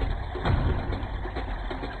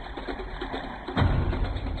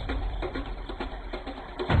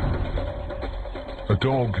 A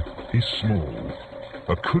dog is small.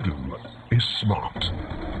 A kudu is smart.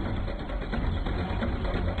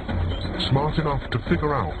 Smart enough to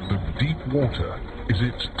figure out that deep water is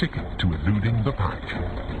its ticket to eluding the pack.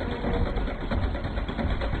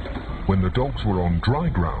 When the dogs were on dry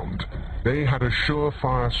ground, they had a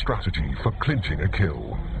surefire strategy for clinching a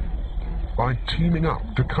kill, by teaming up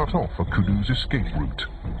to cut off a kudu's escape route.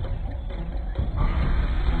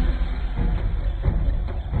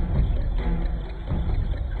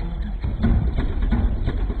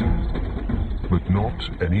 But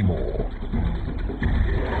not anymore.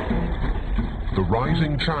 The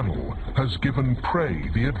rising channel has given prey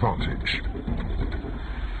the advantage.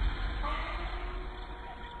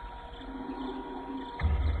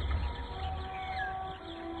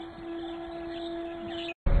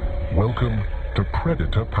 Welcome to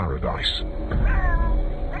Predator Paradise.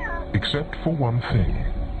 Except for one thing.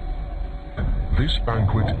 This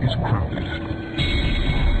banquet is crowded.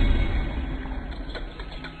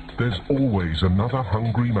 There's always another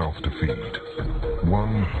hungry mouth to feed.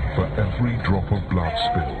 one for every drop of blood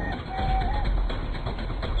spilled.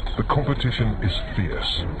 The competition is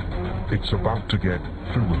fierce. It's about to get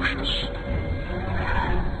ferocious.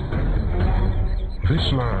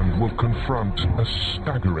 This land will confront a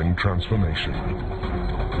staggering transformation.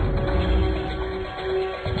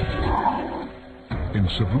 In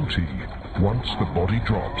Savuti, once the body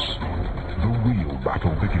drops, the real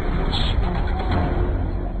battle begins.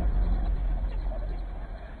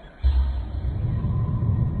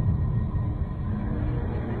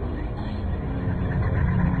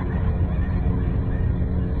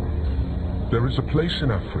 There is a place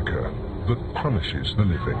in Africa that punishes the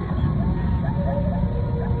living.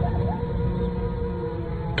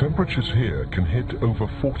 Temperatures here can hit over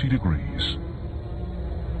 40 degrees.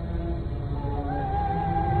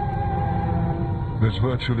 There's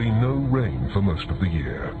virtually no rain for most of the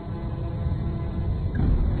year.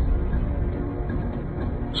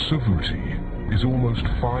 Savuti is almost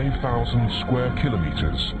 5,000 square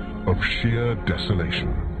kilometers of sheer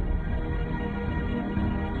desolation.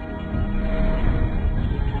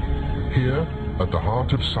 Here, at the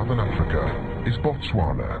heart of southern Africa, is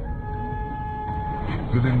Botswana.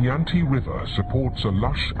 The Linyanti River supports a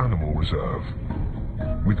lush animal reserve,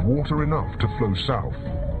 with water enough to flow south,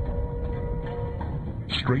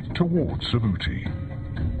 straight towards Savuti,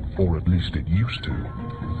 or at least it used to.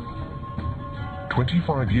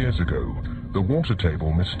 25 years ago, the water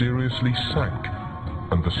table mysteriously sank,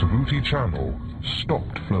 and the Savuti Channel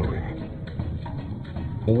stopped flowing.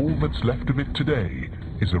 All that's left of it today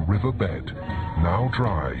is a riverbed, now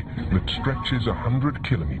dry, that stretches 100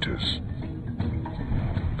 kilometers.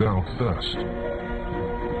 Now thirst.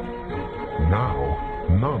 Now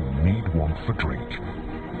none need want for drink.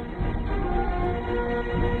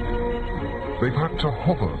 They've had to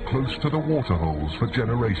hover close to the waterholes for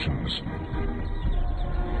generations.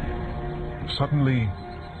 Suddenly,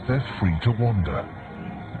 they're free to wander.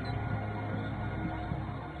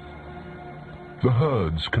 The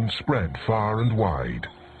herds can spread far and wide.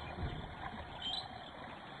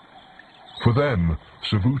 For them,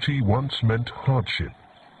 Savuti once meant hardship.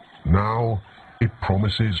 Now, it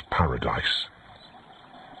promises paradise.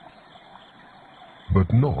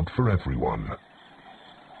 But not for everyone.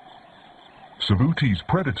 Savuti's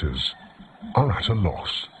predators are at a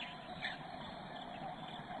loss.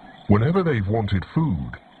 Whenever they've wanted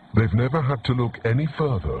food, they've never had to look any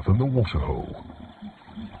further than the waterhole.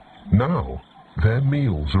 Now, their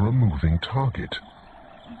meals are a moving target.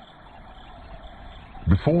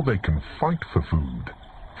 Before they can fight for food,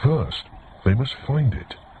 first they must find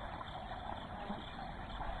it.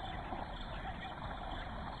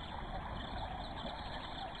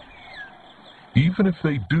 Even if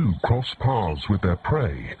they do cross paths with their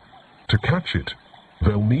prey, to catch it,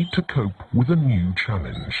 they'll need to cope with a new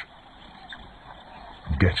challenge: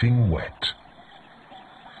 getting wet.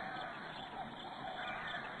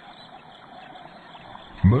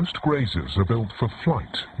 Most grazers are built for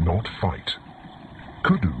flight, not fight.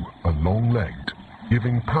 Kudu are long-legged,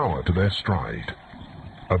 giving power to their stride.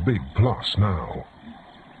 A big plus now.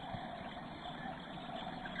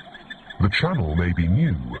 The channel may be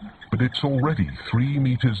new, but it's already 3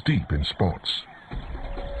 meters deep in spots.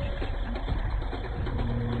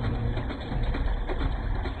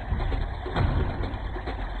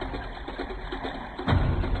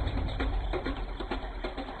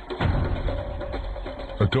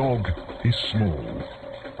 A dog is small.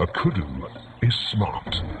 A kudu is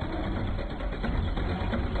smart.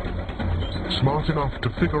 Smart enough to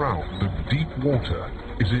figure out that deep water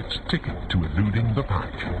is its ticket to eluding the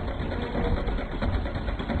pack.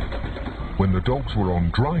 When the dogs were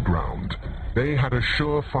on dry ground, they had a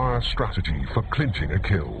surefire strategy for clinching a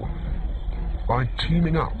kill, by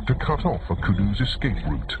teaming up to cut off a kudu's escape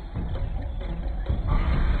route.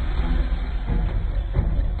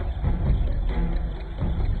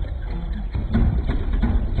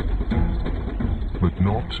 But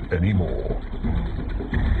not anymore.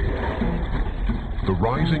 The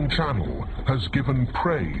rising channel has given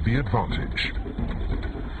prey the advantage.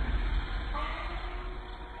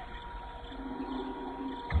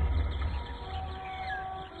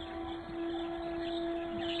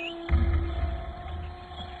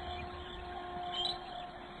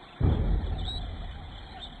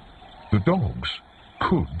 The dogs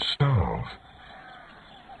could starve.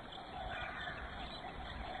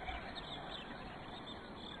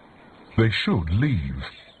 They should leave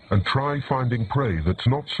and try finding prey that's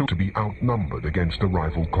not so to be outnumbered against a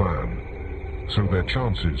rival clan, so their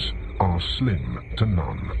chances are slim to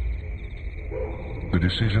none. The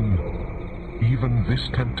decision: even this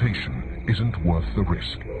temptation isn't worth the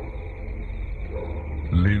risk.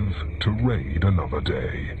 live to raid another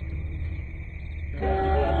day.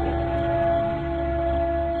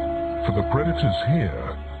 For the predators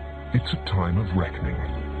here, it's a time of reckoning.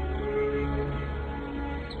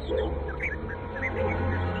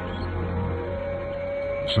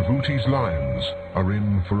 Savuti's lions are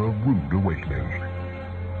in for a rude awakening.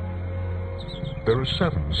 There are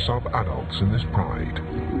 7 sub-adults in this pride.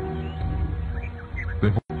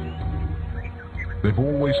 They've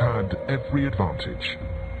always had every advantage.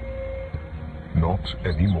 Not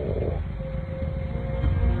anymore.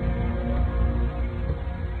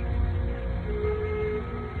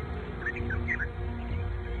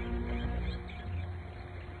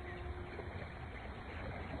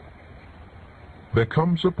 There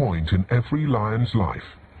comes a point in every lion's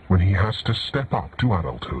life when he has to step up to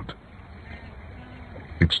adulthood.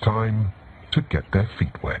 It's time to get their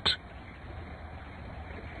feet wet.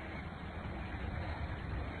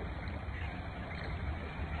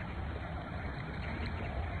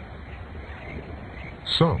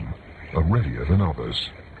 Some are readier than others.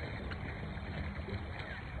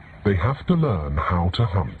 They have to learn how to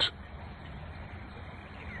hunt.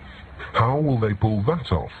 How will they pull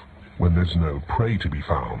that off when there's no prey to be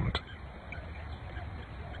found?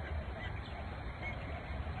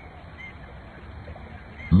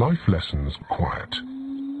 Life lessons quiet.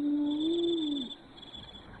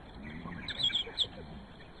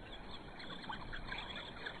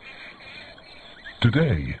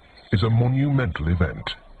 Today is a monumental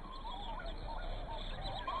event.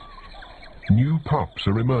 New pups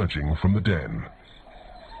are emerging from the den.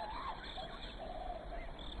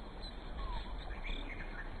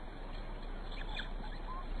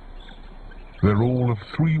 They're all of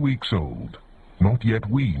 3 weeks old, not yet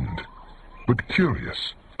weaned, but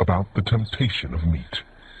curious about the temptation of meat.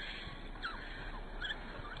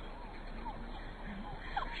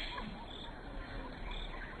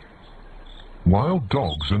 Wild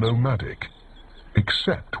dogs are nomadic,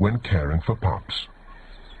 except when caring for pups.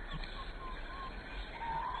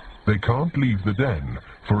 They can't leave the den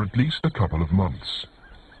for at least a couple of months.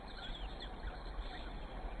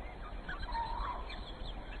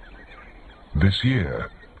 This year,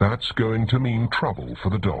 that's going to mean trouble for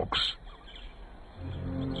the dogs.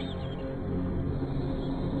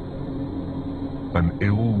 An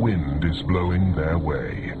ill wind is blowing their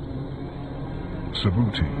way.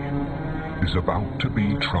 Savuti is about to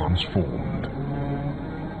be transformed.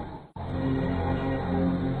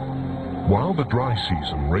 While the dry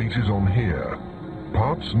season rages on here,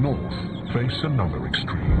 parts north face another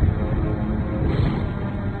extreme.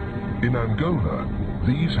 In Angola,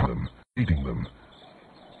 these have them eating them,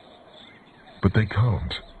 but they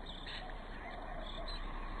can't.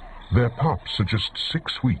 Their pups are just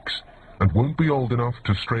 6 weeks and won't be old enough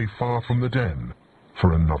to stray far from the den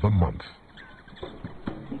for another month.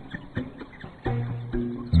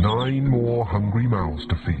 9 more hungry mouths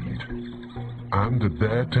to feed, and at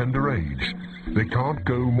their tender age, they can't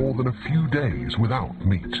go more than a few days without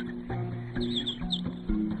meat.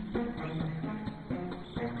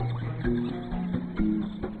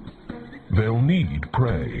 They'll need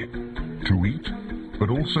prey to eat, but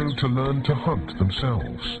also to learn to hunt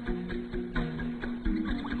themselves.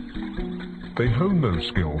 They hone those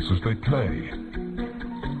skills as they play.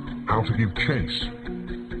 How to give chase,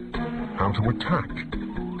 how to attack,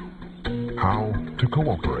 how to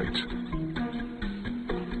cooperate.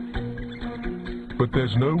 But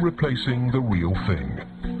there's no replacing the real thing.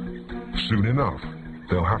 Soon enough,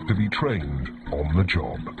 they'll have to be trained on the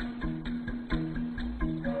job.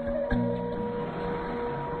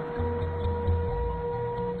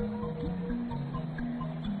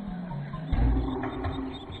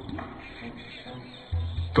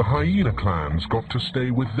 The hyena clans got to stay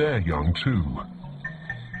with their young too,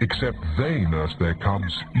 except they nurse their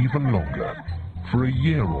cubs even longer, for a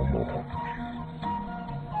year or more.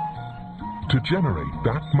 To generate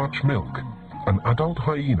that much milk, an adult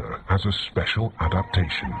hyena has a special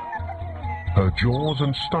adaptation. Her jaws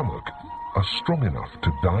and stomach are strong enough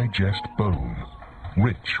to digest bone,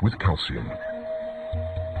 rich with calcium.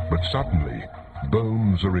 But suddenly,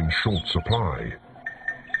 bones are in short supply.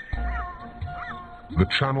 The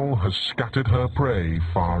channel has scattered her prey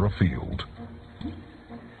far afield.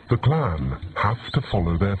 The clan have to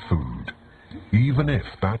follow their food, even if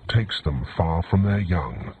that takes them far from their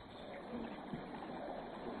young.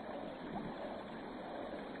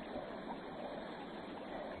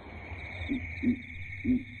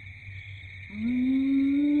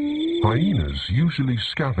 Hyenas usually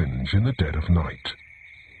scavenge in the dead of night.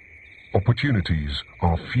 Opportunities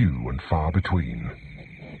are few and far between.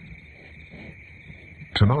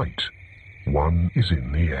 Tonight, one is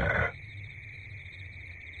in the air.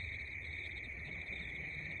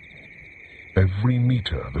 Every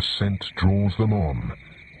meter the scent draws them on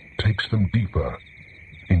takes them deeper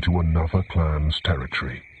into another clan's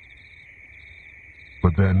territory.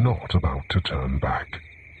 But they're not about to turn back.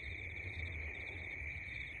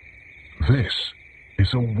 This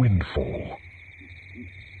is a windfall.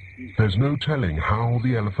 There's no telling how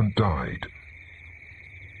the elephant died.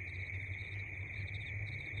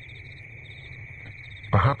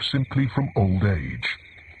 Perhaps simply from old age.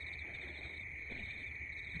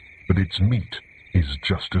 But its meat is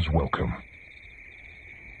just as welcome.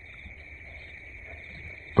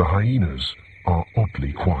 The hyenas are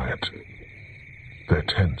oddly quiet. They're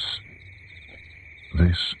tense.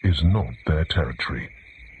 This is not their territory.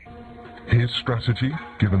 Here's strategy,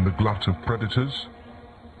 given the glut of predators.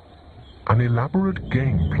 An elaborate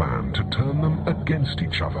game plan to turn them against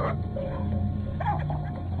each other.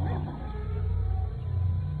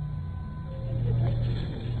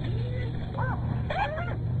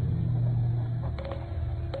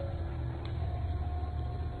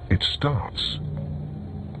 It starts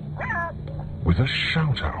with a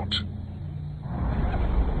shout-out,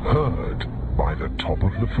 heard by the top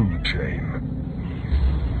of the food chain.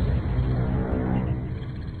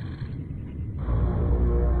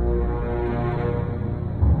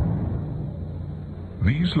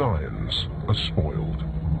 These lions are spoiled.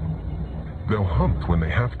 They'll hunt when they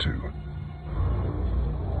have to.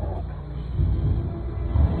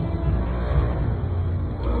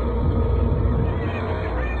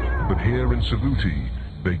 But here in CVD,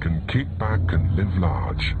 they can kick back and live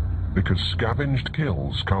large, because scavenged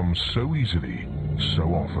kills come so easily, so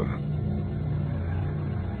often.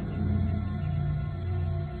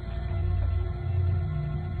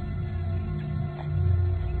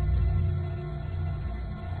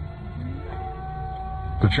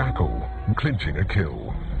 The jackal clinching a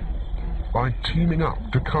kill by teaming up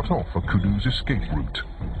to cut off a kudu's escape route.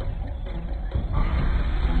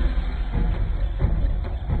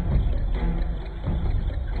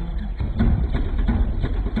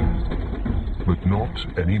 But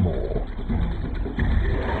not anymore.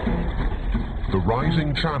 The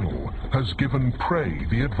rising channel has given prey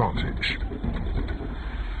the advantage.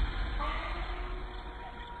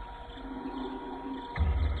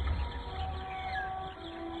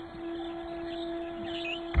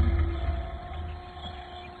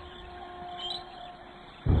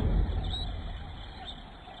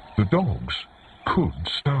 The dogs could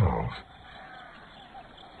starve.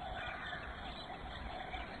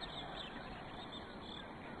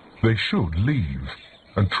 They should leave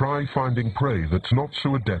and try finding prey that's not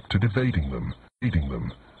so adept at evading them, eating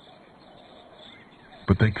them.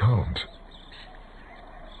 But they can't.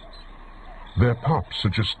 Their pups are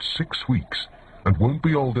just 6 weeks and won't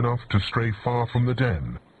be old enough to stray far from the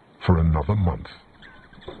den for another month.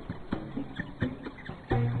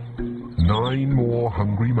 9 more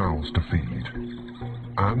hungry mouths to feed,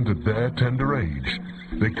 and at their tender age,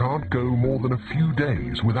 they can't go more than a few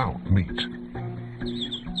days without meat.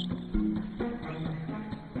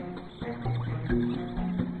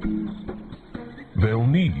 They'll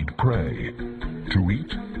need prey to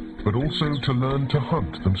eat, but also to learn to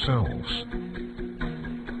hunt themselves.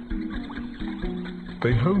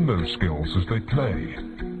 They hone those skills as they play.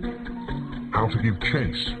 How to give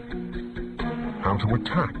chase, how to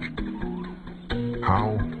attack,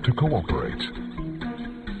 how to cooperate.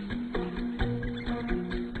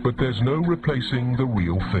 But there's no replacing the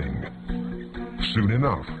real thing. Soon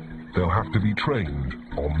enough, they'll have to be trained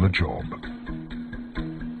on the job.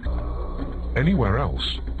 Anywhere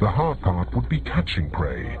else, the hard part would be catching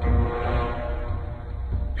prey.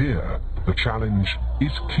 Here, the challenge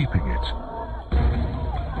is keeping it.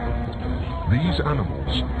 These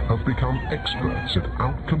animals have become experts at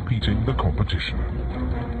outcompeting the competition.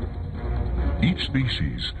 Each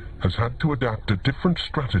species has had to adapt a different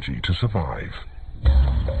strategy to survive.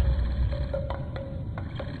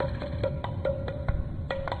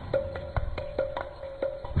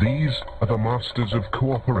 These are the masters of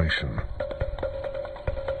cooperation.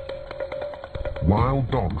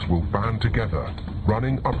 Wild dogs will band together,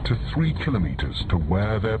 running up to 3 kilometers to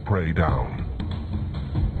wear their prey down.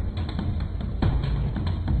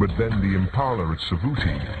 But then the impala at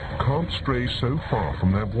CVD can't stray so far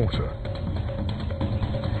from their water.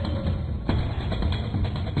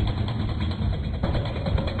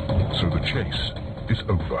 So the chase is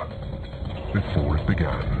over before it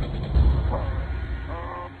began.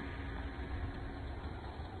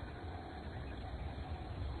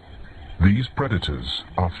 These predators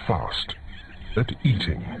are fast at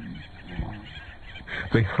eating.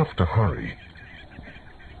 They have to hurry.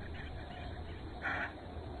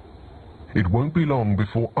 It won't be long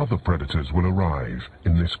before other predators will arrive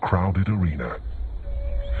in this crowded arena.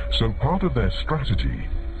 So part of their strategy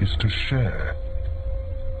is to share.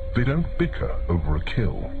 They don't bicker over a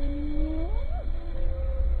kill.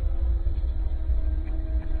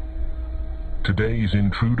 Today's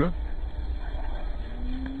intruder?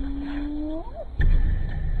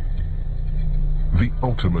 The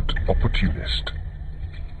ultimate opportunist.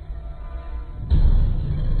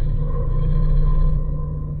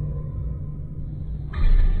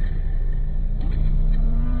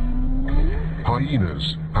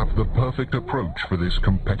 Hyenas have the perfect approach for this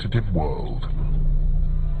competitive world.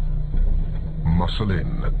 Muscle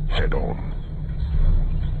in, head on.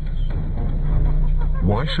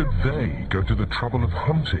 Why should they go to the trouble of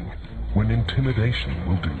hunting when intimidation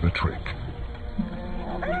will do the trick?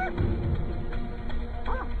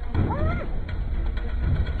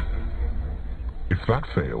 If that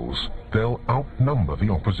fails, they'll outnumber the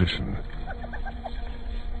opposition.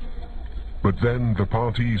 But then the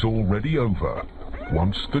party's already over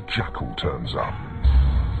once the jackal turns up.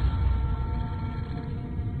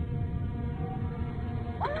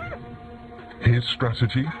 His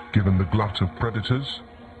strategy, given the glut of predators?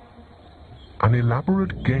 An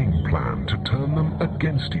elaborate game plan to turn them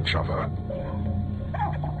against each other.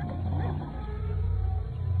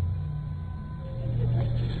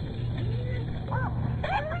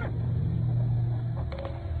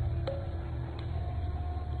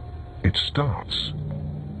 It starts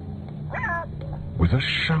with a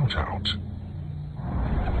shout-out,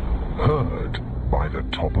 heard by the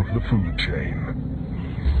top of the food chain.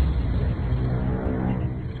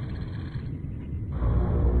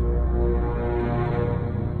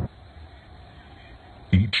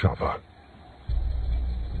 Each other.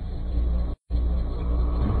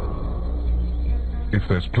 If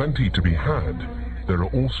there's plenty to be had, there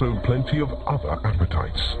are also plenty of other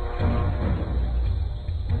appetites.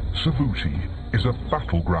 CVD is a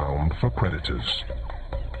battleground for predators.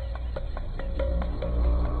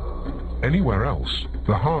 Anywhere else,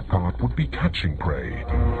 the hard part would be catching prey.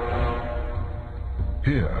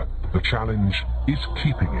 Here, the challenge is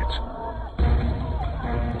keeping it.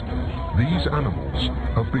 These animals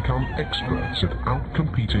have become experts at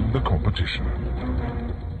outcompeting the competition.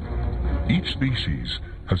 Each species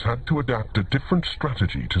has had to adapt a different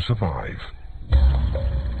strategy to survive.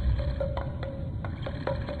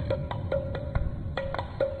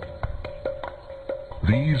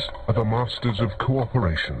 These are the masters of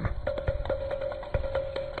cooperation.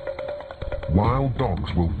 Wild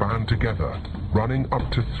dogs will band together, running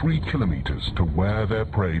up to 3 kilometers to wear their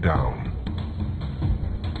prey down.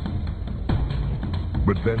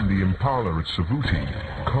 But then the impala at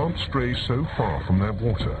CVD can't stray so far from their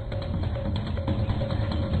water.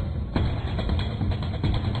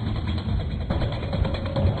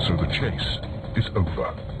 So the chase is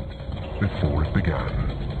over before it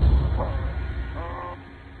began.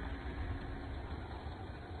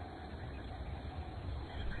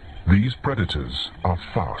 These predators are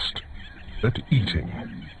fast at eating.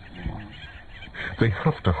 They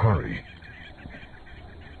have to hurry.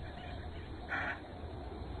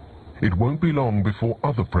 It won't be long before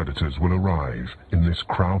other predators will arrive in this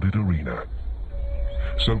crowded arena.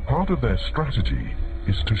 So part of their strategy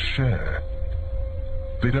is to share.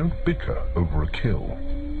 They don't bicker over a kill.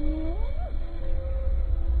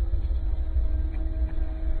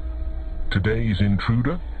 Today's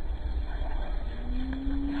intruder?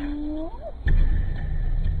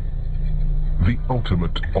 The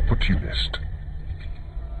ultimate opportunist.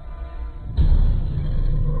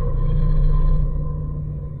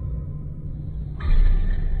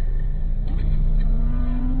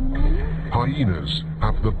 Hyenas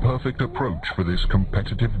have the perfect approach for this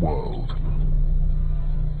competitive world.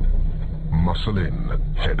 Muscle in,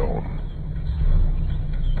 head on.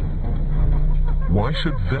 Why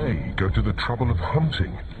should they go to the trouble of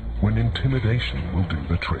hunting when intimidation will do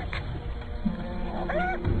the trick?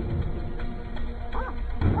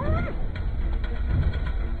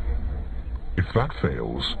 If that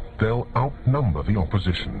fails, they'll outnumber the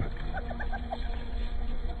opposition.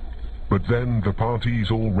 But then the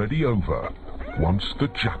party's already over once the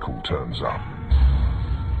jackal turns up.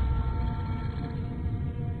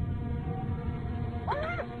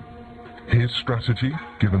 His strategy,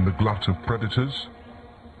 given the glut of predators?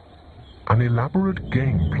 An elaborate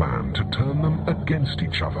game plan to turn them against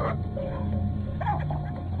each other.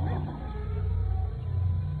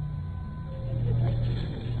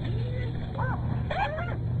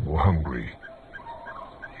 Or hungry.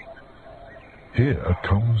 Here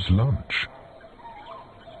comes lunch.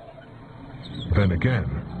 Then again,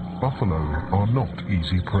 buffalo are not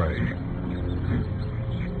easy prey.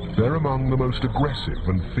 They're among the most aggressive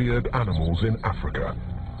and feared animals in Africa.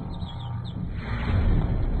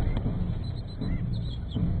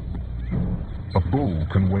 A bull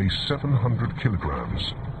can weigh 700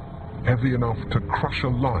 kilograms, heavy enough to crush a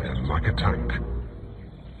lion like a tank.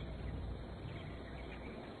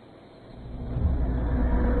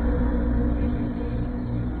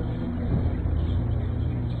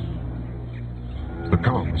 The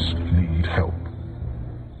cubs need help.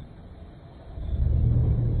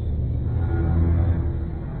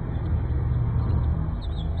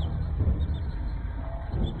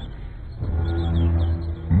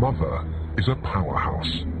 Mother is a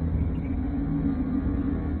powerhouse.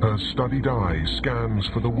 Her studied eye scans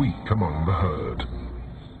for the weak among the herd.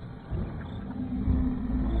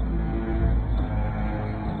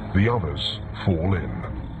 The others fall in.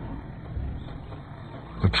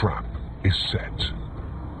 The trap is set.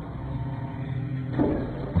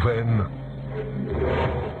 Then,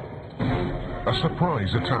 a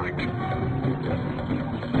surprise attack.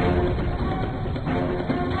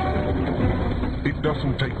 It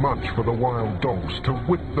doesn't take much for the wild dogs to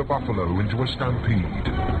whip the buffalo into a stampede.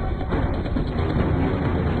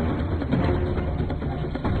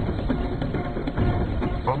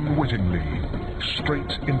 Unwittingly,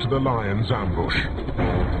 straight into the lion's ambush.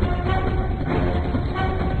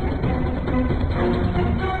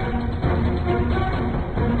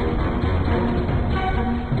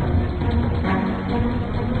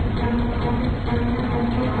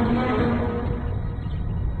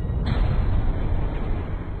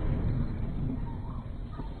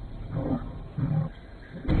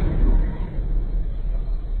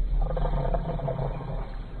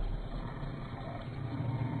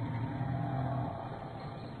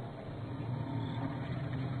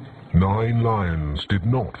 Nine lions did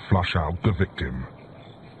not flush out the victim.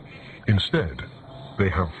 Instead, they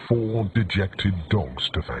have 4 dejected dogs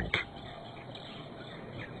to thank.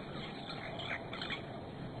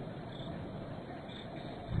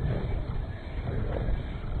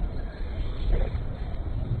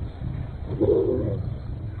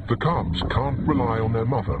 The cubs can't rely on their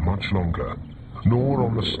mother much longer, nor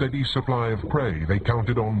on the steady supply of prey they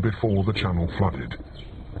counted on before the channel flooded.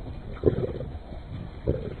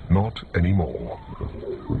 Not anymore.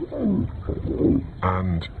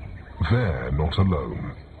 And they're not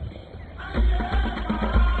alone.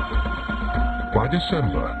 By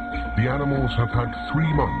December, the animals have had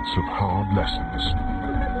 3 months of hard lessons.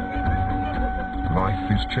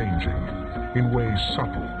 Life is changing in ways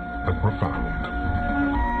subtle and profound.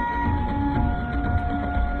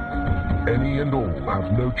 Any and all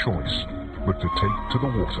have no choice but to take to the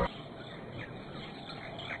water.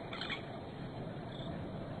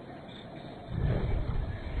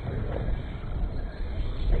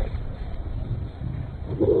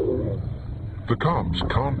 The cubs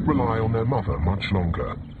can't rely on their mother much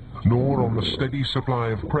longer, nor on the steady supply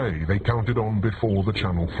of prey they counted on before the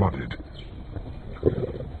channel flooded.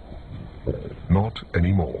 Not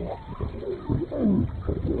anymore.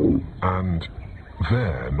 And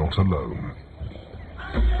they're not alone.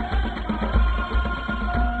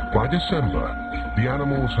 By December, the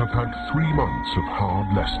animals have had 3 months of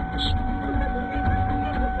hard lessons.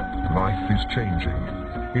 Life is changing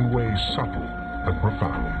in ways subtle and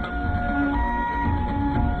profound.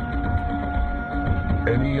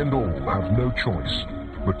 Any and all have no choice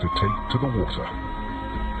but to take to the water.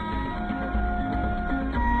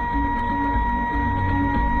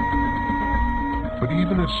 But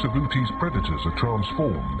even as Savuti's predators are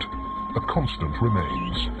transformed, a constant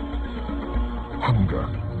remains. Hunger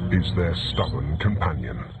is their stubborn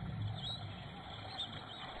companion.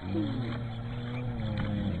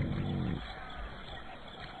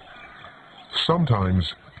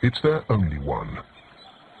 Sometimes it's their only one.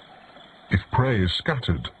 If prey is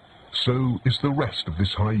scattered, so is the rest of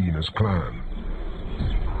this hyena's clan.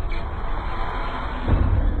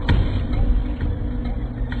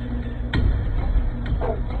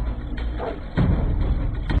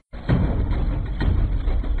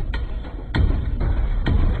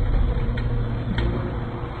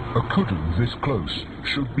 A kudu this close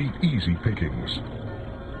should be easy pickings.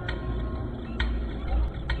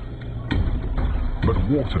 But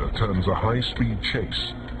water turns a high-speed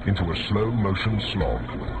chase into a slow-motion slog.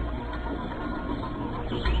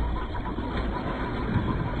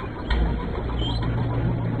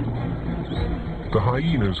 The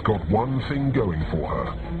hyena's got one thing going for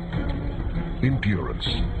her: endurance.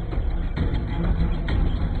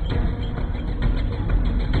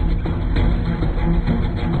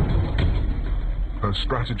 Her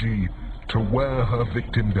strategy: to wear her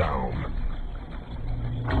victim down.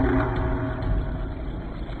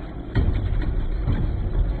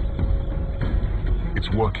 it's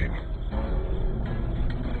working.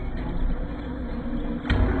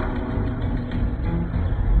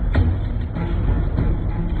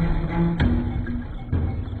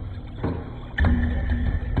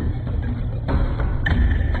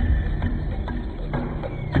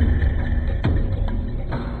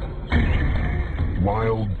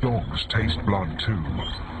 Wild dogs taste blood too.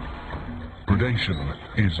 Predation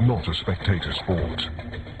is not a spectator sport.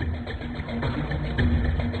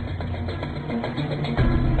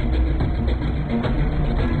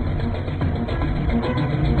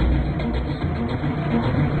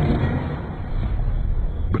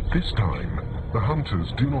 But this time, the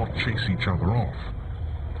hunters do not chase each other off.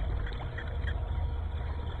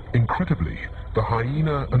 Incredibly, the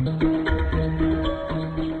hyena and...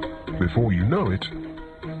 Before you know it,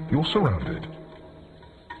 you're surrounded.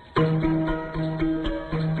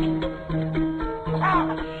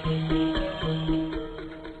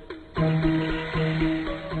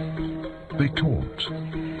 They taunt.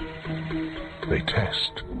 They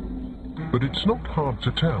test. But it's not hard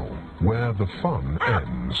to tell where the fun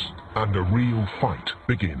ends and a real fight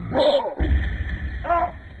begins.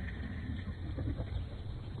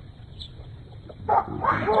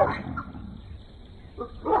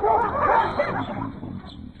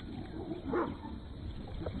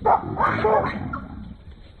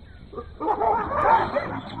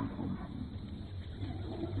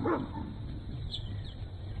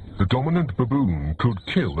 The dominant baboon could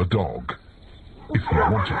kill a dog if he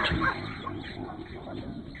wanted to.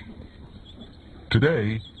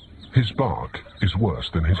 Today, his bark is worse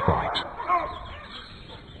than his bite.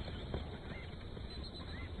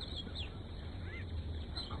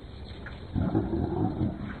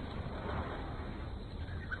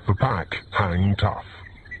 The pack hang tough.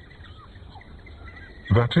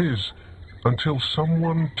 That is, until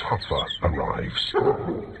someone tougher arrives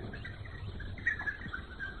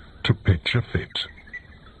to pitch a fit.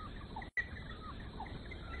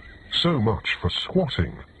 So much for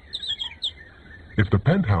squatting. If the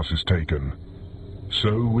penthouse is taken,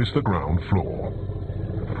 so is the ground floor.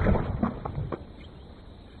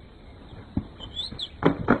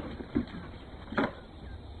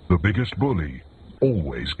 The biggest bully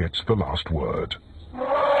always gets the last word.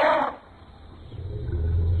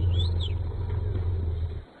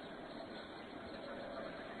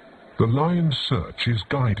 The lion's search is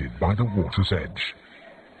guided by the water's edge.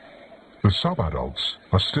 The subadults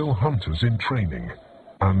are still hunters in training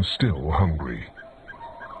and still hungry.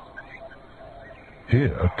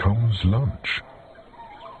 Here comes lunch.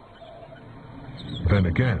 Then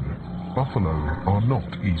again, buffalo are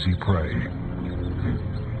not easy prey.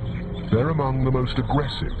 They're among the most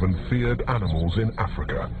aggressive and feared animals in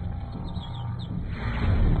Africa.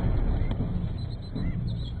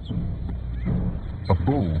 A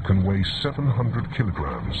bull can weigh 700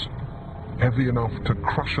 kilograms, heavy enough to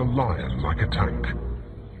crush a lion like a tank.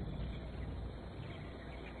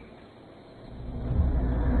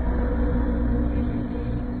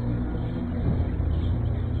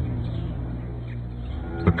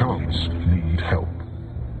 The cubs need help.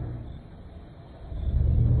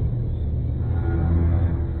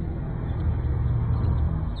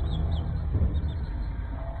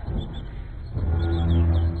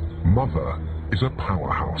 Mother is a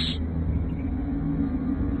powerhouse.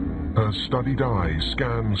 Her studied eye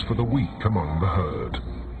scans for the weak among the herd.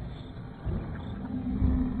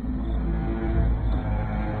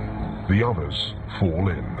 The others fall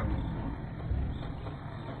in.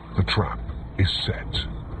 The trap is set.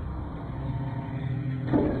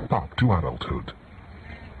 Up to adulthood.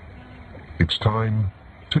 It's time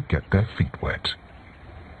to get their feet wet.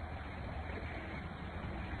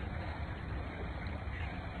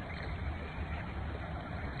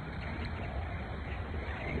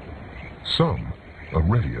 Some are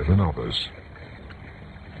readier than others.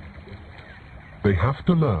 They have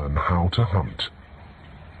to learn how to hunt.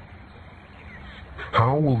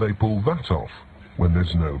 How will they pull that off when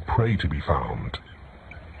there's no prey to be found?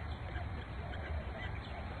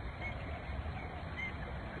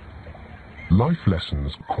 Life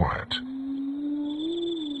lessons quiet.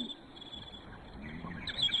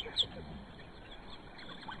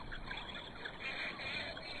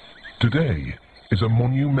 Today is a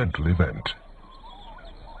monumental event.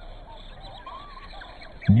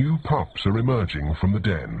 New pups are emerging from the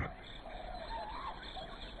den.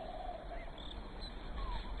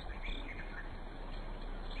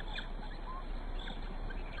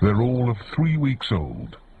 They're all of 3 weeks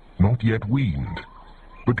old, not yet weaned,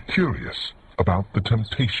 but curious about the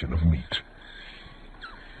temptation of meat.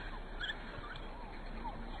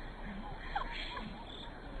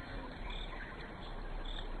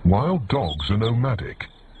 Wild dogs are nomadic,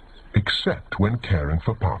 except when caring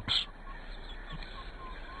for pups.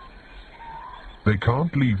 They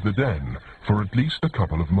can't leave the den for at least a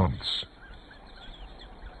couple of months.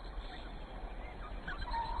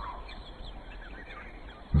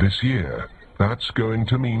 This year, that's going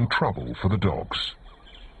to mean trouble for the dogs.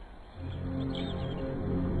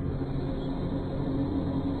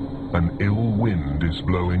 An ill wind is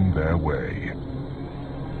blowing their way.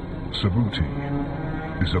 CVD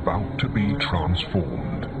is about to be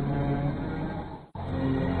transformed.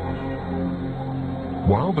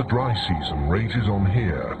 While the dry season rages on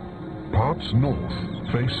here, parts north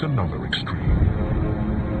face another extreme.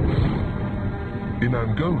 In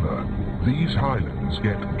Angola, these highlands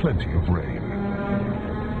get plenty of rain.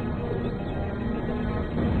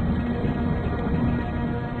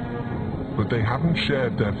 But they haven't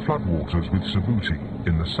shared their floodwaters with CVD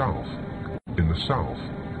in the south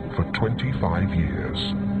for 25 years.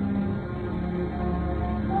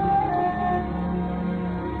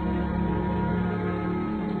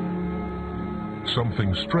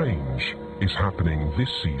 Something strange is happening this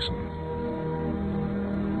season.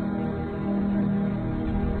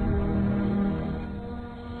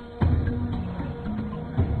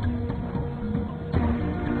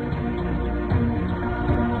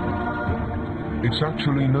 It's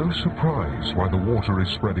actually no surprise why the water is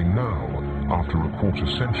spreading now, after a quarter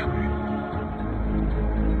century.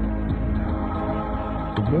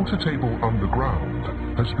 The water table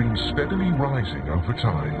underground has been steadily rising over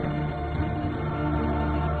time.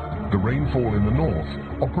 The rainfall in the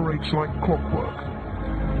north operates like clockwork,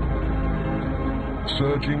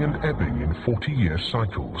 surging and ebbing in 40-year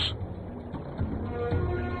cycles.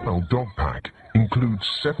 Our dog pack includes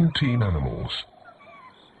 17 animals.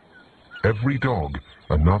 Every dog,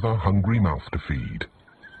 another hungry mouth to feed.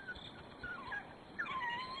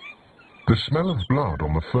 The smell of blood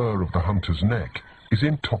on the fur of the hunter's neck is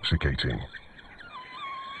intoxicating.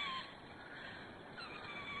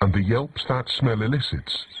 And the yelps that smell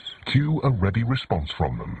elicits cue a ready response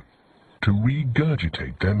from them, to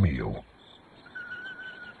regurgitate their meal.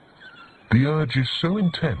 The urge is so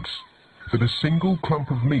intense that a single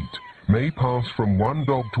clump of meat may pass from one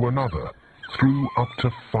dog to another through up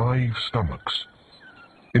to 5 stomachs.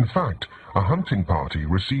 In fact, a hunting party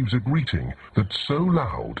receives a greeting that's so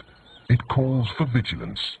loud it calls for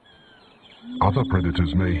vigilance. Other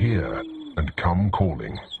predators may hear and come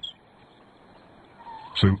calling.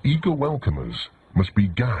 So eager welcomers must be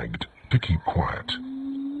gagged to keep quiet.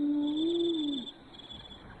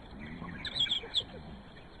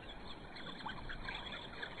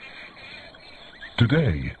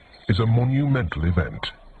 Today is a monumental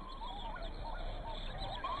event.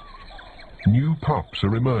 New pups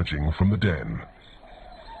are emerging from the den.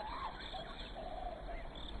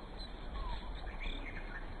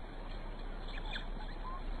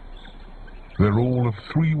 They're all of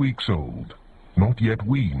 3 weeks old, not yet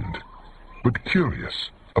weaned, but curious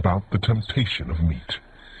about the temptation of meat.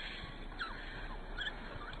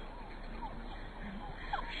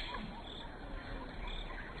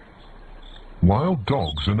 Wild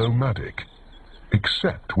dogs are nomadic,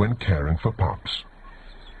 except when caring for pups.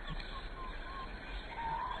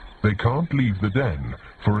 They can't leave the den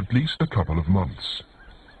for at least a couple of months.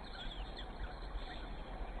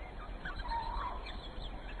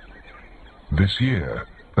 This year,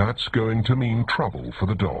 that's going to mean trouble for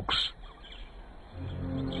the dogs.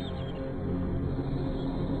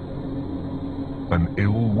 An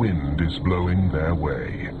ill wind is blowing their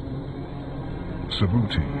way.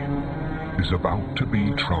 CVD is about to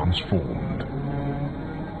be transformed.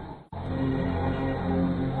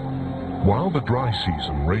 While the dry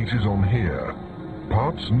season rages on here,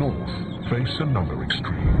 parts north face another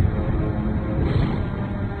extreme.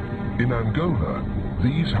 In Angola,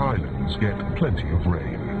 these highlands get plenty of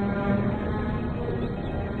rain.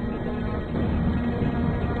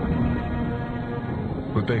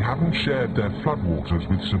 But they haven't shared their floodwaters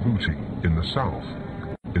with CVD in the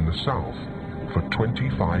south for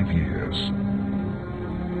 25 years.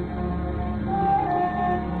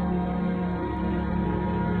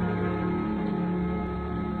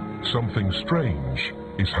 Something strange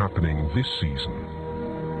is happening this season.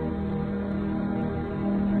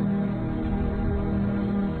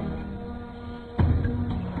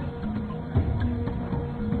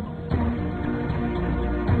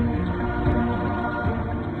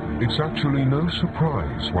 It's actually no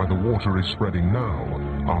surprise why the water is spreading now,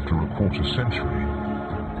 after a quarter century.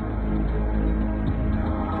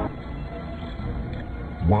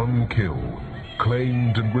 One kill,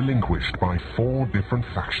 claimed and relinquished by 4 different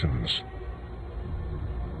factions.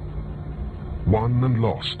 Won and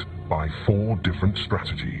lost by 4 different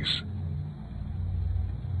strategies.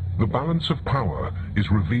 The balance of power is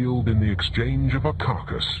revealed in the exchange of a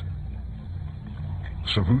carcass.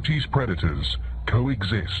 Cervuti's predators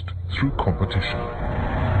coexist through competition.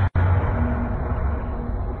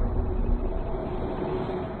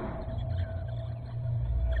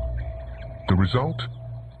 The result?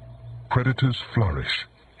 Predators flourish.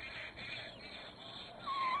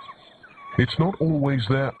 It's not always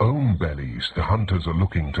their own bellies the hunters are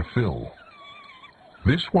looking to fill.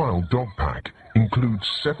 This wild dog pack includes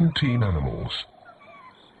 17 animals.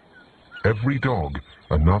 Every dog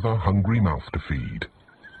another hungry mouth to feed.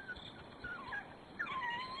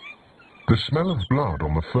 The smell of blood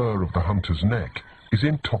on the fur of the hunter's neck is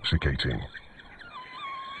intoxicating.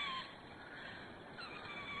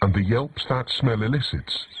 And the yelps that smell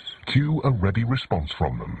elicits cue a ready response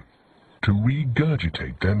from them to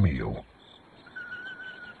regurgitate their meal.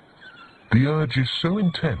 The urge is so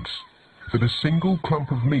intense that a single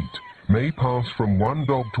clump of meat may pass from one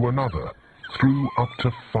dog to another through up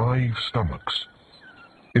to 5 stomachs.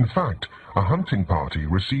 In fact, a hunting party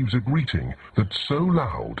receives a greeting that's so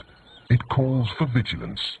loud it calls for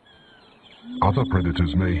vigilance. Other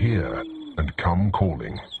predators may hear and come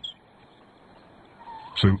calling.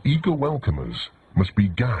 So eager welcomers must be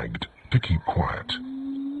gagged to keep quiet.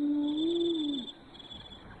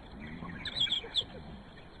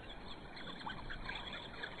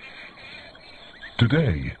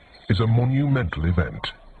 Today is a monumental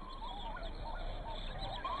event.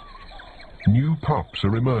 New pups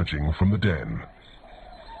are emerging from the den.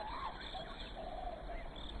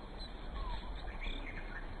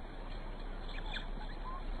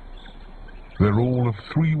 They're all of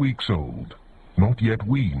 3 weeks old, not yet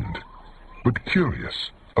weaned, but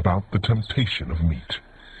curious about the temptation of meat.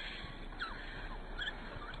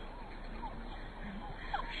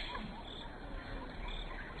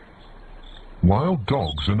 Wild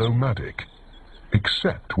dogs are nomadic,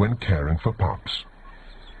 except when caring for pups.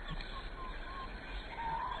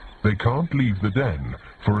 They can't leave the den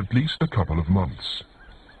for at least a couple of months.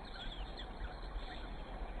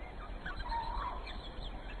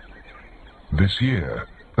 This year,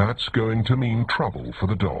 that's going to mean trouble for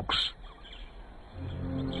the dogs.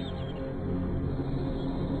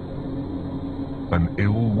 An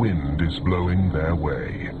ill wind is blowing their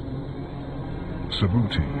way.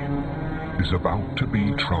 Cervuti is about to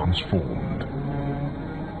be transformed.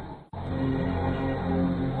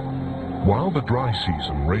 While the dry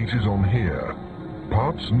season rages on here,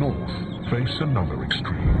 parts north face another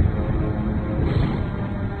extreme.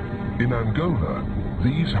 In Angola,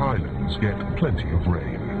 these highlands get plenty of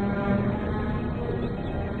rain.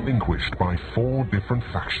 Vanquished by 4 different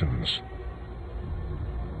factions.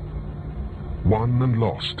 Won and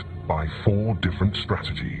lost by 4 different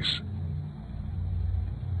strategies.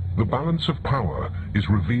 The balance of power is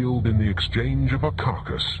revealed in the exchange of a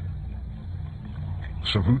carcass.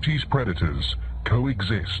 Cervuti's predators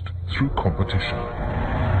coexist through competition.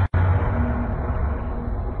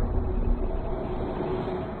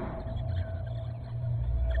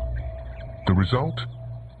 The result?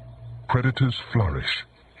 Predators flourish.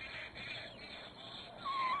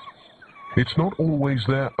 It's not always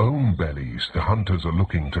their own bellies the hunters are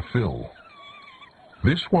looking to fill.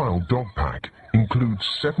 This wild dog pack includes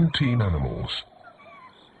 17 animals.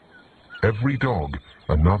 Every dog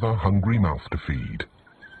another hungry mouth to feed.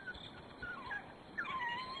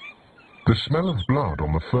 The smell of blood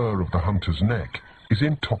on the fur of the hunter's neck is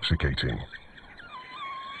intoxicating.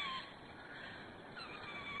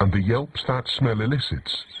 And the yelps that smell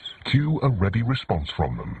elicits cue a ready response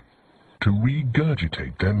from them to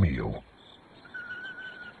regurgitate their meal.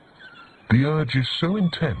 The urge is so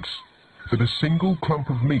intense that a single clump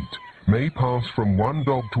of meat may pass from one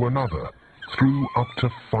dog to another through up to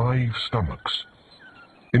 5 stomachs.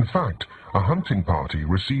 In fact, a hunting party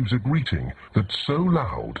receives a greeting that's so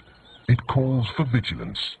loud it calls for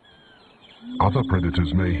vigilance. Other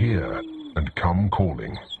predators may hear and come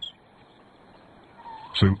calling.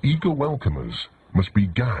 So eager welcomers must be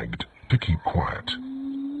gagged to keep quiet.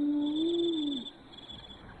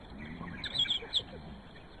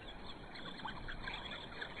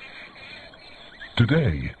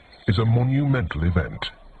 Today is a monumental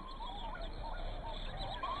event.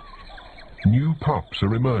 New pups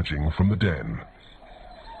are emerging from the den.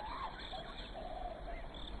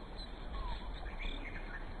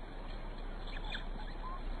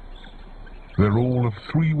 They're all of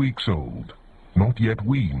 3 weeks old, not yet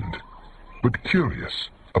weaned, but curious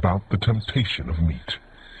about the temptation of meat.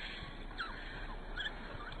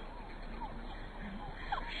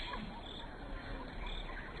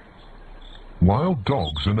 Wild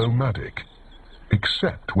dogs are nomadic,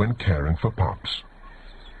 except when caring for pups.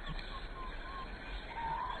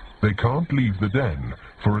 They can't leave the den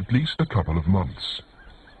for at least a couple of months.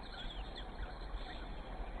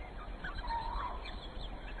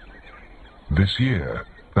 This year,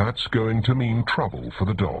 that's going to mean trouble for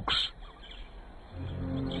the dogs.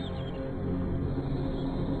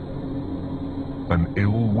 An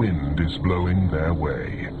ill wind is blowing their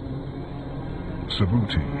way.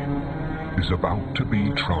 Savuti is about to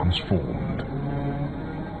be transformed.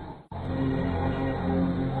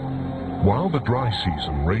 While the dry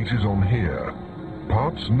season rages on here,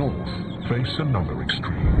 parts north face another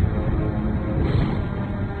extreme.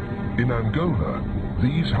 In Angola,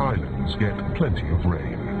 these highlands get plenty of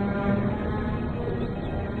rain.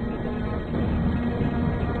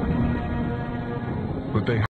 But they